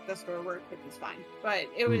with like the store work, which is fine. But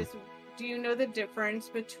it was, do you know the difference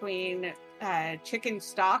between chicken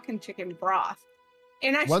stock and chicken broth?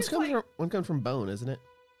 And I one comes from bone, isn't it?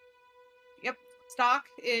 Yep. Stock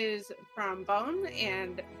is from bone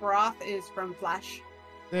and broth is from flesh.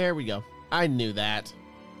 There we go. I knew that.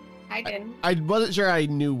 I didn't. I wasn't sure I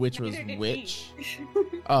knew which was Neither did which. he.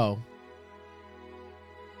 Oh.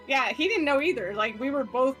 Yeah, he didn't know either. Like, we were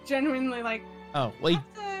both genuinely like, Oh, wait.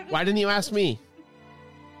 Why didn't you ask me?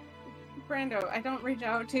 Brando, I don't reach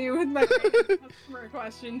out to you with my customer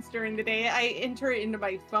questions during the day. I enter it into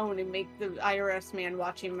my phone and make the IRS man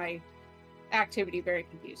watching my activity very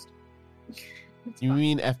confused. You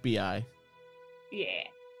mean FBI? Yeah.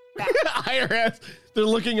 IRS. They're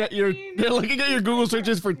looking at your Google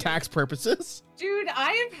searches for tax purposes. Dude,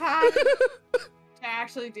 I have had to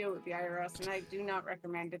actually deal with the IRS, and I do not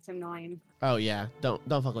recommend. It's annoying. Oh yeah, don't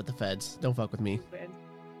fuck with the feds. Don't fuck with me. Stupid.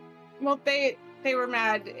 Well, they were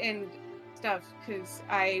mad and stuff because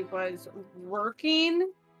I was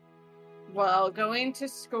working while going to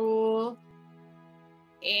school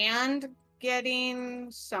and getting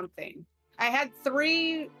something. I had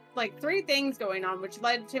three things going on, which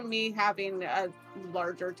led to me having a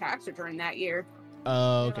larger tax return that year.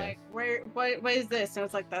 Oh, okay. Like, what is this? And I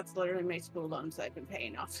was like, that's literally my school loans that I've been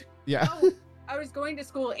paying off. Yeah. Oh, I was going to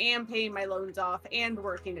school and paying my loans off and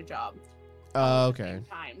working a job. Okay.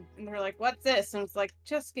 Time. And they're like, what's this? And it's like,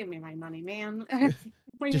 just give me my money, man.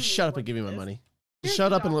 Just shut up and give me my money. Just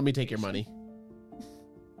shut up and let me take your money.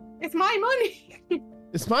 It's my money.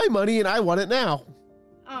 It's my money and I want it now.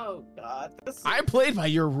 Oh God. I played by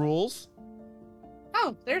your rules.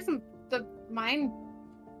 Oh, there's the mine.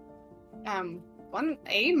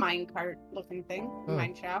 A mine cart looking thing. Oh.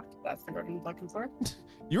 Mine shaft. That's the word I'm looking for.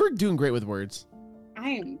 You were doing great with words. I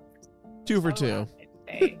am 2 for 2.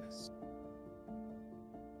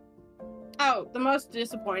 Oh, the most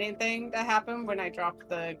disappointing thing that happened when I dropped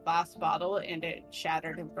the glass bottle and it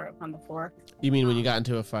shattered and broke on the floor. You mean when you got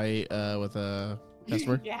into a fight with a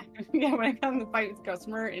customer? Yeah, when I got in the fight with the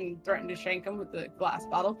customer and threatened to shank him with the glass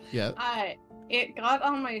bottle. Yeah. It got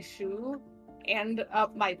on my shoe and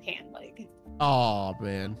up my pant leg. Oh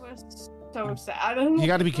man. It was so sad. You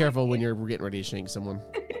got to be careful when you're getting ready to shank someone.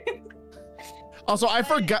 Also, I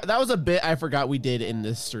forgot that was a bit I forgot we did in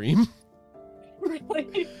this stream.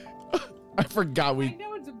 Really? I forgot I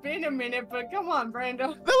know it's been a minute, but come on, Brando.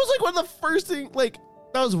 That was like one of the first things. Like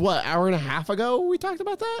that was what, hour and a half ago we talked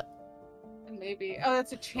about that. Maybe. Oh,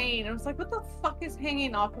 that's a chain. I was like, what the fuck is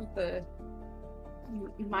hanging off of the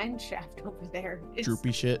mine shaft over there? It's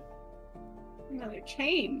Droopy shit. They're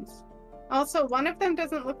chains. Also, one of them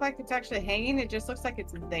doesn't look like it's actually hanging. It just looks like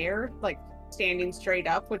it's there, like standing straight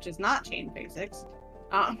up, which is not chain physics.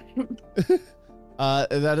 That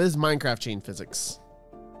is Minecraft chain physics.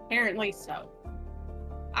 Apparently so.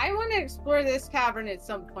 I want to explore this cavern at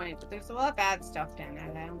some point, but there's a lot of bad stuff down there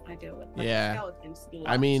that I don't want to deal with. Like Yeah. skeletons,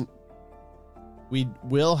 I mean, we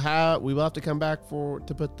will have to come back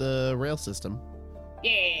to put the rail system.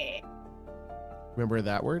 yeah. Remember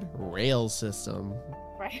that word? Rail system.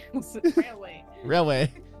 Railway.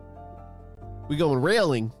 Railway. We going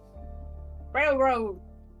railing. Railroad.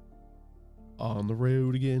 On the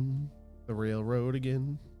road again. The railroad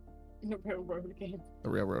again. The railroad again. The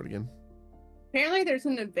railroad again. Apparently there's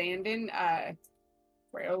an abandoned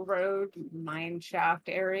railroad mine shaft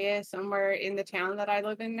area somewhere in the town that I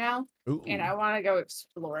live in now. Ooh. And I want to go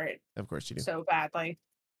explore it Of course you do. so badly.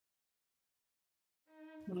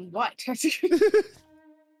 What?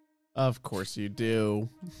 Of course you do.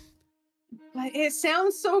 But it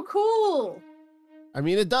sounds so cool. I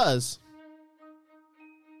mean, it does.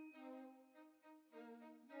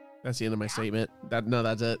 That's the end of my statement.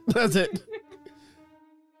 That's it. That's it.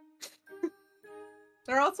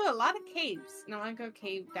 There are also a lot of caves. And I want to go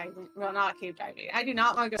cave diving. Well, not cave diving. I do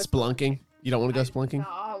not want to go Spelunking. You don't want to go spelunking? No,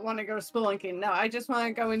 I want to go spelunking. No, I just want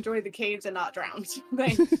to go enjoy the caves and not drown.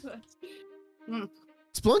 Thanks.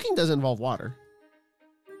 Spelunking doesn't involve water.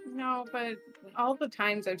 No, but all the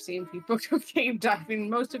times I've seen people go cave diving,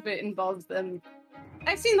 most of it involves them.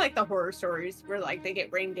 I've seen like the horror stories where like they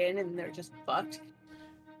get reined in and they're just fucked.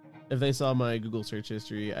 If they saw my Google search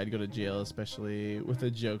history, I'd go to jail, especially with the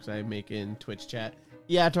jokes I make in Twitch chat.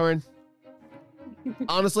 Yeah, Torin.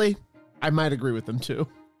 Honestly, I might agree with them too.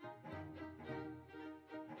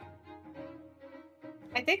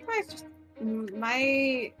 I think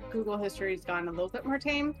my Google history's gone a little bit more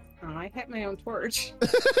tame. Oh, I hit my own torch.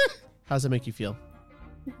 How's it make you feel?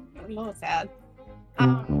 A little sad.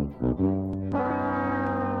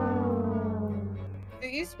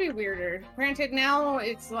 It used to be weirder. Granted, now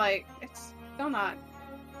it's still not.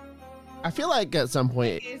 I feel like at some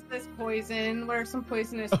point. Is this poison? What are some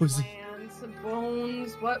poisonous Oh, plants?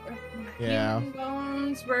 Bones? What Yeah. human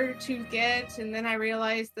bones were to get? And then I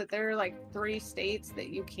realized that there are like 3 states that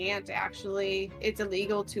you can't actually. It's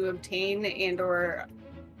illegal to obtain and or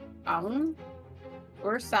own.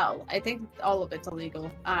 or sell. I think all of it's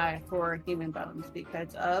illegal for human bones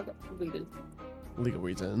because of voodoo. Legal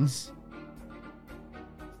reasons.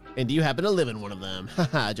 And do you happen to live in one of them?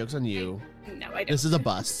 Haha, joke's on you. No, I don't. This is a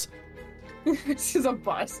bust. This is a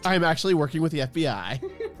bust. I'm actually working with the FBI.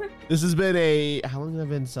 This has been how long have I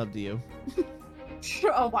been subbed to you?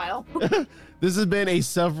 A while. This has been a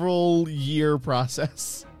several year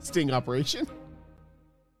process. Sting operation.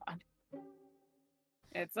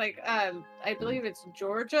 It's like, I believe it's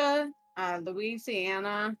Georgia,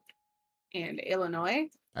 Louisiana, and Illinois.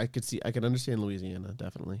 I could understand Louisiana,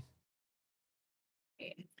 definitely. Yeah.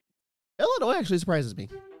 Illinois actually surprises me.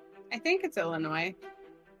 I think it's Illinois.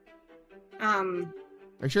 Are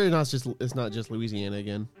you sure it's not just Louisiana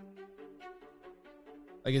again?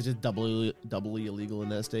 Like it's just doubly illegal in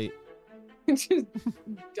that state? Just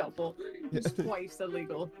double. It's twice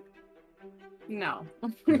illegal. No,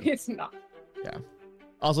 it's not. Yeah.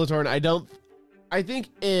 Also, Torn, I think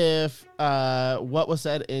if what was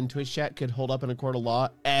said in Twitch chat could hold up in a court of law,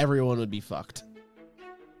 everyone would be fucked.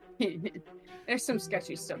 There's some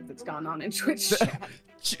sketchy stuff that's gone on in Twitch chat.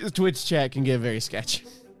 Twitch chat can get very sketchy.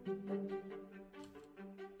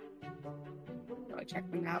 Go check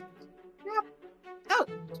them out. Yep. Oh,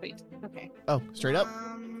 sweet. Okay. Oh, straight up?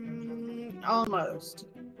 Almost.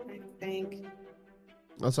 I think.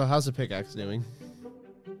 Also, how's the pickaxe doing?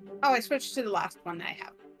 Oh, I switched to the last one I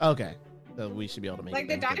have. Okay. So we should be able to make Like,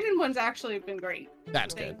 the it. Then. diamond one's actually been great.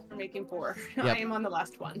 That's Thanks good. for making 4. Yep. I am on the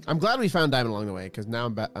last one. I'm glad we found diamond along the way, because now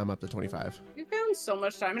I'm up to 25. You found so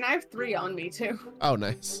much diamond. I have 3 on me, too. Oh,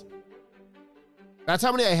 nice. That's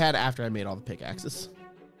how many I had after I made all the pickaxes.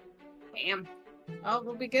 Damn. Oh,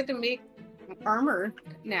 we'll be good to make armor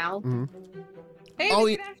now. Mhm. Hey, Oh,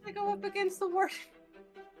 we can actually go up against the warden.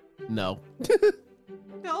 No.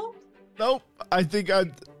 No? Nope. I think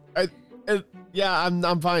yeah,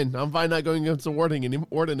 I'm fine. I'm fine not going against the warden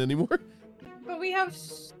anymore. But we have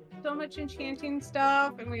so much enchanting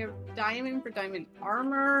stuff, and we have diamond for diamond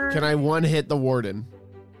armor. Can I one hit the warden?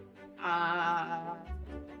 I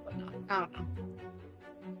don't know.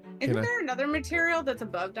 Can Isn't I- there another material that's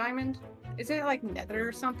above diamond? Isn't it like nether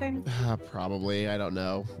or something? Probably. I don't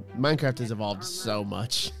know. Minecraft has evolved so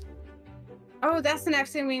much. Oh, that's the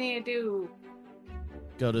next thing we need to do.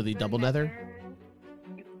 Go to the double nether.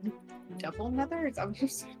 Double nether? Is that what you're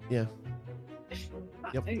saying? Yeah.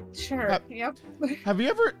 Yep. Sure. Yep. Have you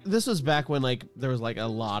ever? This was back when like there was like a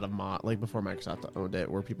lot of like before Microsoft owned it,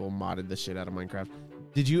 where people modded the shit out of Minecraft.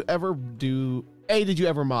 Did you ever mod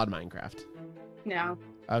Minecraft? No.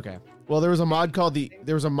 Okay. Well, there was a mod called the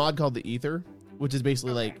Ether, which is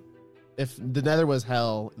basically like if the Nether was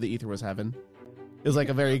hell, the Ether was heaven. It was like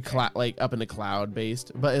a very like up in the cloud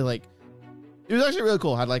based, but it was actually really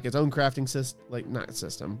cool. It had like its own crafting system, like not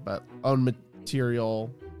system, but own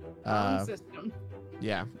material. System.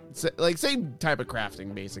 Yeah, like same type of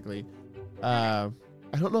crafting basically. I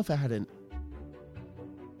don't know if I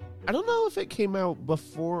don't know if it came out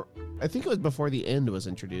before. I think it was before the end was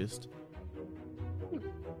introduced.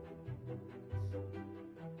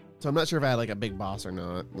 So I'm not sure if I had like a big boss or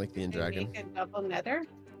not, like the End Dragon. Make a double nether?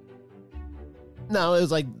 No, it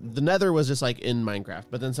was like the Nether was just like in Minecraft,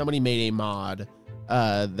 but then somebody made a mod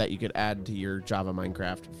that you could add to your Java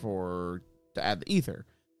Minecraft to add the Ether.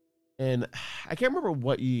 And I can't remember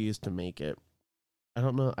what you used to make it. I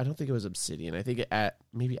don't know. I don't think it was obsidian. I think it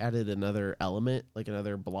maybe added another element, like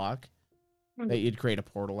another block that you'd create a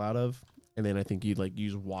portal out of. And then I think you'd like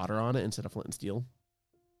use water on it instead of flint and steel.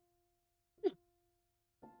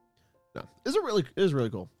 No, it was really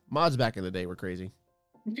cool. Mods back in the day were crazy.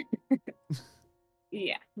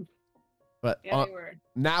 Yeah. But Yeah, they were.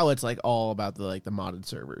 now it's like all about the modded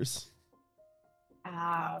servers.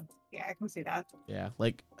 Yeah, I can see that. Yeah,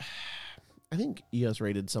 like I think EOS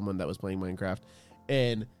raided someone that was playing Minecraft,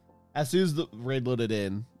 and as soon as the raid loaded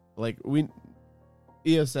in, like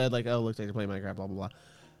EOS said like, "Oh, looks like they're playing Minecraft." Blah blah blah.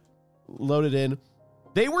 Loaded in,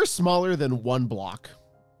 they were smaller than 1 block.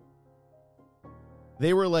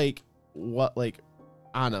 They were like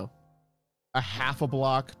I don't know, a half a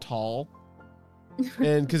block tall,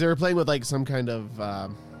 and because they were playing with like some kind of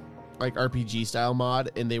like RPG style mod,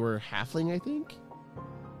 and they were halfling, I think.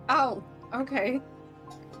 Oh, okay.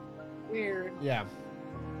 Weird. Yeah.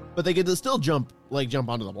 But they could still jump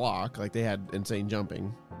onto the block. Like they had insane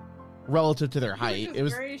jumping relative to their height. It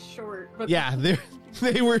was very short. But yeah,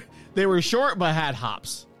 they were short but had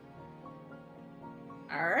hops.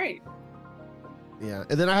 All right. Yeah.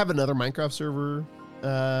 And then I have another Minecraft server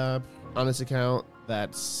on this account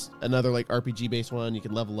that's another like RPG based one. You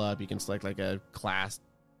can level up, you can select like a class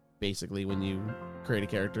basically when you create a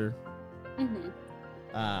character. Mm-hmm.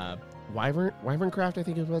 Wyverncraft, I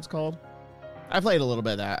think is what it's called. I played a little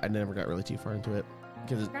bit of that. I never got really too far into it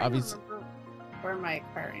because it's obviously where my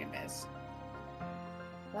aquarium is.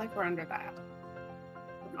 I feel like we're under that.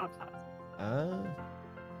 On top.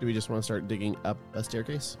 Do we just want to start digging up a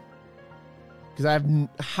staircase? Because I have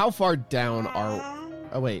how far down are?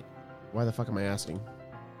 Oh wait, why the fuck am I asking?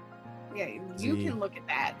 Yeah, you can look at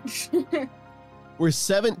that. We're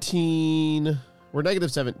 17. We're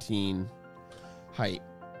negative 17 height,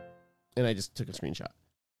 and I just took a screenshot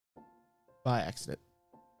by accident.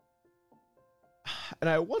 And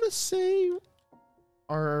I want to say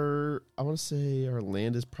our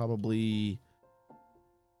land is probably,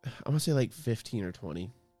 I want to say like 15 or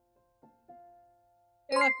 20.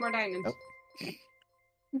 Hey, look, more diamonds. Oh.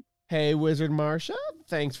 Hey, Wizard Marsha,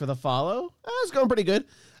 thanks for the follow. It's going pretty good.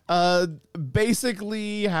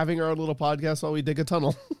 Basically having our own little podcast while we dig a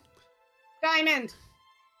tunnel. Diamond.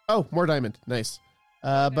 Oh, more diamond. Nice.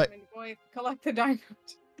 But Diamond boy, collect the diamond.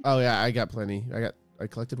 oh yeah, I got plenty. I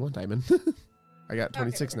collected one diamond. I got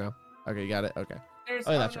 26 now. Okay, you got it. Okay. There's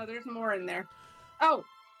that's no, there's more in there. Oh,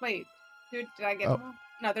 wait. Did I get them all?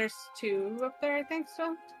 No, there's 2 up there, I think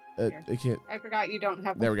so. I can't. I forgot you don't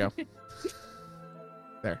have. There we go.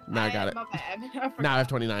 There. Now I got it. My bad. Now I have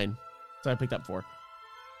 29. So I picked up 4.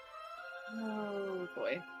 Oh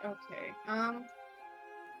boy. Okay.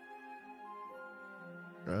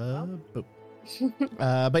 Boop.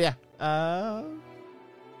 But yeah.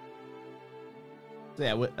 So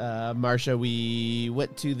yeah, Marsha, we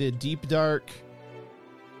went to the Deep Dark.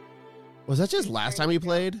 Was that just last time we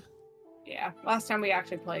played? Yeah, last time we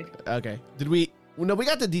actually played. Okay. Did we? No, we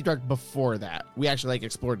got to Deep Dark before that. We actually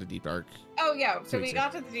explored the Deep Dark. Oh yeah, so we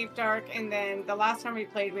got to the Deep Dark, and then the last time we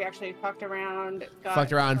played, we actually fucked around.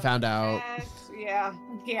 Found out.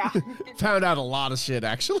 Yeah. Found out a lot of shit,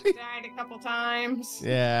 actually. Died a couple times.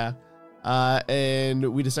 Yeah.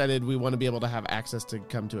 And we decided we want to be able to have access to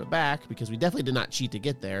come to it back because we definitely did not cheat to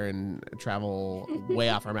get there and travel way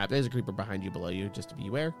off our map. There's a creeper behind you, below you, just to be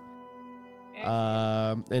aware.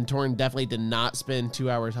 And Torn definitely did not spend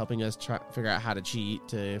 2 hours helping us figure out how to cheat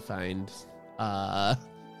to find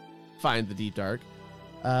the Deep Dark.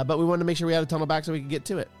 But we wanted to make sure we had a tunnel back so we could get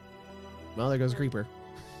to it. Well, there goes a creeper.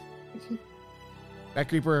 That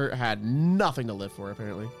creeper had nothing to live for,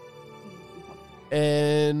 apparently.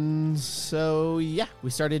 And so, yeah,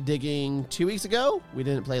 we started digging 2 weeks ago. We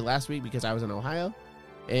didn't play last week because I was in Ohio.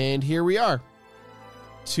 And here we are.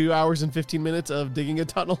 2 hours and 15 minutes of digging a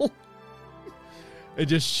tunnel. And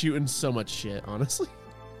just shooting so much shit, honestly.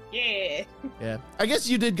 Yeah. Yeah. I guess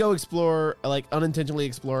you did go explore, like, unintentionally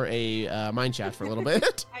explore a mine shaft for a little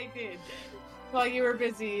bit. I did. While you were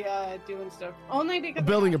busy doing stuff. Only because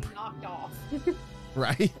Building I got knocked off.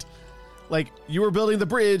 Right? Like, you were building the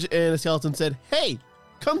bridge, and a skeleton said, hey,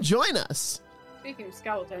 come join us. Speaking of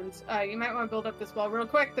skeletons, you might want to build up this wall real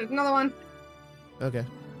quick. There's another one. Okay.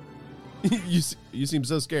 You seem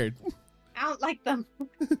so scared. I don't like them.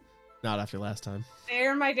 Not after last time.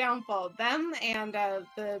 They're my downfall. Them and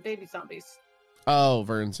the baby zombies. Oh,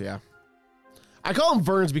 Verns, yeah. I call them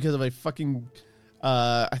Verns because of a fucking,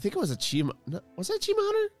 I think it was Achievement. No, was that Achievement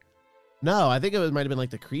Hunter? No, I think it might have been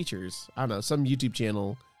like the Creatures. I don't know, some YouTube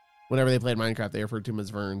channel. Whenever they played Minecraft, they referred to them as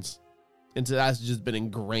Verns. And so that's just been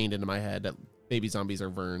ingrained into my head that baby zombies are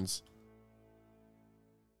Verns.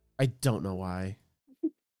 I don't know why.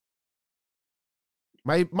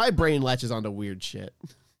 My brain latches onto weird shit.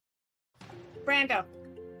 Brando,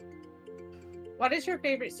 what is your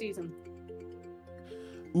favorite season?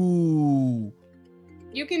 Ooh.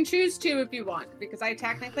 You can choose 2 if you want, because I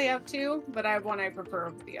technically have 2, but I have one I prefer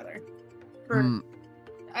over the other.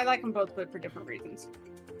 I like them both, but for different reasons.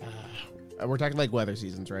 We're talking like weather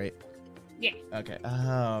seasons, right? Yeah. Okay.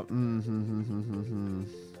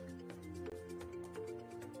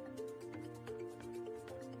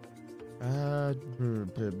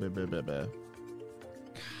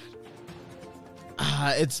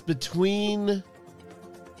 It's between.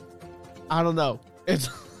 I don't know. It's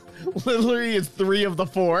literally it's 3 of the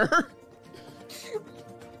 4.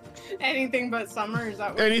 Anything but summer, is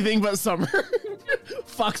that what? Anything but summer.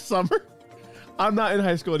 Fuck summer. I'm not in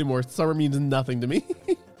high school anymore. Summer means nothing to me.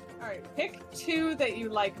 All right, pick 2 that you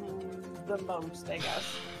like the most, I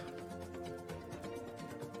guess.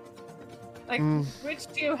 Like, which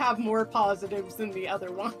 2 have more positives than the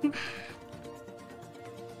other one?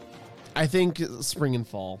 I think spring and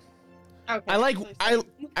fall. Okay. I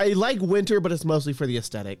like winter, but it's mostly for the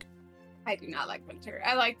aesthetic. I do not like winter.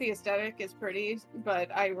 I like the aesthetic; it's pretty,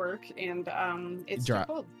 but I work and it's too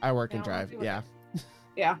cold. I work and drive. Yeah.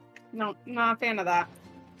 Yeah. No, not a fan of that.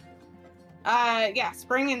 Yeah,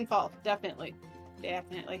 spring and fall, definitely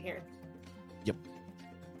here. Yep.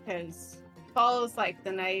 Because fall is like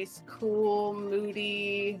the nice, cool,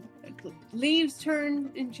 moody leaves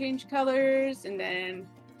turn and change colors, and then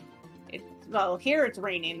here it's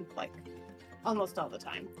raining like almost all the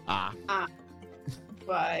time.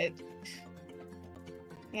 But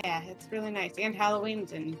yeah, it's really nice. And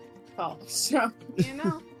Halloween's in fall, so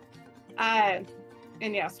and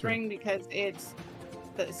yeah, spring because it's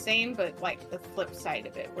the same, but like the flip side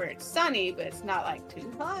of it, where it's sunny, but it's not like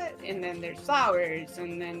too hot, and then there's flowers,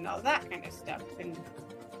 and then all that kind of stuff, and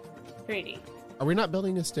pretty. Are we not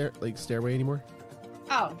building a stairway anymore?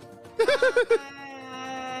 Oh,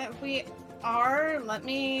 we are. Let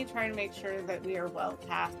me try to make sure that we are well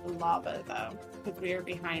past the lava, though, because we are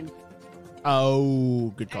behind. Oh,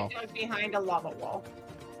 good call. Behind a lava wall.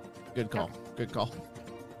 Good call. Good call.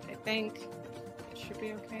 I think it should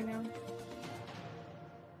be okay now.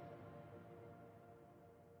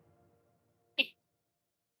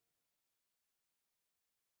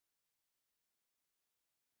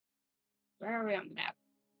 Where are we on the map?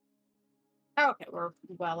 Oh, okay, we're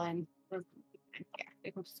well in. Yeah, we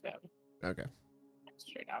can just go Okay.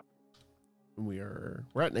 straight up. We're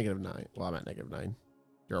at -9. Well, I'm at -9.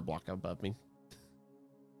 You're a block above me.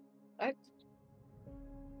 What?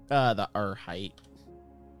 Our height.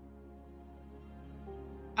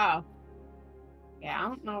 Oh. Yeah, I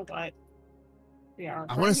don't know what we are.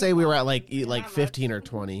 I want to say we were at like Not 15 much. or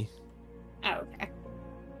 20. Oh, okay.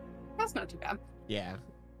 That's not too bad. Yeah.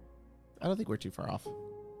 I don't think we're too far off.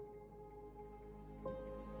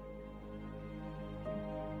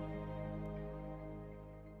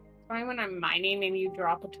 Fine when I'm mining and you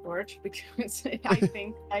drop a torch because I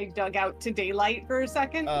think I dug out to daylight for a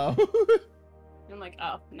second. Oh. I'm like,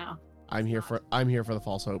 oh no. I'm here for the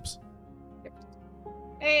false hopes.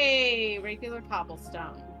 Hey, regular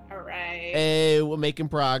cobblestone. All right. Hey, we're making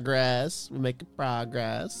progress. We're making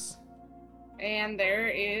progress. And there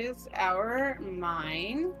is our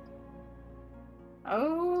mine.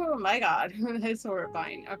 Oh my god, that's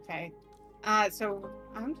horrifying. Okay. So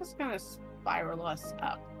I'm just gonna spiral us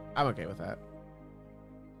up. I'm okay with that.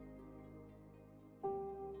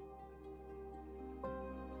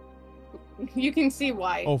 You can see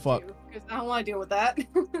why. Oh, fuck. Because I don't want to deal with that.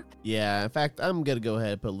 Yeah, in fact, I'm gonna go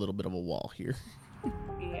ahead and put a little bit of a wall here.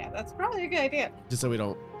 Yeah, that's probably a good idea. Just so we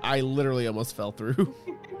don't... I literally almost fell through.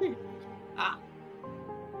 Ah.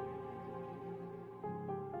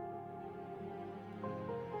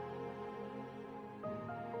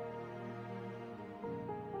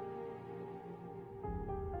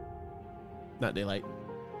 Not daylight.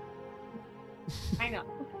 I know.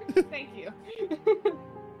 Thank you.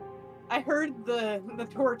 I heard the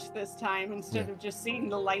torch this time instead of just seeing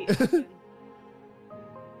the light. Happen.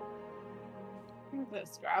 What is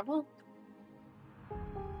this, gravel?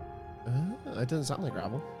 It doesn't sound like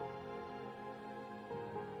gravel.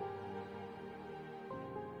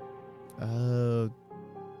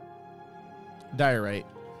 Diorite.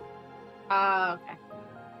 Okay.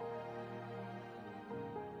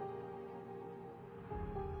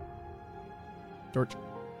 Torch.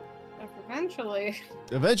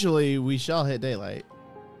 Eventually, We shall hit daylight.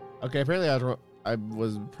 Okay, apparently I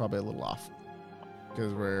was probably a little off.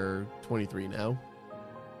 Because we're 23 now.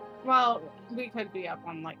 well, we could be up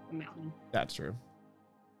on like the mountain. That's true.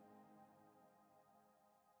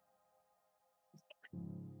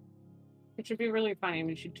 It should be really funny.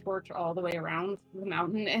 We should torch all the way around the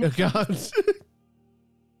mountain. Oh, God.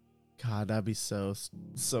 God, that'd be so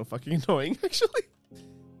fucking annoying, actually.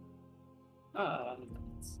 Let's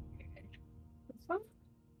see. This one?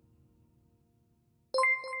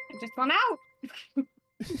 I just went out.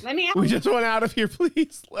 Let me out. We just went out of here,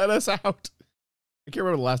 please. Let us out. I can't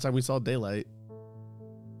remember the last time we saw daylight.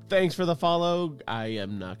 Thanks for the follow. I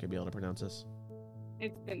am not going to be able to pronounce this.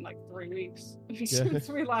 It's been like 3 weeks since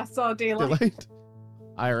we last saw daylight. Daylight.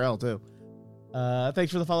 IRL, too.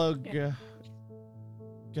 Thanks for the follow, Yeah.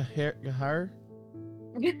 Gahar.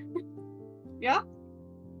 Yeah.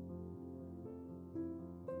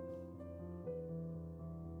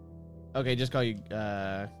 Okay, just call you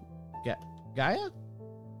Gaia?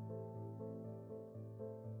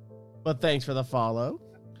 But thanks for the follow.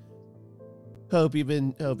 Hope you've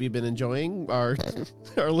been enjoying our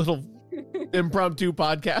our little impromptu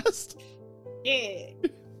podcast. Yeah.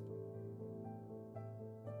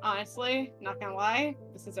 Honestly, not gonna lie,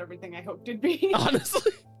 this is everything I hoped it'd be.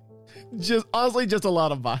 Honestly, just a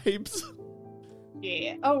lot of vibes.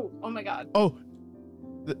 Yeah. Oh my god. Oh,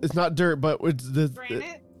 it's not dirt, but it's the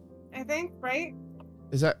Granite, I think, right?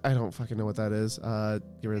 Is that? I don't fucking know what that is.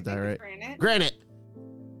 Get rid of that, right? Granite. Granite.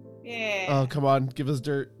 Yeah. Oh, come on, give us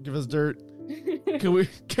dirt. Give us dirt. Can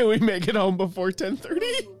we make it home before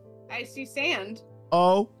 10:30? I see sand.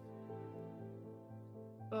 Oh,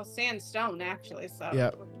 Well, sandstone, actually, so.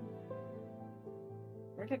 Yeah.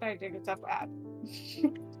 Where did I dig it up at?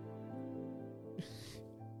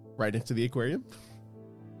 Right next to the aquarium?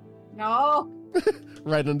 No.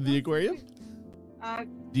 Right under the aquarium? Uh,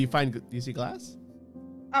 Do you see glass?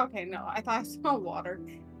 okay, no. I thought I saw water.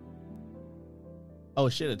 Oh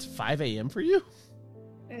shit, it's 5 a.m. for you?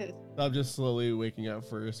 Ew. I'm just slowly waking up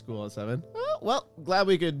for school at 7. Oh, well, glad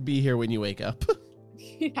we could be here when you wake up.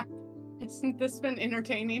 Yeah. Hasn't this been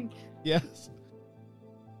entertaining? Yes.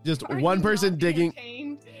 Just Are one you person not digging.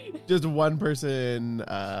 entertained? Just one person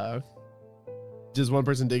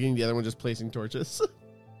digging, the other one just placing torches.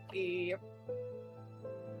 Yep.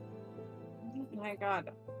 Oh my god.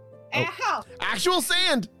 Oh. Ow! Actual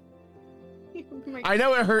sand! My- I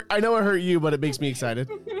know it hurt you, but it makes me excited.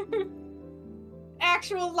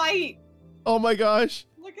 Actual light! Oh my gosh.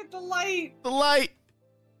 Look at the light! The light!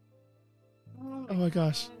 Oh my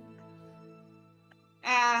gosh.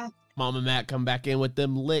 Ah, Mama Mac come back in with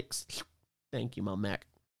them licks. Thank you, Mom Mac.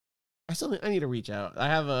 I need to reach out. I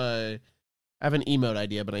have an emote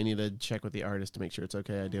idea, but I need to check with the artist to make sure it's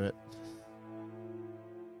okay I do it.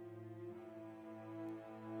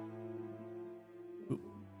 Ooh.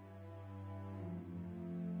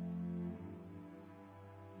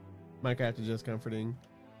 Minecraft is just comforting.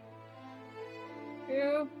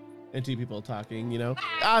 ew. And two people talking, you know?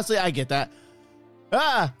 Honestly, I get that.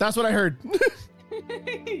 Ah, that's what I heard.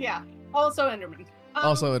 Yeah. Also Enderman.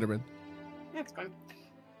 Also Enderman. That's fun.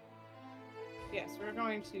 Yes, we're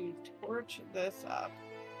going to torch this up.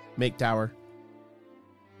 Make tower.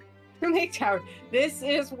 Make tower. This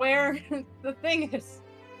is where the thing is.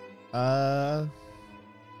 I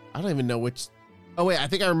don't even know which. Oh wait, I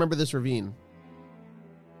think I remember this ravine.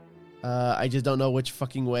 I just don't know which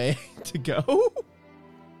fucking way to go.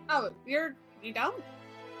 Oh, you don't?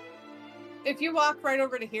 If you walk right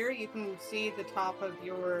over to here, you can see the top of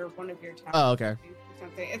one of your towers. Oh, okay.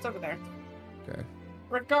 It's over there. Okay.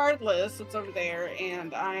 Regardless, it's over there,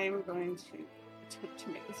 and I'm going to attempt to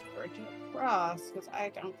make this bridge across because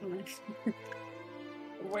I don't remember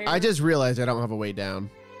where. I just realized I don't have a way down.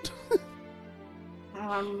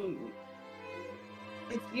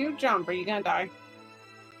 If you jump, are you gonna die?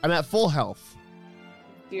 I'm at full health.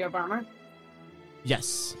 Do you have armor?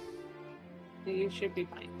 Yes. You should be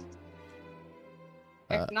fine.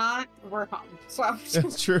 Uh, If not, we're home. So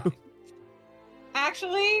That's true.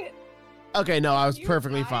 actually, Okay, no, I was You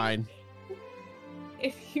perfectly died? fine.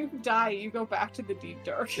 if you die, you go back to the deep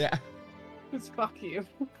dark. Yeah. Because fuck you.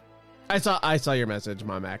 I saw your message,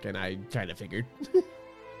 Mom Mac, and I kind of figured.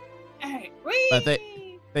 Alright, whee! But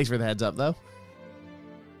Thanks for the heads up, though.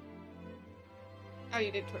 Oh,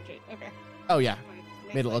 you did torch it. Okay. Oh yeah,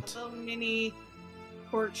 Make Made a like lot. little mini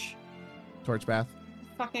torch torch bath.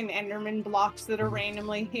 fucking Enderman blocks that are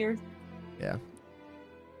randomly here. Yeah.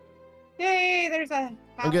 Yay, there's a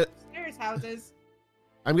house. good. There's houses.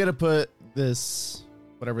 I'm gonna put this,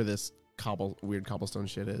 whatever this weird cobblestone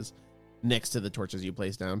shit is, next to the torches you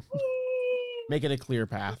place down. Whee! Make it a clear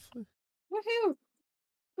path. Woohoo!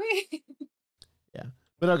 Whee!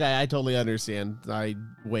 But okay, I totally understand. I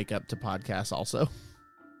wake up to podcasts also,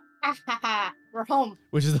 We're home.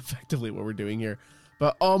 which is effectively what we're doing here.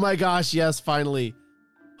 But oh my gosh, yes, finally.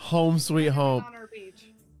 Home sweet home. On our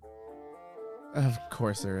beach. Of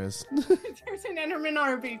course there is. There's an Enderman on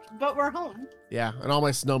our beach, but we're home. Yeah, and all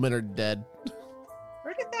my snowmen are dead.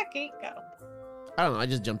 Where did that gate go? I don't know, I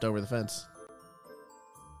just jumped over the fence.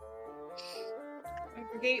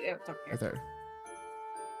 The gate, it's up here. Right there.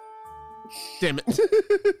 Damn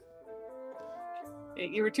it.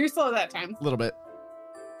 You were too slow that time. A little bit.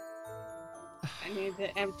 I need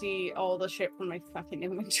to empty all the shit from my fucking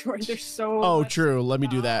inventory. There's so Oh, much true. Let me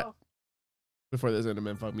do that stuff. before this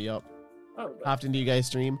Enderman fuck me up. Oh, How often do you guys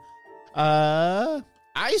stream? I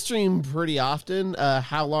stream pretty often.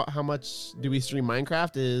 How much do we stream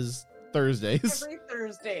Minecraft is Thursdays. every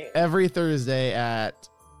Thursday. Every Thursday at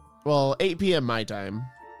 8 p.m. my time,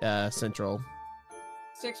 Central.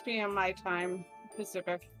 6 p.m. my time,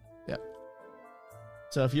 Pacific.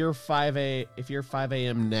 So if you're 5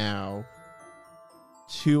 a.m. now,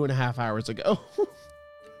 2.5 hours ago,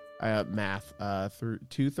 math, through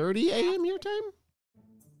 2:30 a.m. your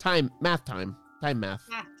time? Math. Nap time.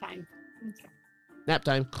 Okay. Nap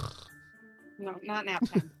time. No, not nap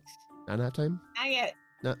time. Not nap time? Not yet.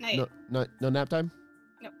 No, Not yet. no nap time?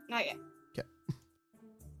 No, not yet.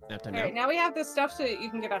 Nap time All now? right, now we have this stuff so that you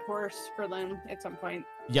can get a horse for Lynn at some point.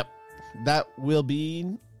 Yep. That will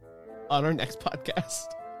be on our next podcast.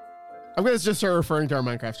 I'm going to just start referring to our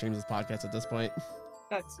Minecraft streams as podcasts at this point.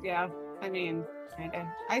 Yeah, I mean, kinda.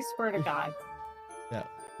 I swear to God.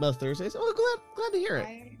 Most Thursdays. Oh, glad to hear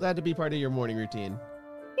it. Glad to be part of your morning routine.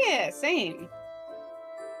 Yeah, same.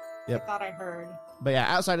 Yep. I thought I heard. But yeah,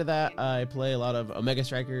 outside of that, I play a lot of Omega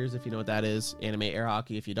Strikers, if you know what that is. Anime air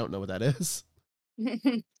hockey, if you don't know what that is.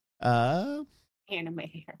 Anime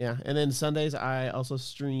hair. Yeah, and then Sundays I also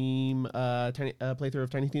stream tiny playthrough of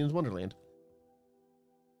Tiny Tina's Wonderland.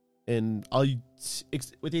 And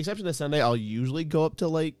with the exception of Sunday, I'll usually go up to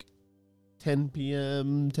like 10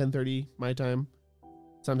 p.m., 10:30 my time.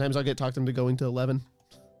 Sometimes I'll get talked into going to 11.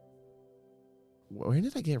 Where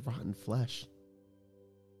did I get rotten flesh?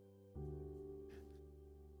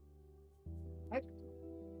 What?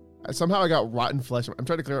 Somehow I got rotten flesh. I'm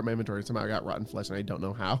trying to clear up my inventory. Somehow I got rotten flesh and I don't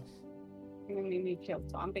know how. You made me kill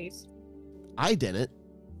zombies. I didn't.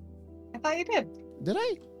 I thought you did. Did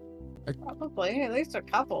I? Probably, at least a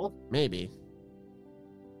couple. Maybe.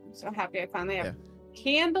 I'm so happy I finally have Yeah.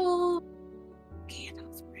 candles,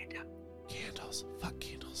 Brando. Candles. Fuck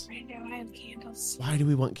candles. Brando, I have candles. Why do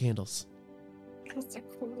we want candles? Because they're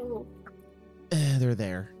cool. They're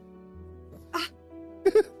there.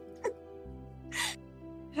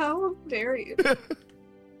 How dare you?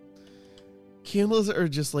 Candles are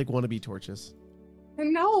just like wannabe torches.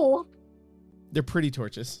 No, They're pretty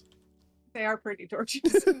torches. they are pretty torches.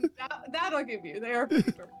 that I'll give you. They are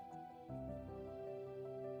pretty torches.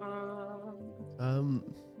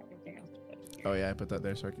 Everything else to put here. Oh yeah, I put that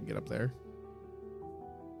there so I can get up there.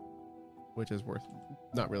 Which is worth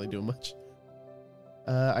not really doing much.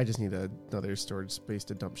 I just need another storage space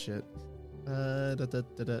to dump shit.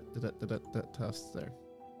 Toss there.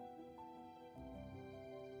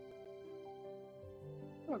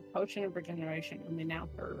 Oh, potion of regeneration only now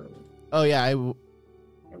for Oh yeah, a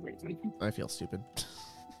reason. I feel stupid.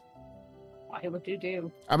 Why would you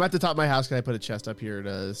do? I'm at the top of my house because I put a chest up here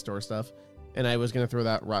to store stuff. And I was going to throw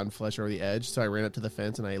that rotten flesh over the edge. So I ran up to the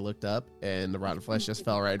fence and I looked up and the rotten flesh just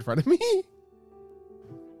fell right in front of me.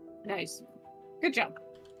 Nice. Good job.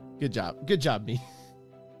 Good job. Good job, me.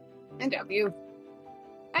 And W.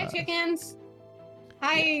 Hi, chickens.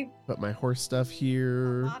 Hi, Put my horse stuff a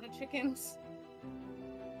here. lot of chickens.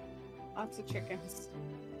 Lots of chickens.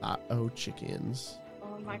 Oh, chickens.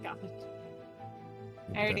 Oh my god. Put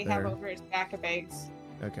I already that have there. over a stack of eggs.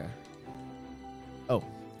 Okay. Oh,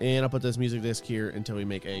 and I'll put this music disc here until we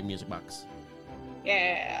make a music box.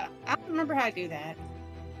 Yeah. I don't remember how to do that.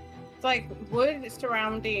 It's like wood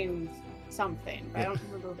surrounding something, but I don't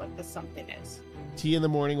remember what the something is. Tea in the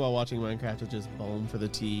morning while watching Minecraft is just balm for the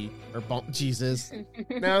tea. Or balm. Jesus.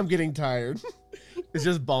 Now I'm getting tired. It's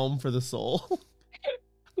just balm for the soul.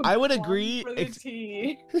 I would agree. For the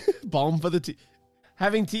tea. Balm for the tea.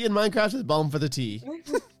 Having tea in Minecraft is balm for the tea.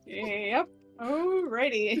 Yep.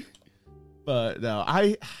 Alrighty. But no,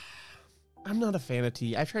 I'm not a fan of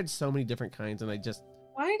tea. I've tried so many different kinds and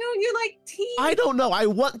Why don't you like tea? I don't know. I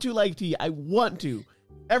want to like tea. I want to.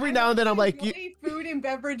 Every now and then I'm like, eat food and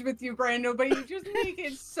beverage with you, Brando, but you just make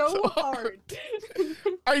it so hard.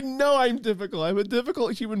 I know I'm difficult. I'm a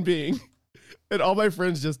difficult human being. And all my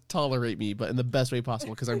friends just tolerate me, but in the best way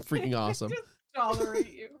possible because I'm freaking awesome. Just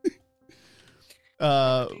tolerate you.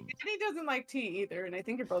 But Daddy doesn't like tea either, and I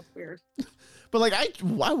think you're both weird. like I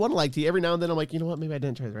want to like tea. Every now and then I'm like, you know what? Maybe I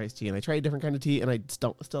didn't try the rice tea, and I tried a different kind of tea, and I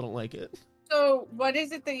still don't like it. So, what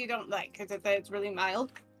is it that you don't like? Is it that it's really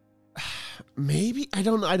mild? Maybe I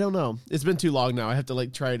don't know. It's been too long now. I have to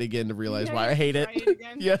like try it again to realize why I hate it. Try it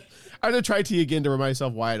again? Yeah, I have to try tea again to remind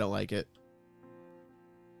myself why I don't like it.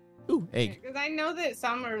 Ooh, egg. Because I know that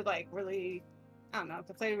some are like really, I don't know,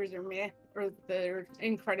 the flavors are meh, or they're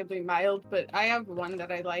incredibly mild, but I have one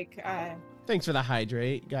that I like. Thanks for the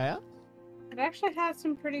hydrate, Gaia. It actually has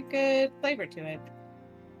some pretty good flavor to it.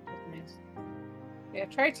 Nice. Yeah,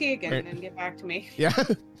 try tea again and then get back to me. Yeah,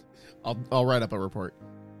 I'll write up a report.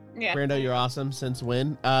 Yeah. Brando, you're awesome. Since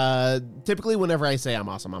when? Typically, whenever I say I'm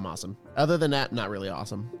awesome, I'm awesome. Other than that, not really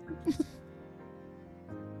awesome.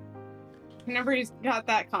 Whenever he's got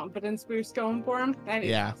that confidence boost going for him. That is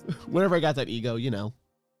Yeah, awesome. whenever I got that ego, you know.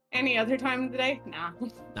 Any other time of the day? Nah.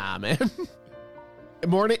 Nah, man.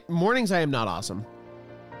 Mornings, I am not awesome.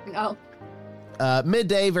 No.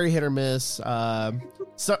 Midday, very hit or miss.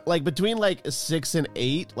 So like between like 6 and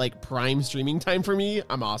 8, like prime streaming time for me,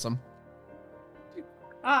 I'm awesome.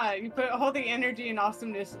 You put all the energy and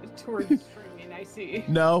awesomeness towards streaming, I see.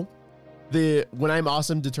 No, when I'm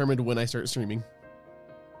awesome determined when I start streaming.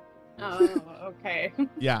 Oh, okay.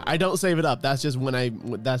 Yeah, I don't save it up. That's just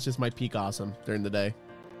that's just my peak awesome during the day.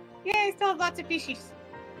 Yeah, I still have lots of fishies.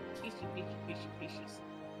 Fishies.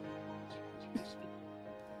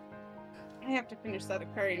 I have to finish that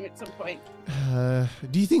aquarium at some point.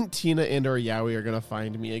 Do you think Tina and or Yowie are gonna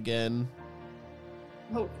find me again?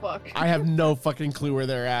 Oh, fuck. I have no fucking clue where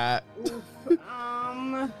they're at. Oof.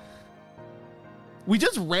 We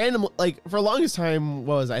just randomly, like, for the longest time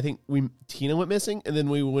I think Tina went missing, and then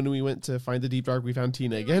when we went to find the Deep Dark, we found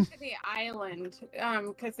Tina again. To the island,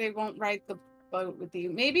 because they won't ride the boat with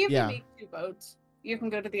you. Maybe if Yeah. you make 2 boats, you can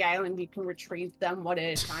go to the island, you can retrieve them one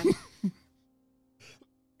at a time.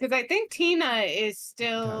 Because I think Tina is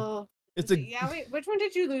still... It's was it Yowie? Which one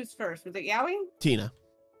did you lose first? Was it Yowie? Tina.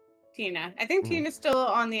 Tina. I think Tina's still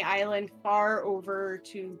on the island far over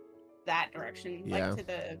to that direction, like to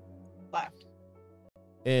the left.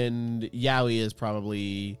 And Yowie is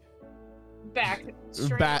probably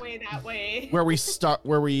Straight away that way. where we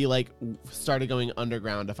started going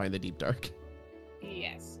underground to find the Deep Dark.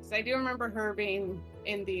 Yes. So I do remember her being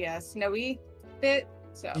in the snowy bit.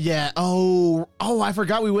 So Yeah. Oh, I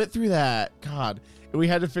forgot we went through that. God. And we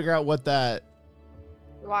had to figure out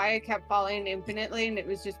why I kept falling infinitely, and it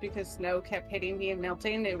was just because snow kept hitting me and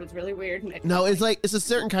melting. It was really weird. And No, it's a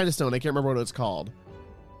certain kind of stone. I can't remember what it's called.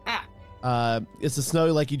 It's the snow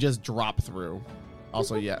like you just drop through.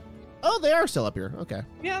 Also, yeah. Oh, they are still up here. Okay.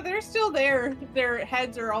 Yeah, they're still there. Their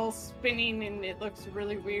heads are all spinning, and it looks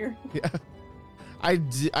really weird. Yeah.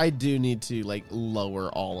 I do need to like lower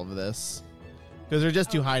all of this because they're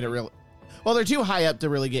just too high to really. Well, they're too high up to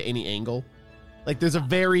really get any angle. Like there's a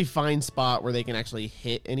very fine spot where they can actually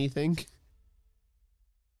hit anything.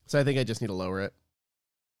 So I think I just need to lower it.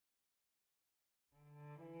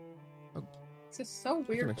 It's just so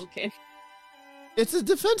weird looking. It's a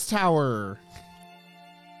defense tower.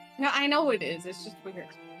 No, I know it is. It's just weird.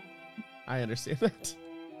 I understand that.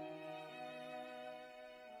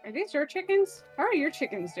 Are these your chickens? How are your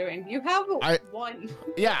chickens doing? You have one.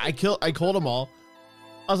 Yeah, I called them all.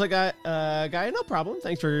 I was like, guy, no problem.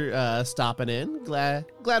 Thanks for stopping in. Glad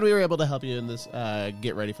we were able to help you in this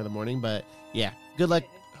get ready for the morning. But yeah, good luck.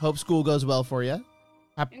 Hope school goes well for you.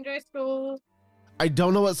 Enjoy school. I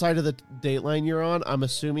don't know what side of the date line you're on. I'm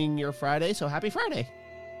assuming you're Friday, so happy Friday.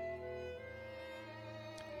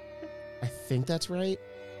 I think that's right.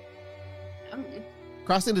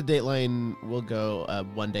 Crossing the date line will go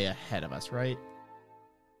one day ahead of us, right?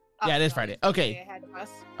 Yeah, it is Friday. Okay. Ahead of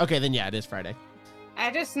us. Okay, then yeah, it is Friday.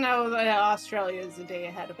 I just know that Australia is a day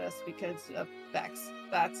ahead of us because of Bex.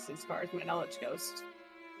 That's as far as my knowledge goes.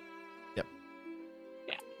 Yep.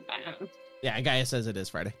 Yeah. Yeah, Gaia says it is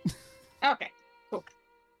Friday. Okay, cool.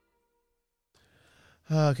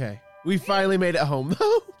 Okay. We finally made it home,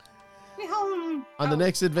 though. We're home. On the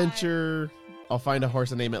next adventure, I'll find a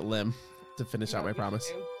horse and name it Lim to finish out my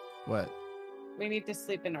promise. What? We need to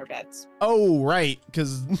sleep in our beds. Oh, right,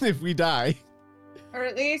 because if we die. Or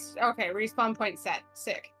at least, okay, respawn point set.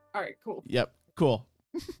 Sick. All right, cool. Yep, cool.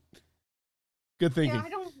 Good thinking. Yeah, I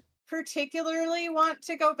don't particularly want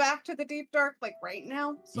to go back to the Deep Dark, like, right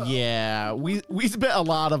now. So. Yeah, we spent a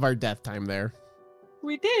lot of our death time there.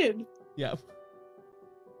 We did. Yep.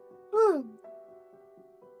 Oh,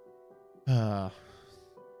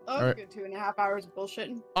 right. good 2.5 hours of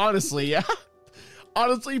bullshitting. Honestly, yeah.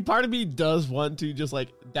 Honestly, part of me does want to just like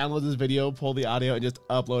download this video, pull the audio, and just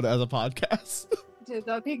upload it as a podcast. Dude,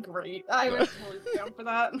 that'd be great. I would totally be down for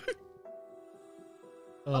that.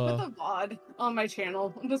 I'll put the VOD on my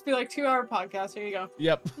channel and just be like 2-hour podcast. Here you go.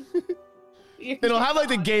 Yep. It'll have like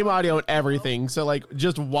the game audio and everything. So like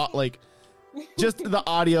just just the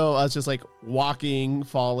audio us just like walking,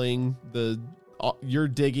 falling, you're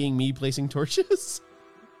digging, me placing torches.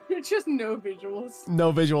 It's just no visuals.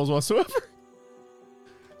 No visuals whatsoever.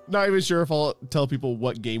 Not even sure if I'll tell people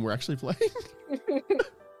what game we're actually playing.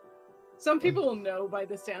 Some people will know by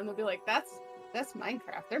the sound. They'll be like, that's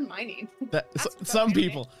Minecraft. They're mining. Some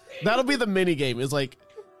people. That'll be the mini game. Is like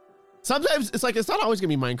sometimes it's like it's not always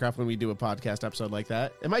gonna be Minecraft when we do a podcast episode like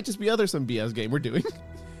that. It might just be some BS game we're doing.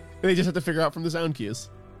 And they just have to figure out from the sound cues.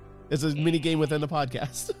 It's a mini game within the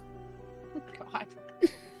podcast. God.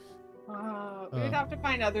 We would have to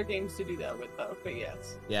find other games to do that with, though. But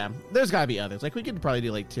yes. Yeah, there's gotta be others. Like we could probably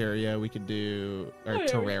do like Terraria. We could do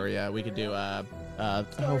Terraria. We could do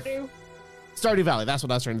Stardew Valley. That's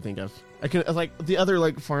what I was trying to think of. I could like the other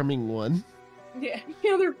like farming one. Yeah, the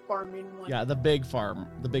other farming one. Yeah, the big farm.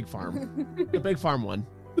 The big farm. The big farm one.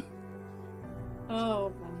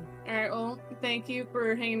 Oh. All right, well, thank you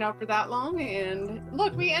for hanging out for that long. And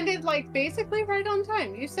look, we ended like basically right on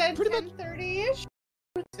time. You said 10:30-ish.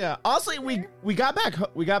 Yeah, honestly, we got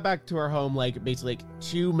back to our home like basically like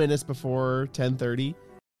 2 minutes before 10:30,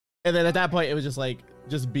 and then at that point it was just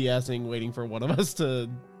BSing, waiting for one of us to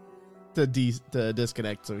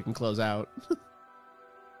disconnect so we can close out.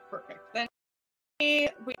 Perfect. Then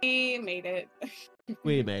we made it.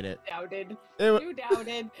 We made it. Doubted. You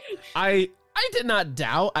doubted. I did not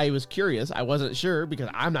doubt. I was curious. I wasn't sure because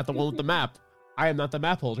I'm not the one with the map. I am not the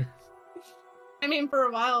map holder. I mean, for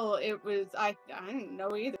a while it was. I didn't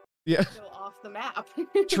know either. Yeah, Still off the map.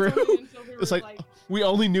 true. Until we It's were, like we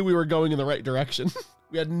only knew we were going in the right direction.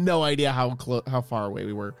 We had no idea how far away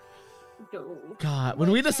we were. no. God,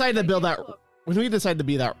 when we decide to build that,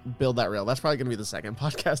 build that rail, that's probably gonna be the second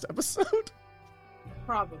podcast episode.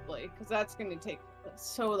 Probably, because that's going to take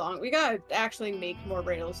so long. We gotta actually make more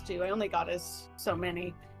rails too. I only got us so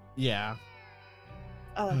many. Yeah.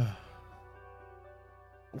 Uh,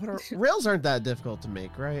 Rails aren't that difficult to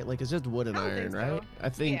make, right? Like it's just wood and I don't iron, think so. right? I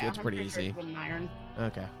think yeah, it's I'm pretty sure easy. it's wood and iron.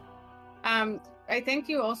 Okay. I think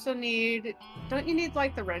you also need. Don't you need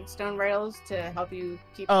like the redstone rails to help you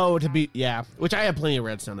keep? Oh, to be which I have plenty of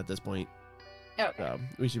redstone at this point, Okay. so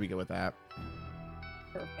we should be good with that.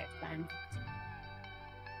 Perfect then.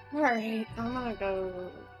 All right, I'm gonna go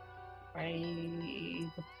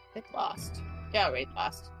raid. It lost. Yeah, raid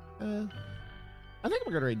lost. I think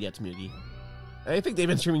we're gonna raid Yetsmugi. I think they've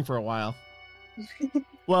been streaming for a while.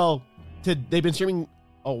 Well, they've been streaming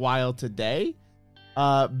a while today.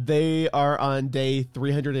 They are on day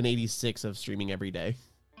 386 of streaming every day.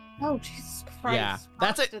 Oh Jesus Christ! Yeah,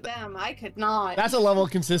 that's Props it. to them. I could not. That's a level of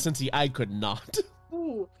consistency I could not.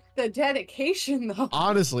 Ooh, the dedication though.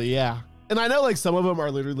 Honestly, yeah. And I know like some of them are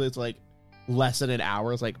literally it's like less than an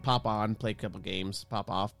hour. It's like pop on, play a couple games, pop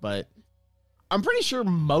off. But I'm pretty sure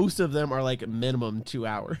most of them are like minimum 2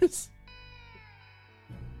 hours.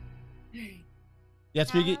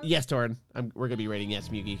 Yetsmugi? Yes, Torin. We're gonna be rating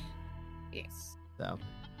Yetsmugi. Yes. So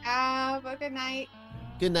Have a good night.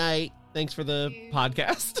 good night. Thanks for the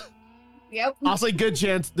podcast. Yep. Also,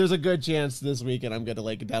 there's a good chance this weekend I'm gonna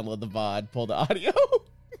like download the VOD, pull the audio.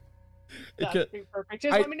 That'd be perfect.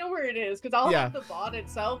 Just let me know where it is, because I'll have the bot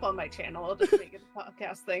itself on my channel. I'll just make it a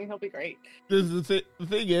podcast thing. It'll be great. The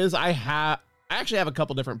thing is, I actually have a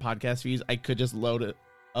couple different podcast feeds. I could just upload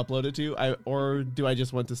it to. Or do I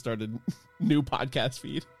just want to start a new podcast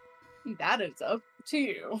feed? That is up to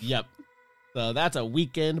you. Yep. So that's a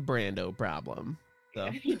weekend Brando problem. So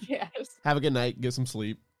Yes. have a good night. Get some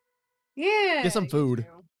sleep. Yeah. Get some you food.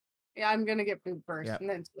 too. Yeah, I'm gonna get food first Yep. and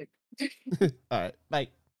then sleep. All right. Bye.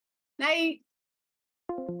 Night.